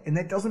hit, and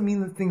that doesn't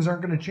mean that things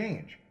aren't going to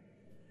change.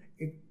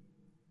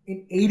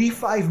 An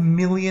 $85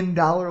 million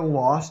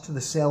loss to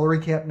the salary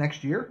cap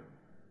next year,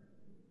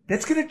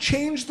 that's going to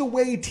change the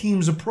way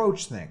teams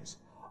approach things.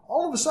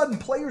 All of a sudden,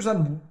 players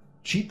on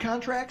cheap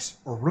contracts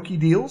or rookie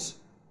deals,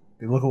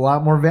 they look a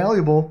lot more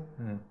valuable,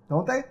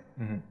 don't they?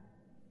 Mm-hmm.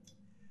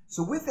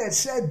 So with that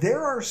said,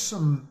 there are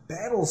some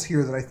battles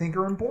here that I think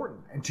are important.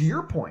 And to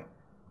your point,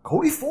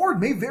 Cody Ford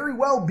may very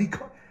well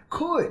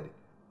could,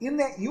 in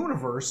that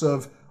universe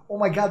of, oh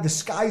my God, the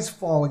sky's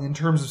falling in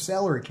terms of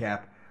salary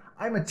cap,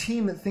 I'm a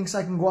team that thinks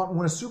I can go out and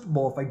win a Super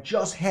Bowl if I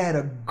just had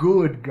a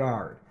good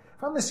guard.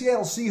 If I'm the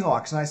Seattle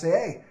Seahawks and I say,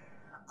 hey,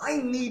 I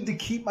need to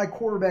keep my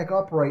quarterback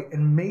upright,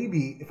 and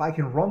maybe if I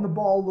can run the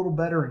ball a little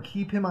better and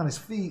keep him on his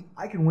feet,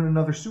 I can win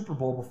another Super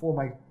Bowl before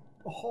my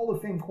Hall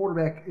of Fame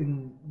quarterback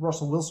in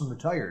Russell Wilson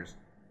retires.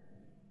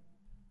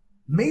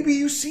 Maybe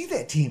you see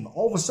that team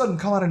all of a sudden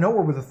come out of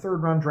nowhere with a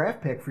third-round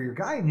draft pick for your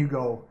guy, and you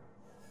go,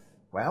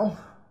 well,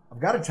 I've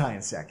got a Ty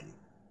Nsekhe.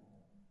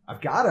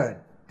 I've got a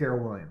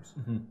Darrell Williams.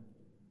 Mm-hmm.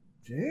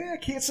 Yeah, I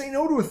can't say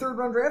no to a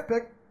third-round draft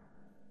pick.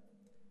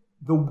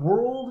 The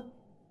world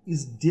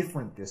is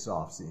different this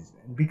offseason.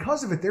 And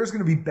because of it, there's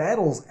going to be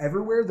battles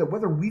everywhere that,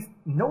 whether we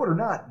know it or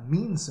not,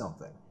 means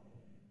something.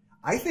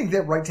 I think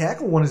that right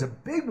tackle one is a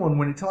big one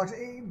when it talks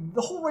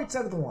the whole right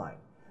side of the line.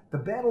 The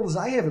battles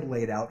I have it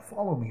laid out,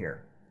 follow me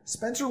here.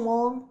 Spencer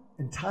Long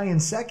and Ty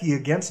Nsekhe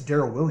against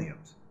Darrell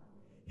Williams.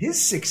 His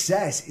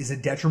success is a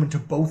detriment to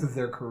both of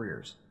their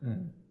careers.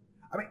 Mm.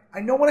 I mean,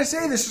 I know when I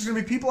say this, there's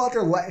going to be people out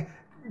there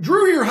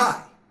Drew, you're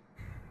high.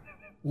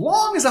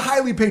 Long is a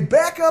highly paid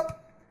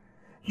backup.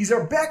 He's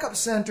our backup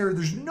center.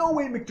 There's no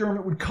way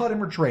McDermott would cut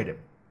him or trade him.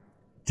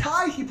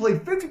 Ty, he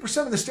played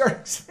 50% of the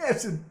starting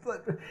snaps.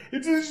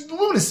 It's just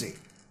lunacy. You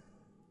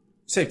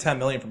save $10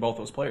 million for both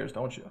those players,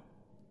 don't you?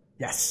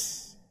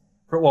 Yes.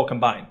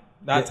 Combined.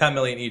 Not $10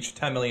 million each,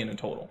 $10 million in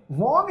total.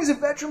 Long as a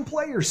veteran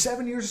player,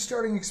 7 years of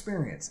starting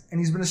experience. And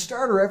he's been a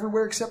starter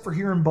everywhere except for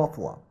here in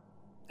Buffalo.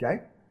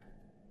 Okay?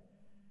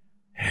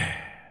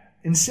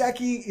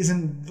 Nsekhe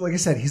isn't, like I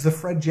said, he's the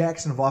Fred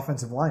Jackson of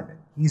offensive linemen.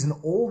 He's an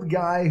old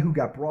guy who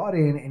got brought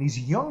in, and he's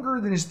younger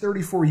than his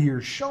 34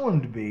 years show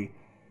him to be,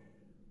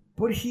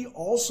 but he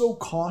also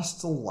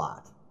costs a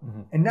lot.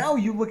 Mm-hmm. And now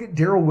you look at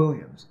Darrell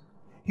Williams.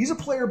 He's a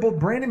player both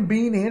Brandon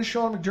Beane and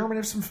Sean McDermott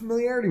have some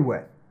familiarity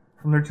with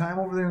from their time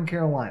over there in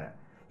Carolina.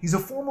 He's a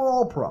former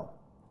All-Pro,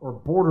 or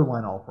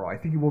borderline All-Pro. I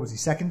think, what was he,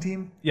 second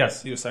team?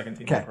 Yes, he was second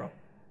team All-Pro.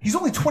 He's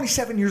only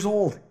 27 years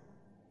old.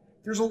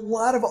 There's a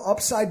lot of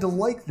upside to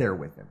like there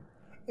with him.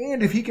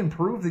 And if he can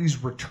prove that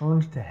he's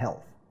returned to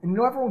health. And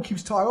everyone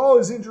keeps talking,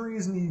 his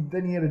injuries, and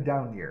then he had a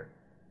down year.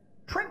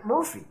 Trent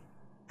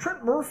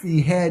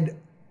Murphy had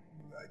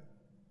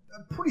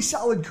a pretty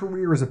solid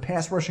career as a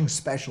pass rushing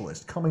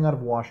specialist coming out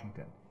of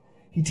Washington.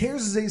 He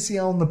tears his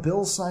ACL and the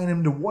Bills sign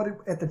him to what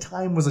at the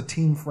time was a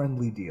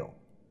team-friendly deal.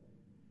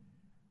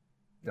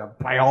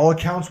 By all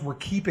accounts, we're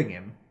keeping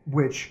him,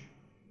 which,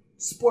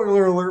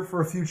 spoiler alert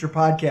for a future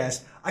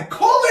podcast, I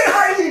call it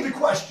highly into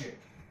question.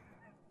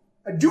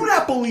 I do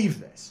not believe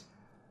this.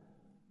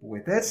 But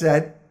with that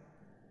said,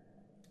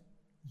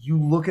 you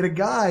look at a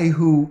guy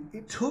who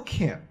it took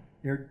him,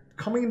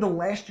 coming into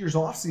last year's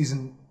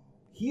offseason,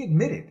 he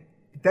admitted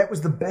that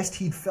was the best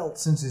he'd felt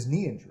since his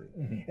knee injury.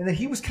 Mm-hmm. And that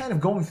he was kind of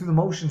going through the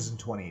motions in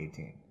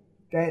 2018.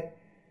 That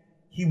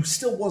he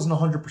still wasn't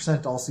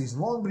 100% all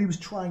season long, but he was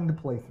trying to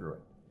play through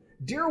it.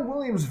 Darrell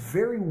Williams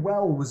very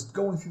well was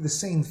going through the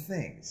same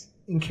things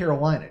in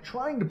Carolina,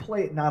 trying to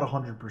play it not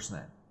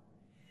 100%.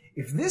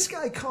 If this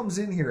guy comes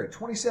in here at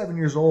 27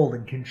 years old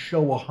and can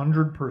show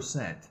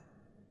 100%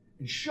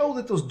 and show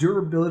that those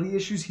durability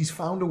issues, he's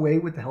found a way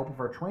with the help of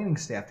our training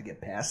staff to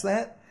get past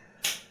that,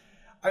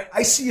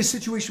 I see a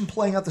situation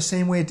playing out the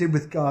same way it did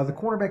with the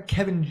cornerback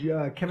Kevin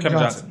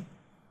Johnson.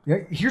 Yeah,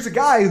 here's a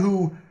guy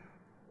who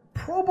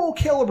Pro Bowl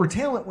caliber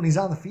talent when he's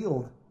on the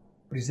field,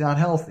 but he's not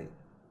healthy.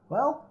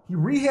 Well, he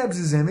rehabs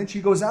his image.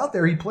 He goes out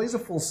there. He plays a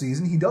full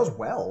season. He does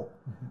well.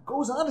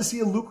 Goes on to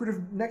see a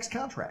lucrative next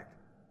contract.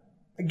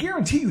 I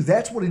guarantee you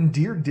that's what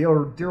endeared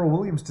Darrell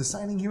Williams to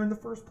signing here in the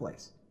first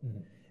place. Mm-hmm.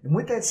 And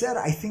with that said,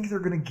 I think they're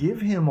going to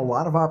give him a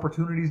lot of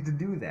opportunities to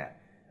do that.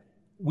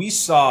 We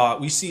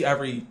see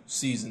every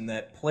season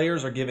that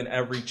players are given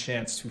every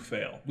chance to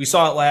fail. We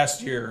saw it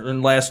last year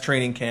in last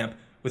training camp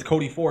with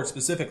Cody Ford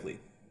specifically.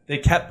 They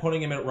kept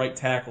putting him at right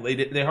tackle.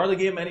 They hardly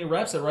gave him any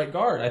reps at right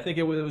guard. I think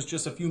it was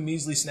just a few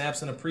measly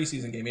snaps in a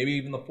preseason game, maybe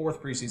even the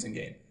fourth preseason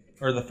game,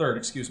 or the third,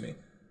 excuse me.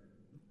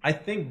 I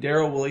think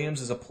Darrell Williams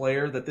is a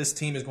player that this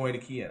team is going to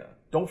key in on.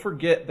 Don't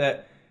forget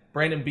that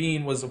Brandon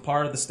Beane was a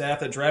part of the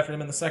staff that drafted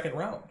him in the second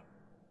round.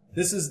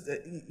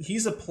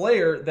 He's a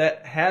player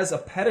that has a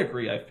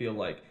pedigree, I feel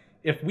like.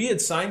 If we had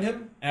signed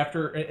him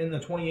in the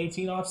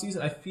 2018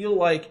 offseason, I feel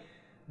like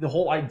the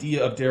whole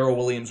idea of Darrell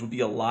Williams would be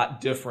a lot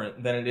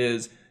different than it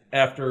is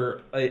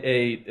after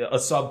a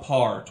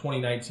subpar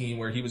 2019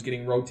 where he was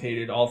getting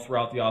rotated all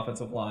throughout the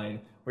offensive line,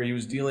 where he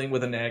was dealing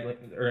with a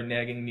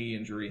nagging knee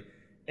injury.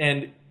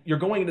 And you're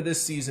going into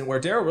this season where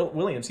Darrell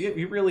Williams,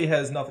 he really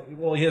has nothing.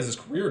 Well, he has his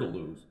career to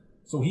lose.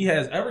 So he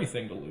has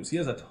everything to lose. He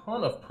has a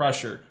ton of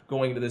pressure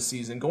going into this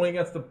season, going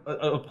against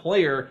a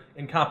player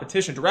in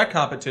competition, direct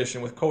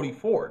competition with Cody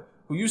Ford,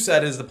 who you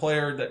said is the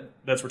player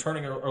that's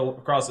returning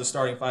across the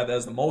starting five that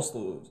has the most to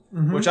lose,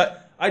 mm-hmm. which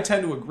I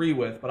tend to agree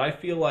with. But I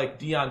feel like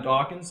Deion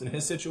Dawkins in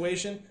his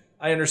situation,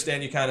 I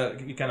understand you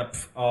kind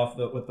of off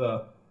with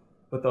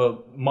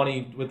the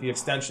money with the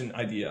extension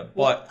idea.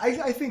 But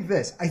I think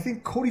this. I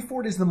think Cody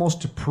Ford is the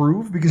most to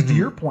prove because, mm-hmm. to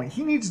your point,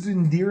 he needs to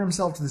endear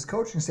himself to this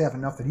coaching staff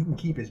enough that he can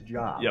keep his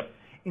job. Yep.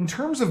 In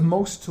terms of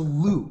most to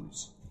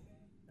lose,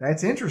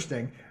 that's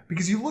interesting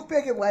because you look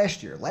back at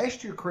last year.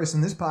 Last year, Chris,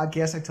 in this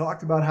podcast, I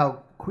talked about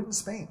how Quinton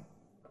Spain,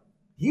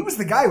 he was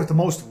the guy with the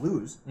most to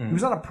lose. Mm-hmm. He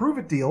was on a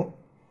prove-it deal,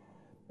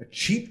 a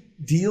cheap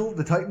deal.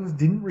 The Titans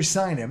didn't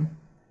re-sign him.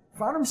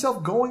 Found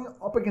himself going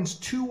up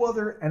against two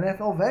other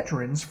NFL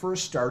veterans for a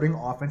starting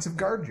offensive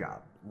guard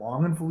job,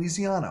 Long and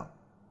Feliciano.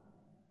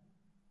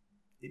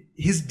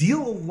 His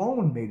deal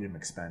alone made him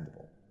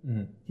expendable.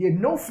 Mm-hmm. He had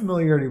no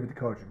familiarity with the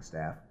coaching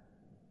staff,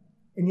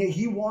 and yet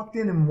he walked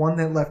in and won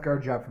that left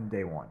guard job from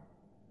day one.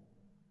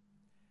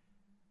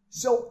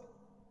 So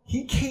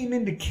he came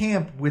into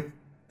camp with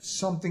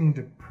something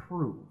to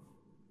prove,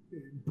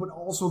 but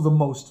also the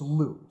most to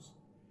lose.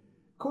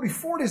 Cody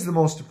Ford is the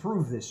most to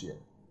prove this year.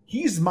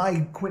 He's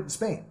my Quinton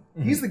Spain.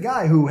 Mm-hmm. He's the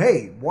guy who,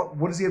 hey, what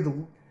does he have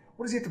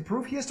to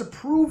prove? He has to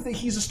prove that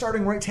he's a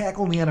starting right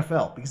tackle in the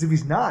NFL. Because if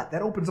he's not,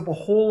 that opens up a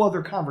whole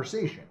other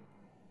conversation.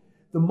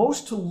 The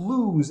most to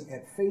lose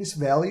at face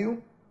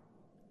value,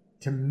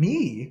 to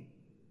me,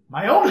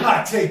 my own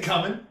hot take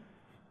coming,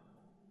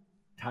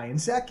 Ty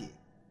Nsekhe,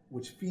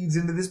 which feeds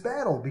into this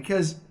battle.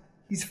 Because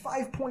He's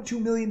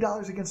 $5.2 million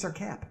against our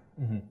cap.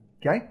 Mm-hmm.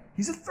 Okay?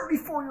 He's a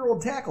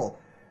 34-year-old tackle.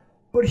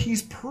 But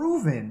he's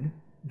proven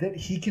that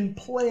he can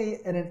play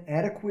at an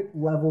adequate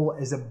level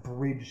as a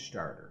bridge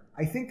starter.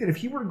 I think that if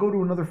he were to go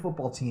to another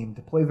football team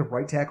to play the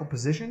right tackle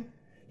position,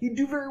 he'd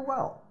do very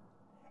well.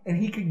 And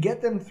he could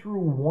get them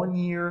through 1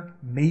 year,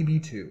 maybe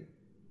 2.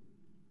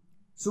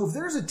 So if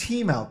there's a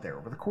team out there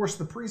over the course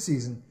of the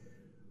preseason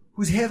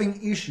who's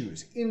having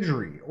issues,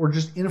 injury, or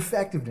just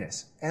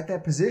ineffectiveness at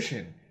that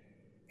position,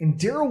 and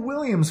Darrell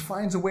Williams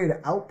finds a way to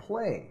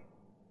outplay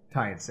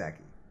Ty Nsekhe,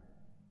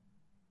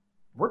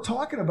 we're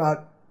talking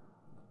about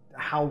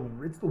how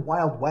it's the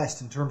Wild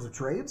West in terms of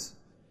trades.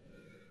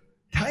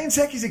 Ty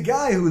Nsekhe's a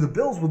guy who the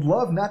Bills would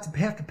love not to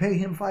have to pay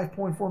him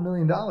 $5.4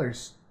 million,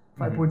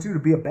 5.2 to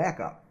be a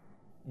backup,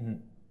 to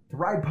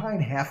ride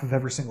Pine half of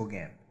every single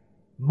game.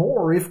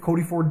 More if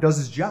Cody Ford does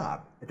his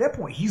job. At that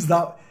point,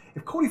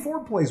 if Cody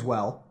Ford plays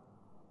well,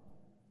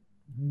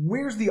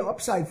 where's the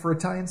upside for a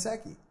Ty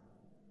Nsekhe?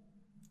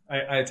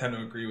 I tend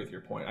to agree with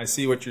your point. I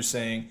see what you're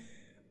saying.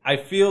 I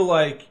feel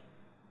like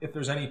if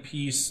there's any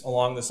piece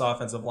along this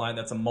offensive line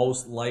that's the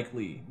most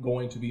likely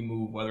going to be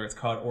moved, whether it's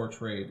cut or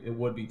trade, it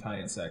would be Ty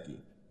Nsekhe.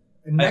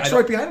 And next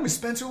right behind him is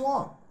Spencer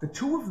Long. The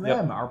two of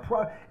them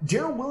are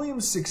Darrell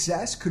Williams'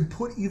 success could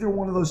put either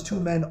one of those two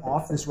men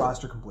off this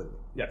roster completely.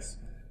 Yes.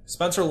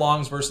 Spencer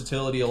Long's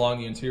versatility along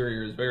the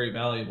interior is very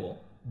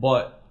valuable,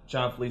 but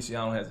John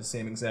Feliciano has the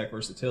same exact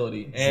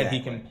versatility, and he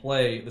can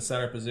play the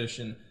center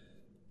position.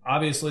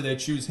 Obviously, they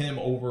choose him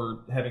over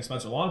having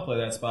Spencer Long play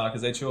that spot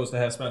because they chose to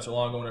have Spencer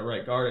Long going at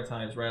right guard at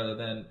times rather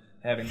than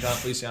having John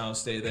Feliciano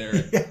stay there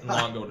and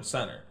Long go to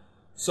center.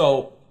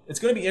 So it's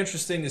going to be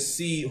interesting to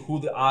see who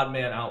the odd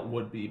man out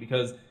would be,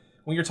 because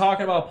when you're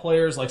talking about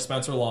players like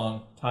Spencer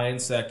Long, Ty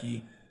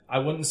Nsekhe, I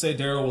wouldn't say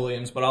Darrell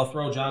Williams, but I'll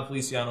throw John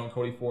Feliciano and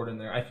Cody Ford in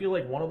there. I feel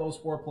like one of those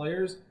 4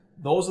 players,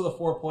 those are the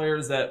 4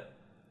 players that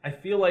I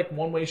feel like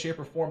one way, shape,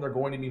 or form they're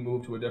going to be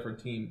moved to a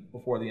different team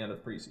before the end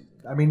of the preseason.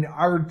 I mean,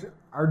 our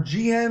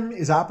GM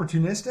is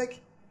opportunistic,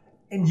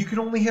 and you can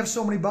only have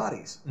so many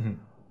bodies. Mm-hmm.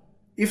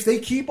 If they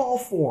keep all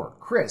 4,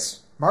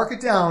 Chris, mark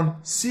it down,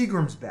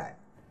 Seagram's bet.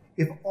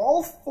 If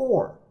all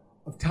 4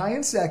 of Ty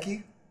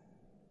Nsekhe,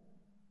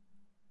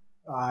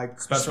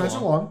 Spencer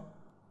Long,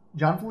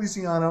 John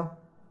Feliciano,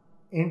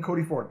 and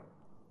Cody Ford,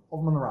 all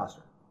of them on the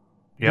roster.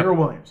 Darrell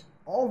Williams,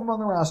 all of them on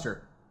the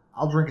roster.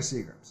 I'll drink a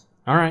Seagram's.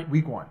 All right.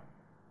 Week 1.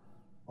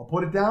 I'll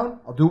put it down.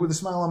 I'll do it with a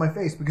smile on my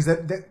face because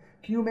that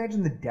can you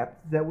imagine the depth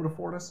that would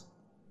afford us?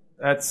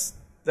 That's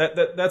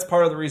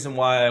part of the reason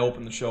why I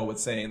opened the show with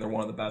saying they're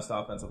one of the best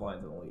offensive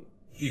lines in the league.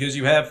 Because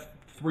you have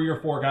 3 or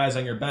 4 guys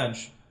on your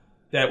bench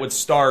that would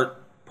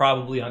start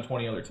probably on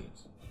 20 other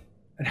teams.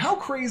 And how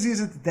crazy is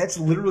it that that's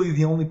literally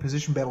the only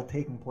position battle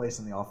taking place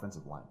in the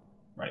offensive line?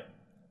 Right.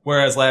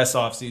 Whereas last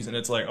offseason,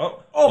 it's like,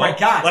 oh my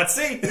God. Let's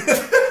see.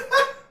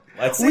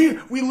 Let's see.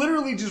 We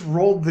literally just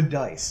rolled the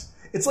dice.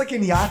 It's like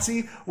in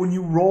Yahtzee when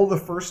you roll the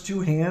first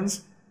 2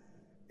 hands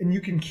and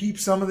you can keep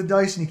some of the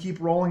dice and you keep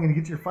rolling and you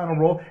get to your final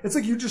roll. It's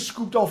like you just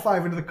scooped all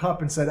 5 into the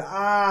cup and said,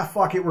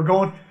 fuck it, we're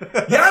going.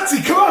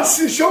 Yahtzee, come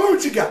on, show me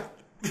what you got.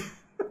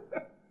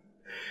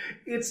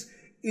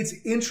 It's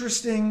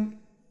interesting,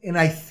 and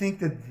I think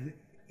that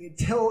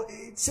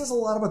it says a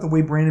lot about the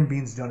way Brandon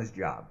Beane's done his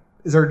job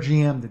as our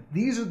GM. That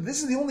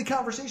this is the only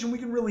conversation we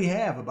can really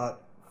have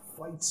about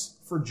fights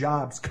for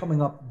jobs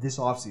coming up this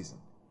offseason.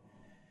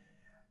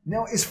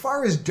 Now, as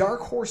far as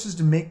dark horses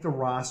to make the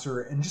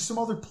roster and just some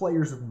other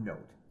players of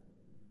note,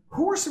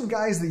 who are some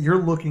guys that you're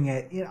looking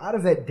at out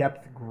of that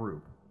depth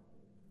group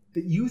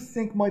that you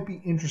think might be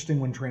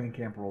interesting when training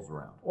camp rolls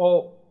around?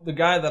 Well, the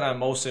guy that I'm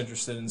most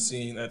interested in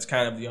seeing that's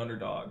kind of the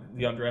underdog,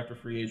 the undrafted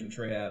free agent,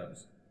 Trey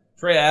Adams.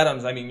 Trey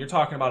Adams, I mean, you're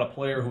talking about a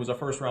player who was a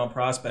first-round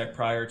prospect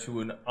prior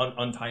to an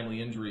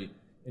untimely injury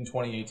in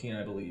 2018,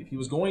 I believe. He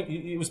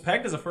was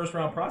pegged as a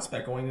first-round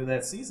prospect going into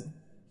that season.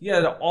 He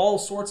had all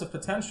sorts of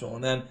potential,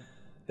 and then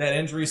that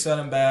injury set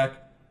him back,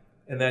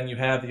 and then you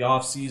have the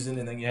off season,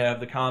 and then you have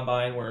the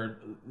combine where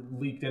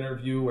leaked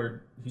interview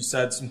where he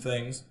said some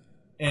things.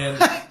 And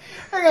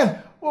hang on,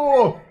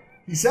 whoa.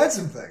 He said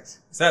some things.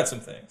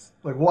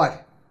 Like what?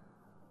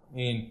 I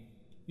mean,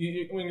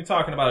 when you're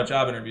talking about a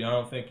job interview, I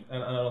don't think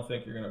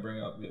you're going to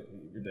bring up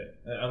your date.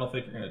 I don't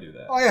think you're going to do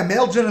that. Oh yeah,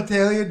 male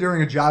genitalia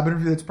during a job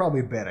interview, that's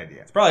probably a bad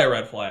idea. It's probably a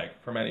red flag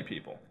for many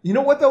people. You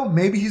know what though?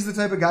 Maybe he's the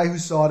type of guy who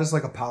saw it as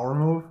like a power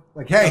move.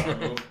 Like,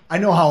 hey, I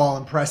know how I'll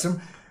impress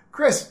him.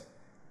 Chris,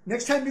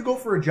 next time you go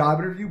for a job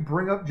interview,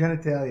 bring up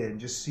genitalia and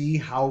just see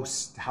how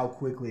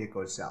quickly it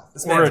goes south.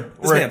 This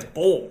man's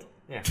bold.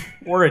 Yeah.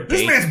 Or a date.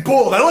 This man's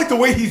bold. I like the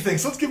way he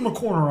thinks. Let's give him a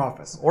corner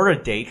office. Or a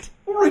date.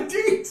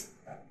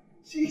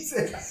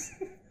 Jesus.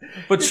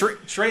 But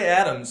Trey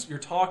Adams, you're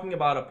talking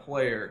about a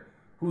player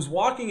who's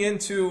walking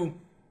into,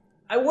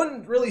 I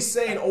wouldn't really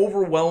say an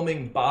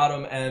overwhelming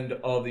bottom end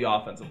of the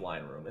offensive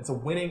line room. It's a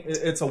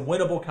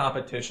winnable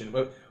competition.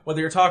 But whether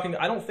you're talking,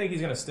 I don't think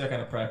he's going to stick on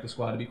a practice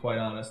squad, to be quite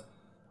honest.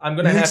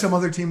 You think some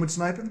other team would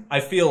snipe him? I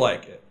feel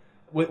like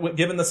it.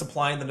 Given the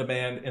supply and the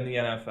demand in the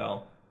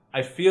NFL,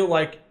 I feel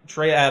like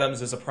Trey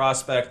Adams is a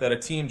prospect that a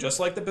team just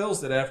like the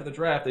Bills did after the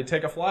draft, they'd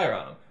take a flyer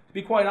on him. To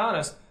be quite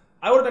honest,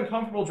 I would have been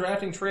comfortable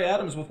drafting Trey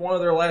Adams with one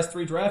of their last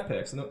 3 draft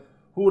picks. And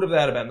who would have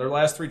that been? Their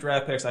last 3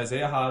 draft picks,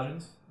 Isaiah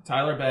Hodgins,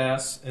 Tyler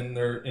Bass, and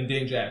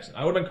Dane Jackson.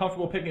 I would have been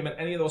comfortable picking him at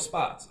any of those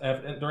spots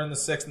during the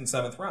 6th and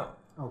 7th round.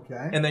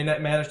 Okay. And they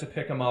managed to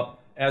pick him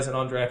up as an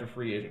undrafted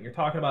free agent. You're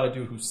talking about a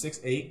dude who's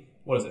 6'8",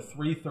 what is it,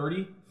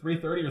 330?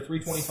 330 or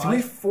 325?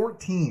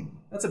 314.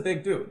 That's a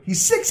big dude.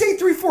 He's 6'8",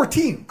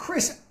 314.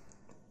 Chris,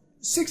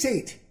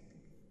 6'8".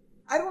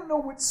 I don't know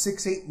what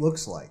 6'8"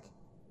 looks like.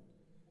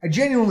 I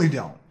genuinely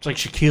don't. It's like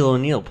Shaquille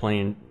O'Neal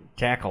playing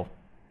tackle.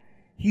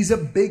 He's a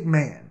big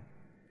man.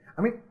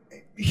 I mean,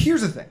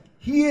 here's the thing.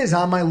 He is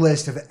on my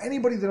list of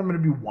anybody that I'm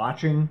going to be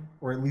watching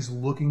or at least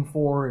looking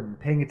for and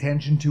paying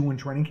attention to when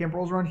training camp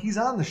rolls around. He's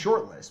on the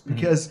short list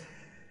because,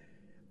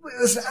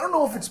 listen, I don't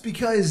know if it's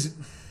because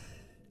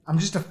I'm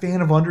just a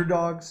fan of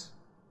underdogs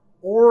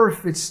or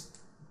if it's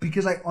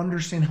because I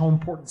understand how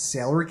important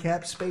salary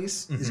cap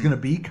space is going to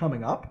be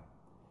coming up,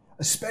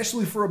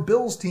 especially for a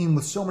Bills team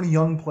with so many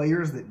young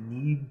players that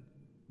need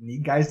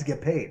guys to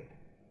get paid.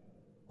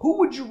 Who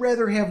would you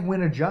rather have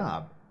win a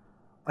job?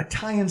 A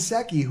Ty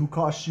Nsekhe who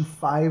costs you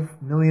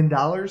 $5 million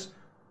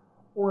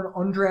or an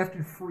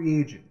undrafted free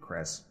agent,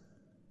 Chris?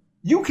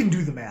 You can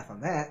do the math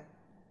on that.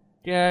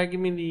 Yeah, give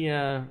me the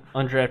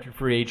undrafted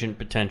free agent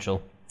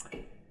potential.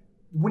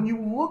 When you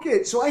look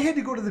at... So I had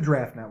to go to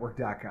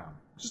thedraftnetwork.com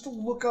just to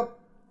look up,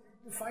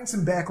 find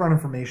some background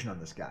information on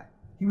this guy.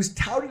 He was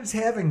touted as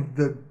having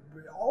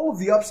all of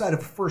the upside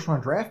of a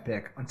first-round draft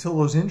pick until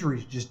those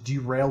injuries just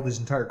derailed his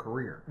entire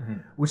career,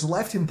 which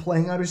left him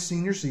playing out his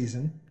senior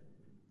season,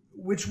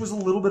 which was a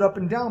little bit up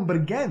and down. But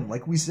again,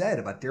 like we said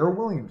about Darrell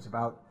Williams,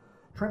 about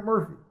Trent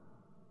Murphy,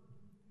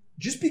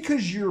 just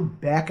because you're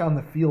back on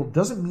the field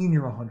doesn't mean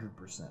you're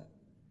 100%.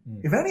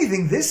 If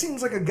anything, this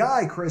seems like a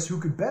guy, Chris, who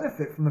could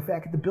benefit from the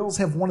fact that the Bills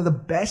have one of the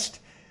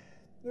best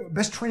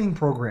training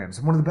programs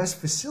and one of the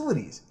best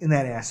facilities in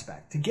that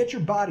aspect to get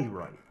your body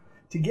right,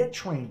 to get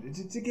trained,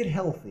 to get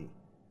healthy.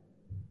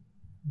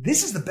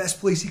 This is the best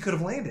place he could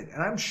have landed,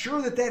 and I'm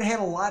sure that had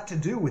a lot to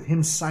do with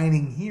him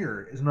signing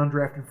here as an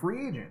undrafted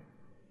free agent.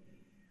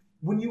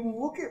 When you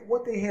look at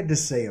what they had to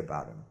say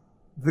about him,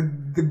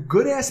 the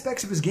good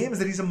aspects of his game is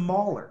that he's a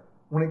mauler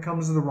when it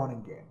comes to the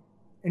running game.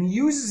 And he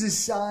uses his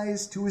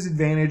size to his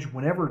advantage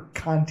whenever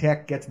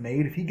contact gets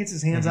made. If he gets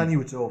his hands on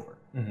you, it's over.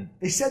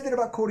 They said that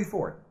about Cody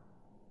Ford.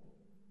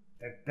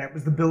 That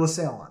was the bill of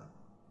sale on him.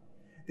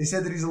 They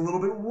said that he's a little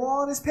bit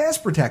raw in his pass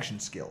protection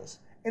skills.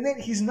 And that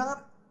he's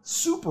not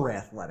super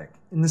athletic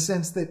in the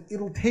sense that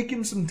it'll take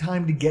him some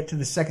time to get to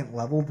the second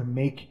level to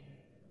make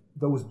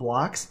those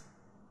blocks.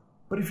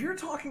 But if you're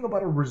talking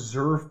about a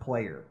reserve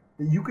player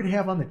that you could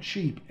have on the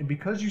cheap, and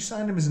because you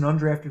signed him as an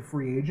undrafted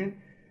free agent,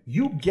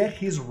 you get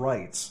his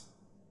rights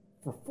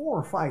for 4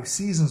 or 5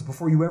 seasons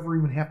before you ever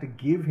even have to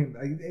give him,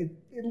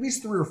 at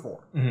least 3 or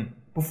 4,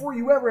 before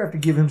you ever have to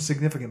give him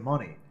significant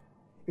money.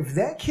 If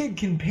that kid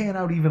can pan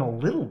out even a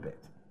little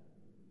bit,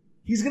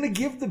 he's going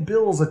to give the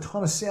Bills a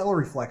ton of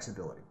salary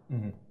flexibility.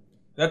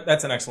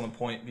 That's an excellent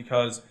point,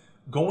 because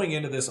going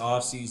into this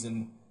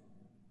offseason,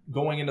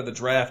 going into the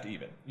draft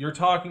even,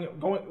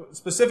 going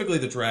specifically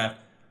the draft,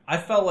 I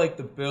felt like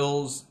the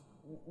Bills,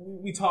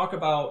 we talk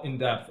about in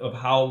depth of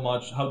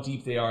how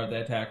deep they are at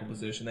that tackle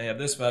position. They have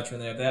this veteran,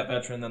 they have that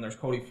veteran, then there's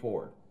Cody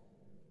Ford.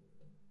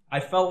 I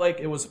felt like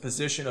it was a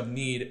position of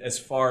need as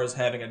far as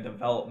having a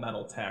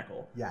developmental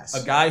tackle. Yes.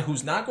 A guy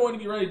who's not going to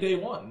be ready day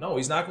one. No,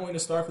 he's not going to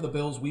start for the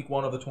Bills week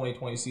 1 of the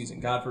 2020 season.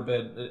 God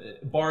forbid,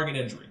 barring an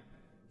injury.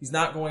 He's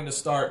not going to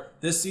start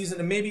this season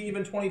and maybe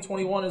even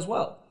 2021 as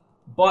well.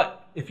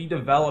 But if he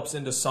develops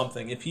into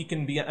something, if he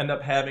can end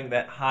up having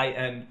that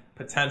high-end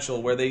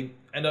potential where they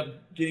end up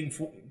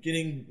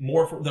getting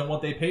more than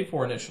what they paid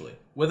for initially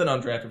with an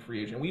undrafted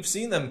free agent. We've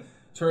seen them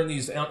turn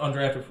these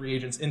undrafted free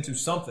agents into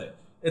something.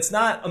 It's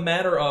not a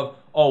matter of,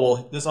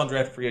 this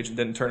undrafted free agent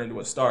didn't turn into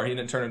a star. He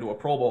didn't turn into a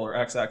Pro Bowler,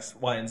 X,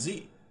 Y, and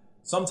Z.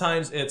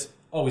 Sometimes it's,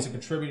 he's a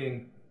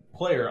contributing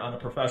player on a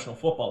professional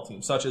football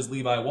team, such as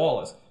Levi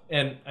Wallace.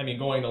 And,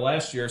 going to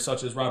last year,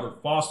 such as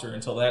Robert Foster,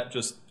 until that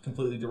just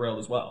completely derailed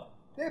as well.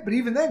 Yeah, but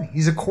even then,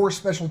 he's a core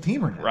special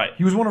teamer now. Right.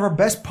 He was one of our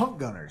best punt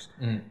gunners.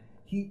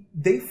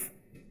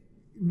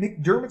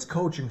 McDermott's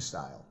coaching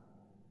style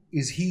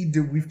is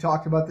we've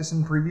talked about this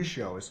in previous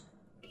shows,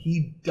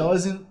 he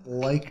doesn't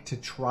like to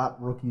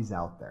trot rookies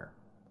out there.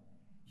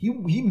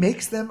 He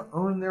makes them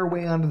earn their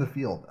way onto the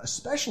field,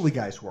 especially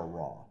guys who are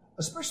raw,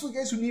 especially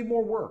guys who need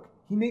more work.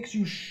 He makes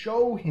you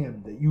show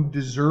him that you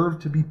deserve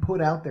to be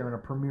put out there in a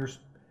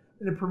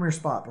premier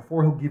spot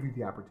before he'll give you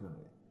the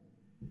opportunity.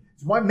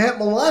 It's why Matt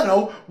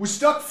Milano was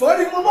stuck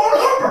fighting Ramon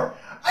Harper.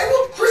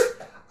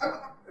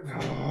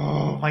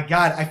 Oh my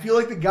God! I feel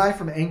like the guy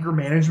from Anger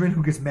Management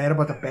who gets mad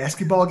about the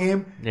basketball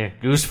game. Yeah,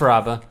 Goose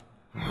Fraba.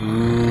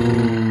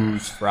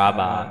 Goose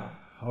Fraba.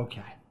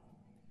 Okay.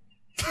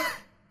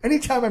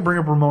 Anytime I bring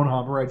up Ramon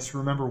Harper, I just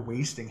remember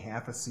wasting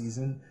half a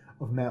season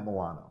of Matt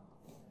Milano.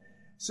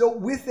 So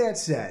with that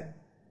said,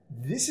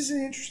 This is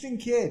an interesting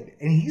kid,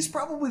 and he's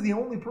probably the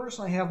only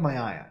person I have my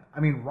eye on. I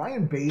mean,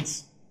 Ryan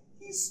Bates,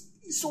 he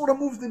sort of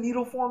moves the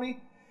needle for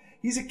me.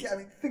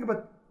 Think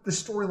about the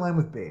storyline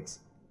with Bates.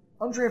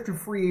 Undrafted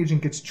free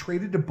agent gets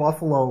traded to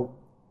Buffalo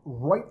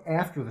right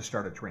after the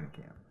start of training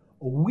camp.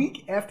 A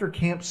week after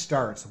camp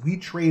starts, we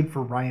trade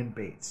for Ryan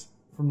Bates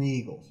from the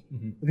Eagles.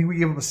 Mm-hmm. I think we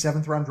gave him a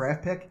 7th-round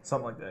draft pick.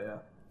 Something like that, yeah.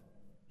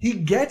 He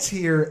gets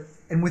here,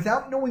 and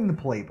without knowing the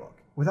playbook,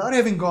 without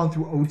having gone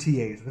through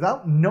OTAs,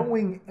 without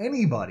knowing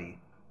anybody,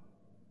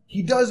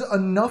 he does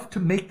enough to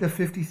make the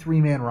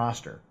 53-man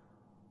roster.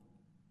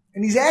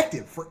 And he's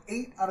active for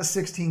 8 out of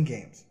 16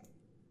 games.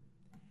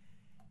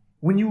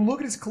 When you look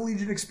at his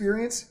collegiate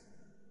experience,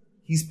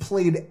 he's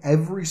played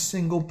every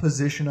single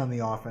position on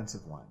the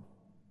offensive line.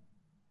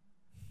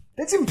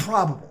 That's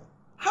improbable.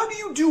 How do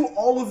you do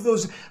all of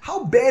those?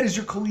 How bad is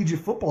your collegiate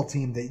football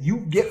team that you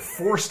get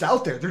forced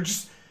out there?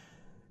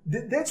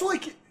 That's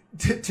like,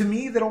 to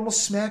me, that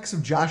almost smacks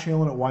of Josh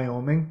Allen at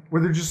Wyoming,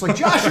 where they're just like,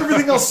 Josh,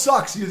 everything else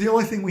sucks. You're the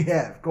only thing we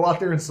have. Go out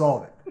there and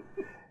solve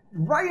it.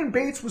 Ryan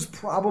Bates was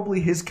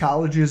probably his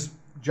college's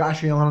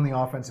Josh Allen on the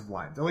offensive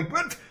line. They're like,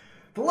 but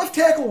the left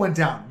tackle went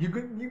down. You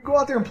go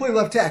out there and play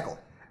left tackle.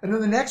 And then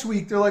the next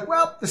week, they're like,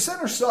 well, the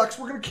center sucks.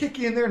 We're going to kick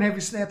you in there and have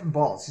you snapping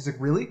balls. He's like,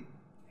 really?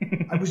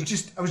 I was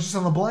just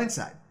on the blind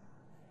side.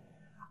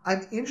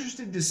 I'm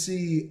interested to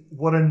see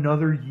what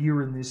another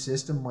year in this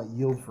system might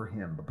yield for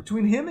him. But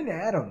between him and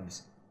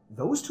Adams,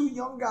 those two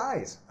young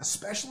guys,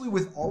 especially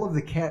with all of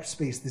the cap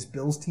space this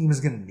Bills team is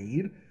going to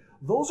need,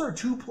 those are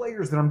two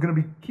players that I'm going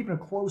to be keeping a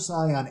close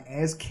eye on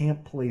as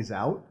camp plays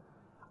out.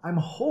 I'm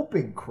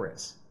hoping,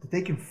 Chris, that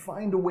they can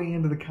find a way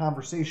into the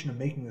conversation of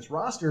making this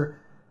roster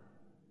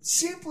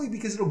simply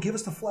because it'll give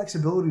us the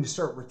flexibility to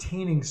start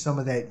retaining some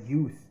of that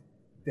youth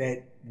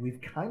that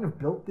we've kind of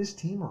built this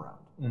team around.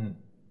 Mm-hmm.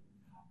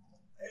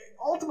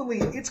 Ultimately,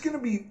 it's going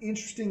to be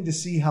interesting to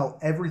see how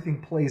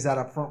everything plays out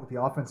up front with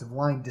the offensive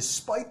line,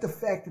 despite the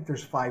fact that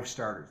there's 5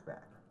 starters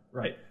back.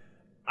 Right.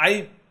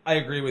 I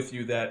agree with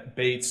you that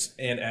Bates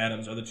and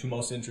Adams are the two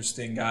most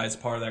interesting guys,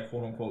 part of that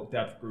quote-unquote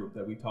depth group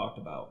that we talked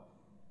about.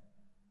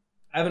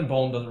 Evan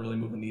Boehm doesn't really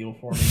move the needle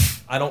for me.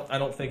 I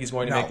don't think he's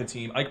going to make the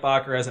team. Ike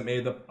Bacher hasn't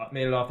made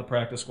it off the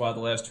practice squad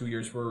the last 2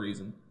 years for a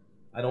reason.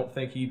 I don't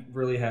think he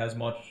really has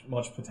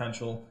much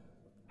potential.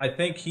 I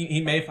think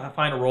he may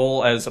find a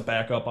role as a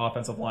backup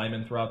offensive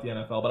lineman throughout the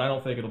NFL, but I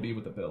don't think it'll be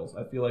with the Bills.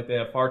 I feel like they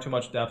have far too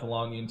much depth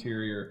along the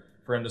interior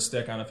for him to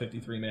stick on a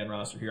 53-man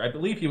roster here. I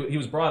believe he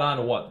was brought on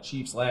to the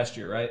Chiefs last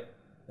year, right?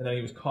 And then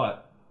he was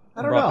cut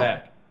and brought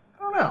back.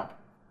 I don't know.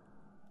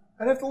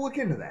 I'd have to look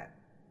into that.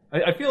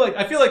 I feel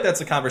like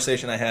that's a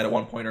conversation I had at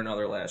one point or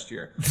another last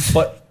year.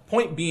 But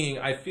point being,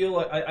 I feel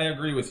like I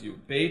agree with you.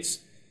 Bates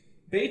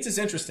is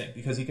interesting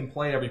because he can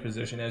play every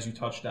position, as you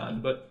touched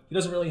on, but he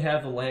doesn't really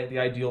have the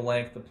ideal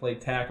length to play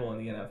tackle in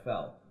the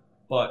NFL.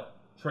 But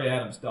Trey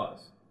Adams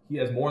does. He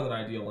has more than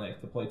ideal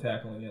length to play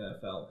tackle in the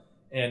NFL,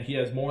 and he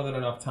has more than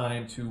enough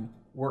time to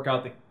work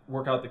out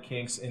the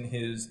kinks in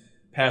his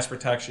pass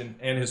protection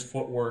and his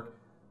footwork.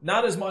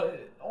 Not as much,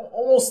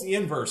 almost the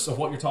inverse of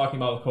what you're talking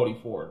about with Cody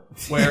Ford,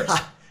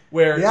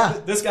 where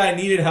this guy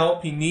needed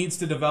help. He needs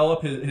to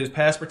develop his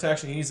pass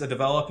protection. He needs to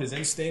develop his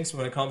instincts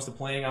when it comes to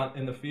playing out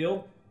in the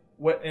field.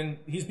 And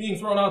he's being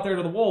thrown out there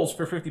to the Wolves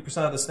for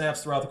 50% of the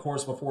snaps throughout the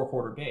course of a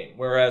 4-quarter game.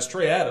 Whereas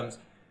Trey Adams,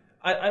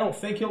 I don't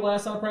think he'll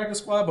last on the practice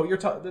squad, but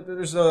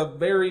there's a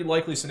very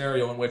likely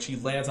scenario in which he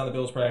lands on the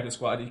Bills practice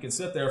squad. He can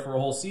sit there for a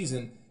whole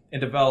season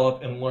and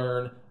develop and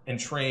learn and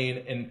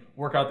train and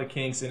work out the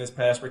kinks in his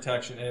pass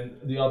protection and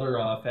the other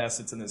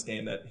facets in this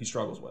game that he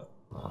struggles with.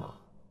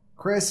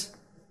 Chris,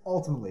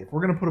 ultimately, if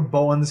we're going to put a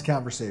bow on this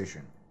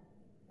conversation,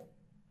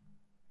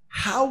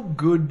 how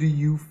good do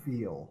you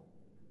feel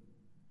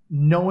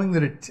knowing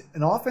that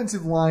an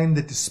offensive line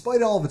that,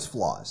 despite all of its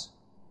flaws,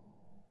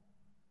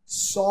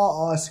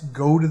 saw us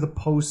go to the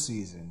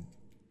postseason,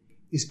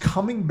 is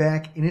coming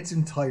back in its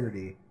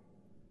entirety,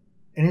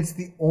 and it's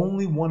the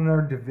only one in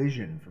our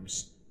division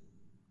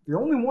the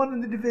only one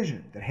in the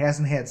division that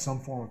hasn't had some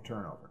form of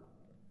turnover?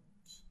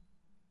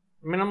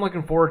 I mean, I'm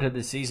looking forward to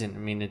this season. I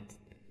mean,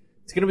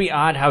 it's going to be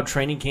odd how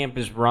training camp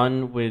is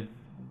run with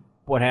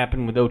what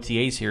happened with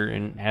OTAs here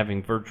and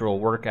having virtual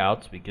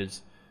workouts,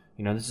 because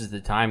this is the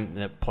time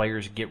that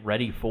players get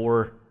ready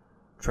for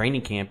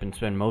training camp and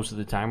spend most of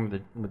the time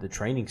with the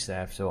training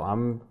staff. So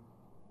I'm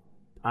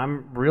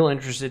real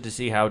interested to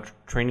see how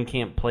training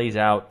camp plays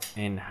out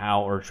and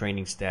how our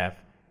training staff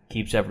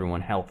keeps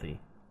everyone healthy.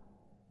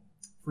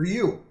 For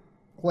you,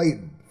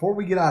 Clayton, before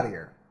we get out of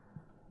here,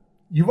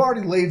 you've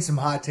already laid some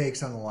hot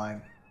takes on the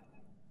line.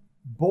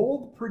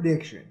 Bold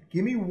prediction.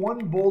 Give me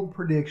one bold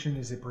prediction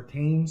as it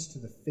pertains to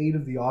the fate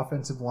of the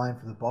offensive line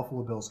for the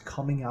Buffalo Bills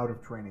coming out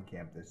of training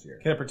camp this year.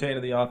 Can it pertain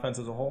to the offense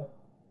as a whole?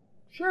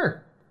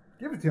 Sure.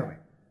 Give it to me.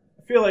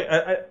 I feel like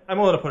I'm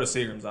willing to put a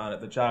Seagrams on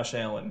it that Josh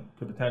Allen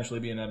could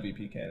potentially be an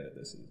MVP candidate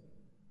this season.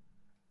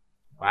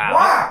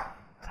 Wow.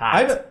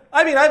 I've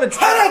been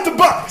hot out the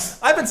box.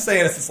 I've been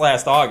saying it since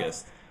last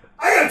August.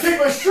 I gotta take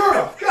my shirt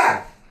off.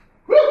 God.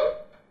 Woo.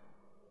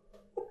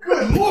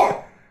 Good Lord.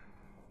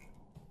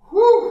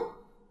 Woo.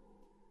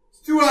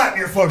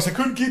 folks. I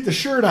couldn't keep the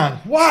shirt on.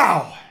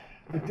 Wow.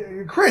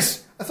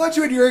 Chris, I thought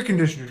you had your air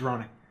conditioners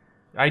running.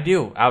 I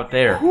do, out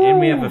there. Ooh. And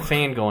we have a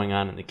fan going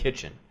on in the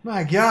kitchen.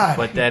 My God.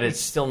 But that is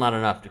still not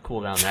enough to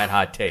cool down that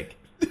hot take.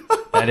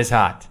 That is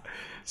hot.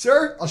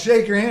 Sir, I'll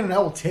shake your hand and I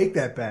will take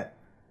that bet.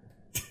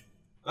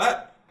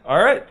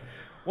 All right.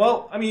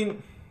 Well, I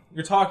mean,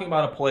 you're talking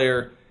about a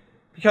player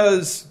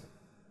because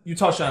you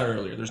touched on it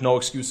earlier. There's no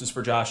excuses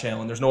for Josh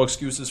Allen. There's no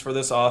excuses for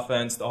this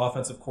offense, the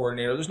offensive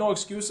coordinator. There's no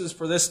excuses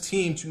for this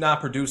team to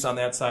not produce on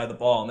that side of the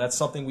ball. And that's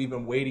something we've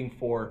been waiting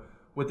for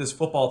with this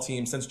football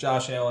team since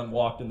Josh Allen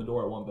walked in the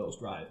door at One Bills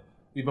Drive.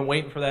 We've been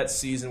waiting for that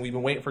season. We've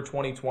been waiting for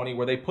 2020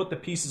 where they put the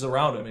pieces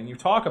around him. And you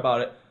talk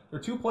about it, they're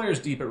 2 players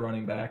deep at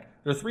running back.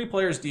 They're 3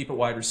 players deep at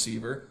wide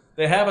receiver.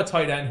 They have a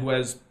tight end who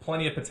has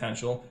plenty of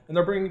potential. And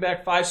they're bringing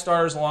back 5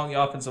 stars along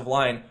the offensive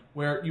line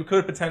where you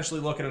could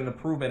potentially look at an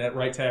improvement at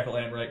right tackle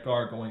and right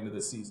guard going into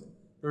this season.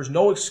 There's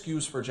no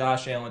excuse for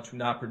Josh Allen to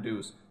not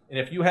produce. And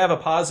if you have a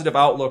positive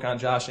outlook on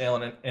Josh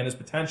Allen and his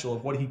potential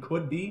of what he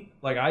could be,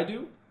 like I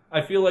do,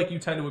 I feel like you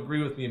tend to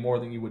agree with me more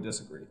than you would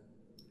disagree.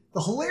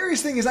 The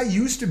hilarious thing is I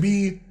used to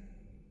be...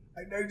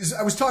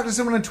 I was talking to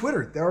someone on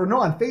Twitter,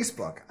 on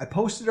Facebook. I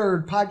posted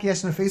our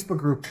podcast in a Facebook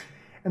group,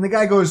 and the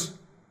guy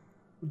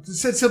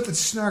said something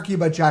snarky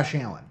about Josh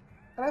Allen.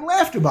 And I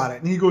laughed about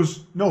it, and he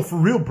goes, "No, for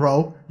real,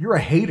 bro, you're a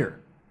hater.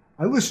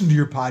 I listened to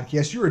your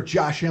podcast. You're a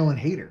Josh Allen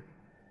hater."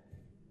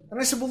 And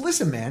I said, well,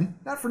 listen, man,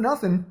 not for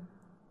nothing.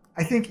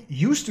 I think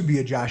used to be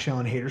a Josh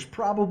Allen hater is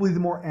probably the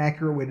more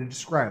accurate way to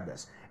describe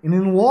this. And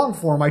in long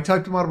form, I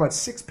typed them out about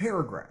 6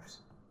 paragraphs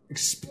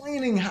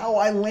explaining how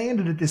I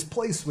landed at this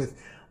place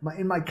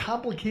in my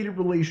complicated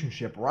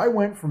relationship where I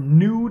went from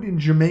nude in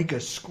Jamaica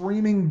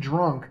screaming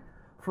drunk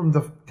from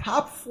the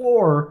top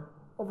floor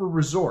of a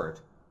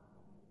resort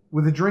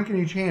with a drink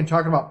in each hand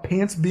talking about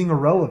pants being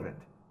irrelevant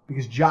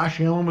because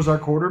Josh Allen was our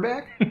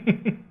quarterback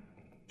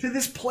to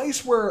this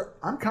place where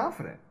I'm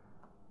confident.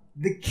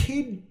 The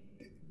kid,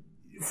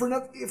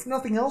 if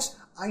nothing else,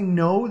 I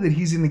know that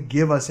he's going to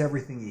give us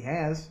everything he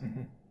has.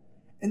 Mm-hmm.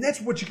 And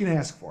that's what you can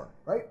ask for,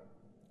 right?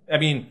 I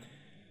mean,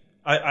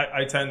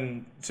 I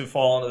tend to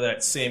fall into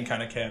that same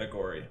kind of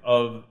category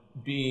of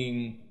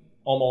being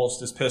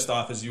almost as pissed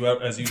off as you've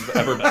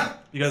ever been.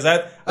 Because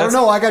I don't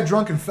know. I got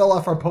drunk and fell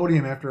off our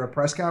podium after a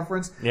press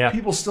conference. Yeah.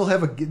 People still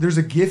have there's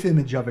a GIF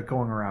image of it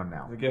going around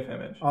now. The GIF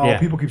image. Oh, yeah.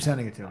 People keep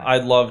sending it to me.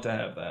 I'd love to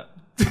have that.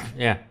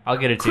 Yeah, I'll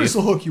get it to Chris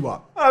you. will hook you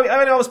up. I mean,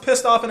 I was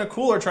pissed off in a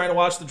cooler trying to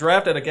watch the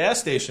draft at a gas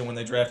station when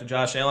they drafted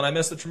Josh Allen. I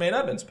missed the Tremaine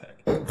Edmonds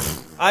pick.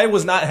 I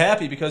was not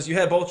happy because you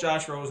had both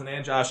Josh Rosen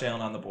and Josh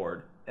Allen on the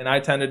board, and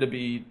I tended to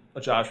be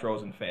a Josh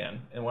Rosen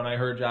fan. And when I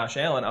heard Josh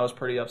Allen, I was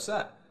pretty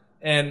upset.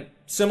 And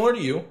similar to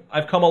you,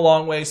 I've come a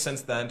long way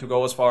since then to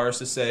go as far as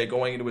to say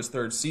going into his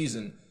 3rd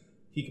season,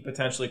 he could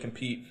potentially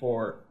compete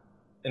for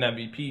an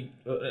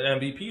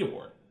MVP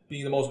award,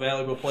 being the most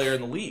valuable player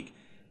in the league.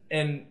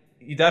 And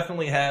he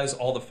definitely has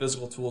all the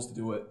physical tools to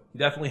do it. He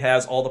definitely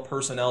has all the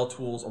personnel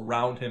tools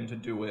around him to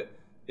do it.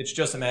 It's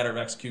just a matter of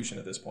execution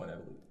at this point, I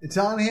believe. It's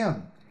on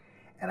him.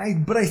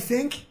 But I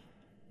think,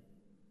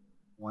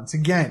 once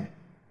again,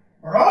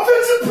 our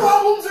offensive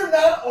problems are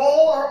not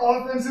all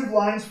our offensive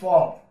line's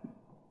fault.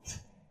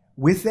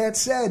 With that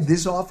said,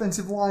 this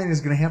offensive line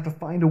is going to have to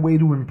find a way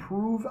to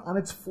improve on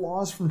its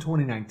flaws from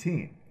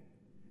 2019.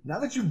 Now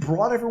that you've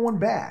brought everyone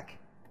back,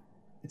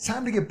 it's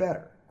time to get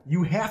better.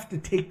 You have to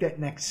take that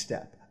next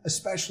step,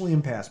 especially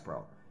in pass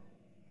pro.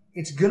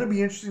 It's going to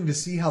be interesting to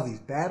see how these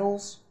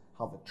battles,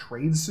 how the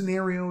trade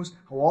scenarios,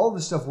 how all of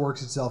this stuff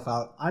works itself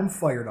out. I'm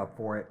fired up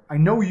for it. I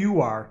know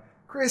you are.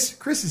 Chris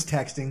is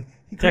texting.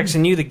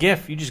 Texting you the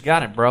GIF. You just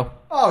got it, bro.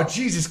 Oh,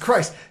 Jesus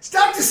Christ.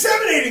 Stop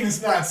disseminating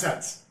this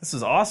nonsense. This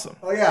is awesome.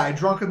 Oh, yeah. I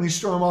drunkenly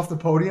storm off the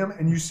podium,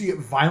 and you see it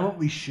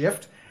violently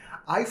shift.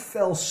 I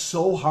fell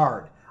so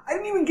hard. I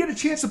didn't even get a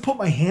chance to put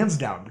my hands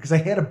down because I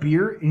had a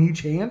beer in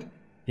each hand.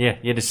 Yeah,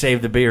 you had to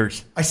save the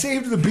beers. I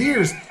saved the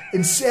beers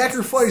and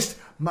sacrificed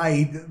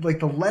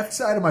the left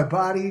side of my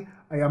body.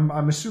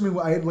 I'm assuming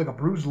I had a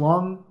bruised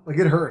lung.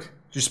 It hurt.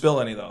 Did you spill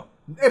any, though?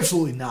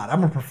 Absolutely not.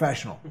 I'm a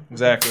professional.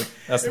 Exactly.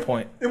 That's the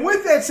point. And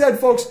with that said,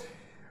 folks,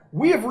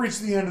 we have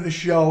reached the end of the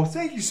show.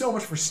 Thank you so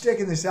much for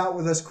sticking this out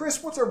with us.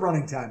 Chris, what's our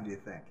running time, do you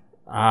think?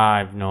 I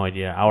have no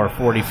idea. Hour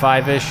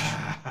 45-ish.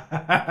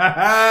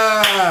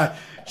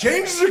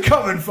 Changes are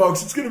coming,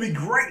 folks. It's going to be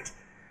great.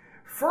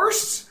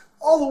 First,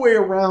 all the way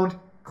around,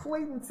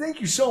 Clayton,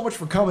 thank you so much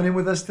for coming in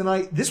with us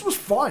tonight. This was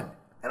fun.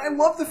 And I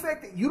love the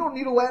fact that you don't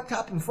need a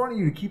laptop in front of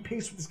you to keep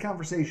pace with this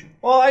conversation.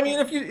 Well, I mean,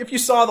 if you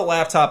saw the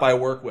laptop I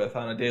work with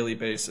on a daily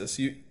basis,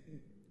 you'd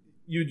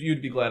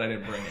be glad I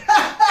didn't bring it.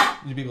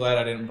 You'd be glad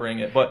I didn't bring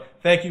it. But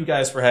thank you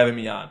guys for having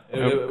me on.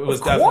 It was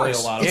definitely a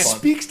lot of fun. It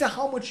speaks to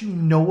how much you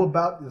know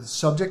about the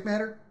subject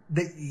matter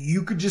that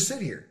you could just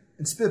sit here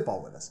and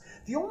spitball with us.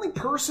 The only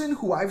person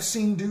who I've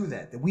seen do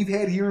that we've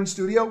had here in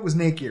studio was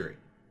Nate Geary.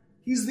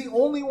 He's the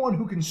only one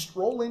who can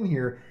stroll in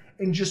here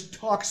and just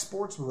talk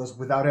sports with us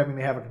without having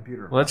to have a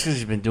computer. Well, that's because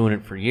he's been doing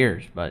it for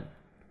years, but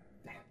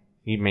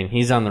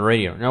he's on the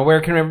radio. Now,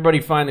 where can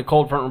everybody find the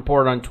Cold Front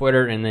Report on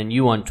Twitter and then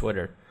you on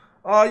Twitter?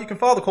 You can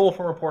follow the Cold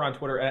Front Report on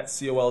Twitter at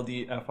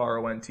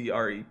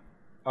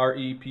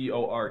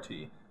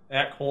ColdFrontReport.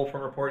 At Cold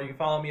Front Report. You can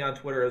follow me on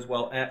Twitter as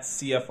well at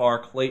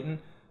CFR Clayton.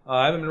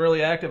 I haven't been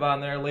really active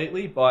on there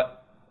lately,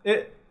 but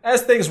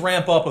as things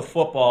ramp up with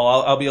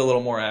football, I'll be a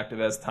little more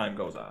active as time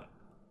goes on.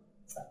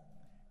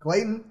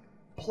 Clayton,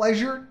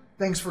 pleasure.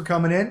 Thanks for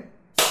coming in.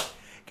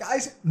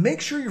 Guys, make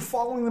sure you're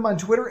following them on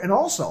Twitter, and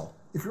also,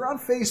 if you're on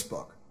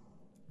Facebook,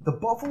 the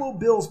Buffalo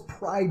Bills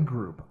Pride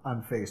Group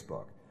on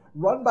Facebook,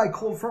 run by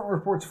Cold Front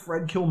Report's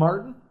Fred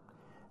Kilmartin.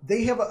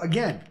 They have,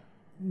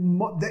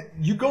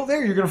 you go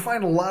there, you're going to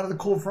find a lot of the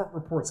Cold Front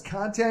Report's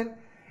content.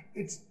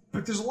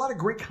 But there's a lot of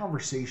great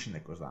conversation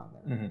that goes on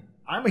there. Mm-hmm.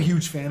 I'm a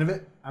huge fan of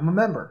it. I'm a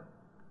member.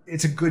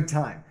 It's a good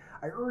time.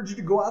 I urge you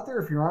to go out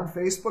there. If you're on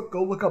Facebook,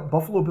 go look up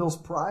Buffalo Bills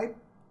Pride.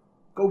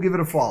 Go give it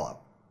a follow.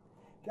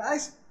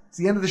 Guys, it's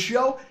the end of the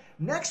show.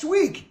 Next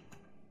week,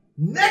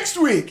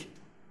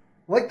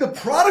 like the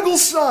prodigal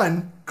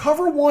son,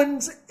 Cover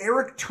One's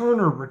Eric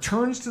Turner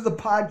returns to the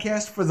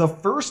podcast for the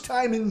first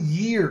time in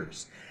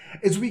years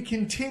as we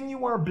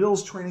continue our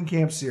Bills training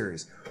camp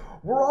series.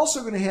 We're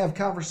also going to have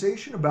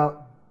conversation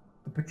about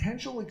the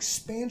potential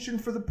expansion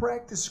for the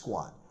practice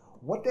squad,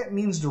 what that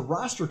means to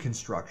roster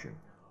construction,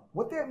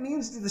 what that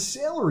means to the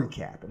salary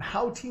cap, and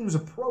how teams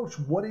approach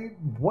what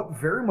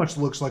very much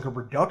looks like a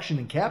reduction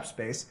in cap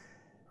space.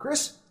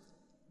 Chris,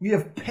 we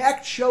have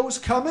packed shows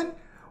coming.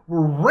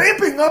 We're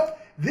ramping up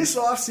this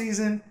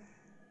offseason.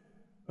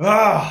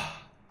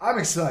 I'm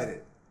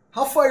excited.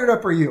 How fired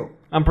up are you?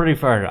 I'm pretty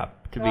fired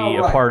up to be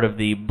a part of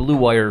the Blue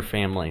Wire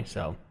family.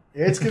 So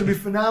it's going to be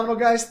phenomenal,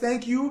 guys.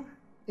 Thank you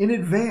in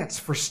advance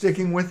for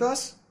sticking with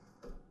us.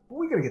 But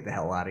we got to get the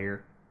hell out of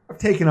here. I've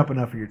taken up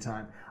enough of your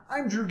time.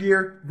 I'm Drew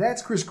Gear.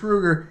 That's Chris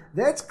Kruger.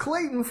 That's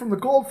Clayton from the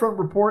Cold Front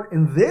Report.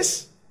 And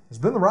this has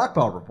been the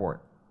Rockpile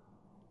Report.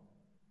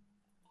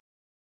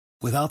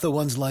 Without the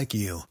ones like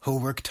you, who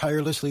work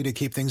tirelessly to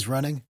keep things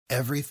running,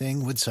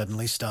 everything would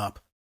suddenly stop.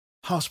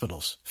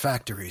 Hospitals,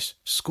 factories,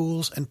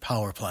 schools, and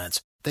power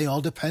plants, they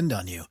all depend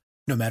on you.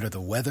 No matter the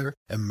weather,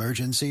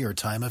 emergency, or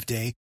time of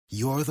day,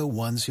 you're the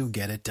ones who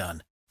get it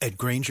done. At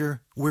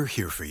Grainger, we're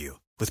here for you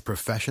with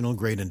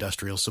professional-grade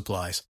industrial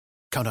supplies.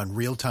 Count on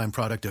real-time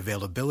product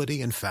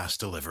availability and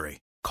fast delivery.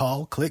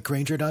 Call, click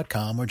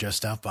Grainger.com, or just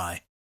stop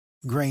by.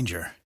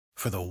 Grainger,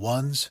 for the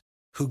ones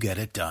who get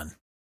it done.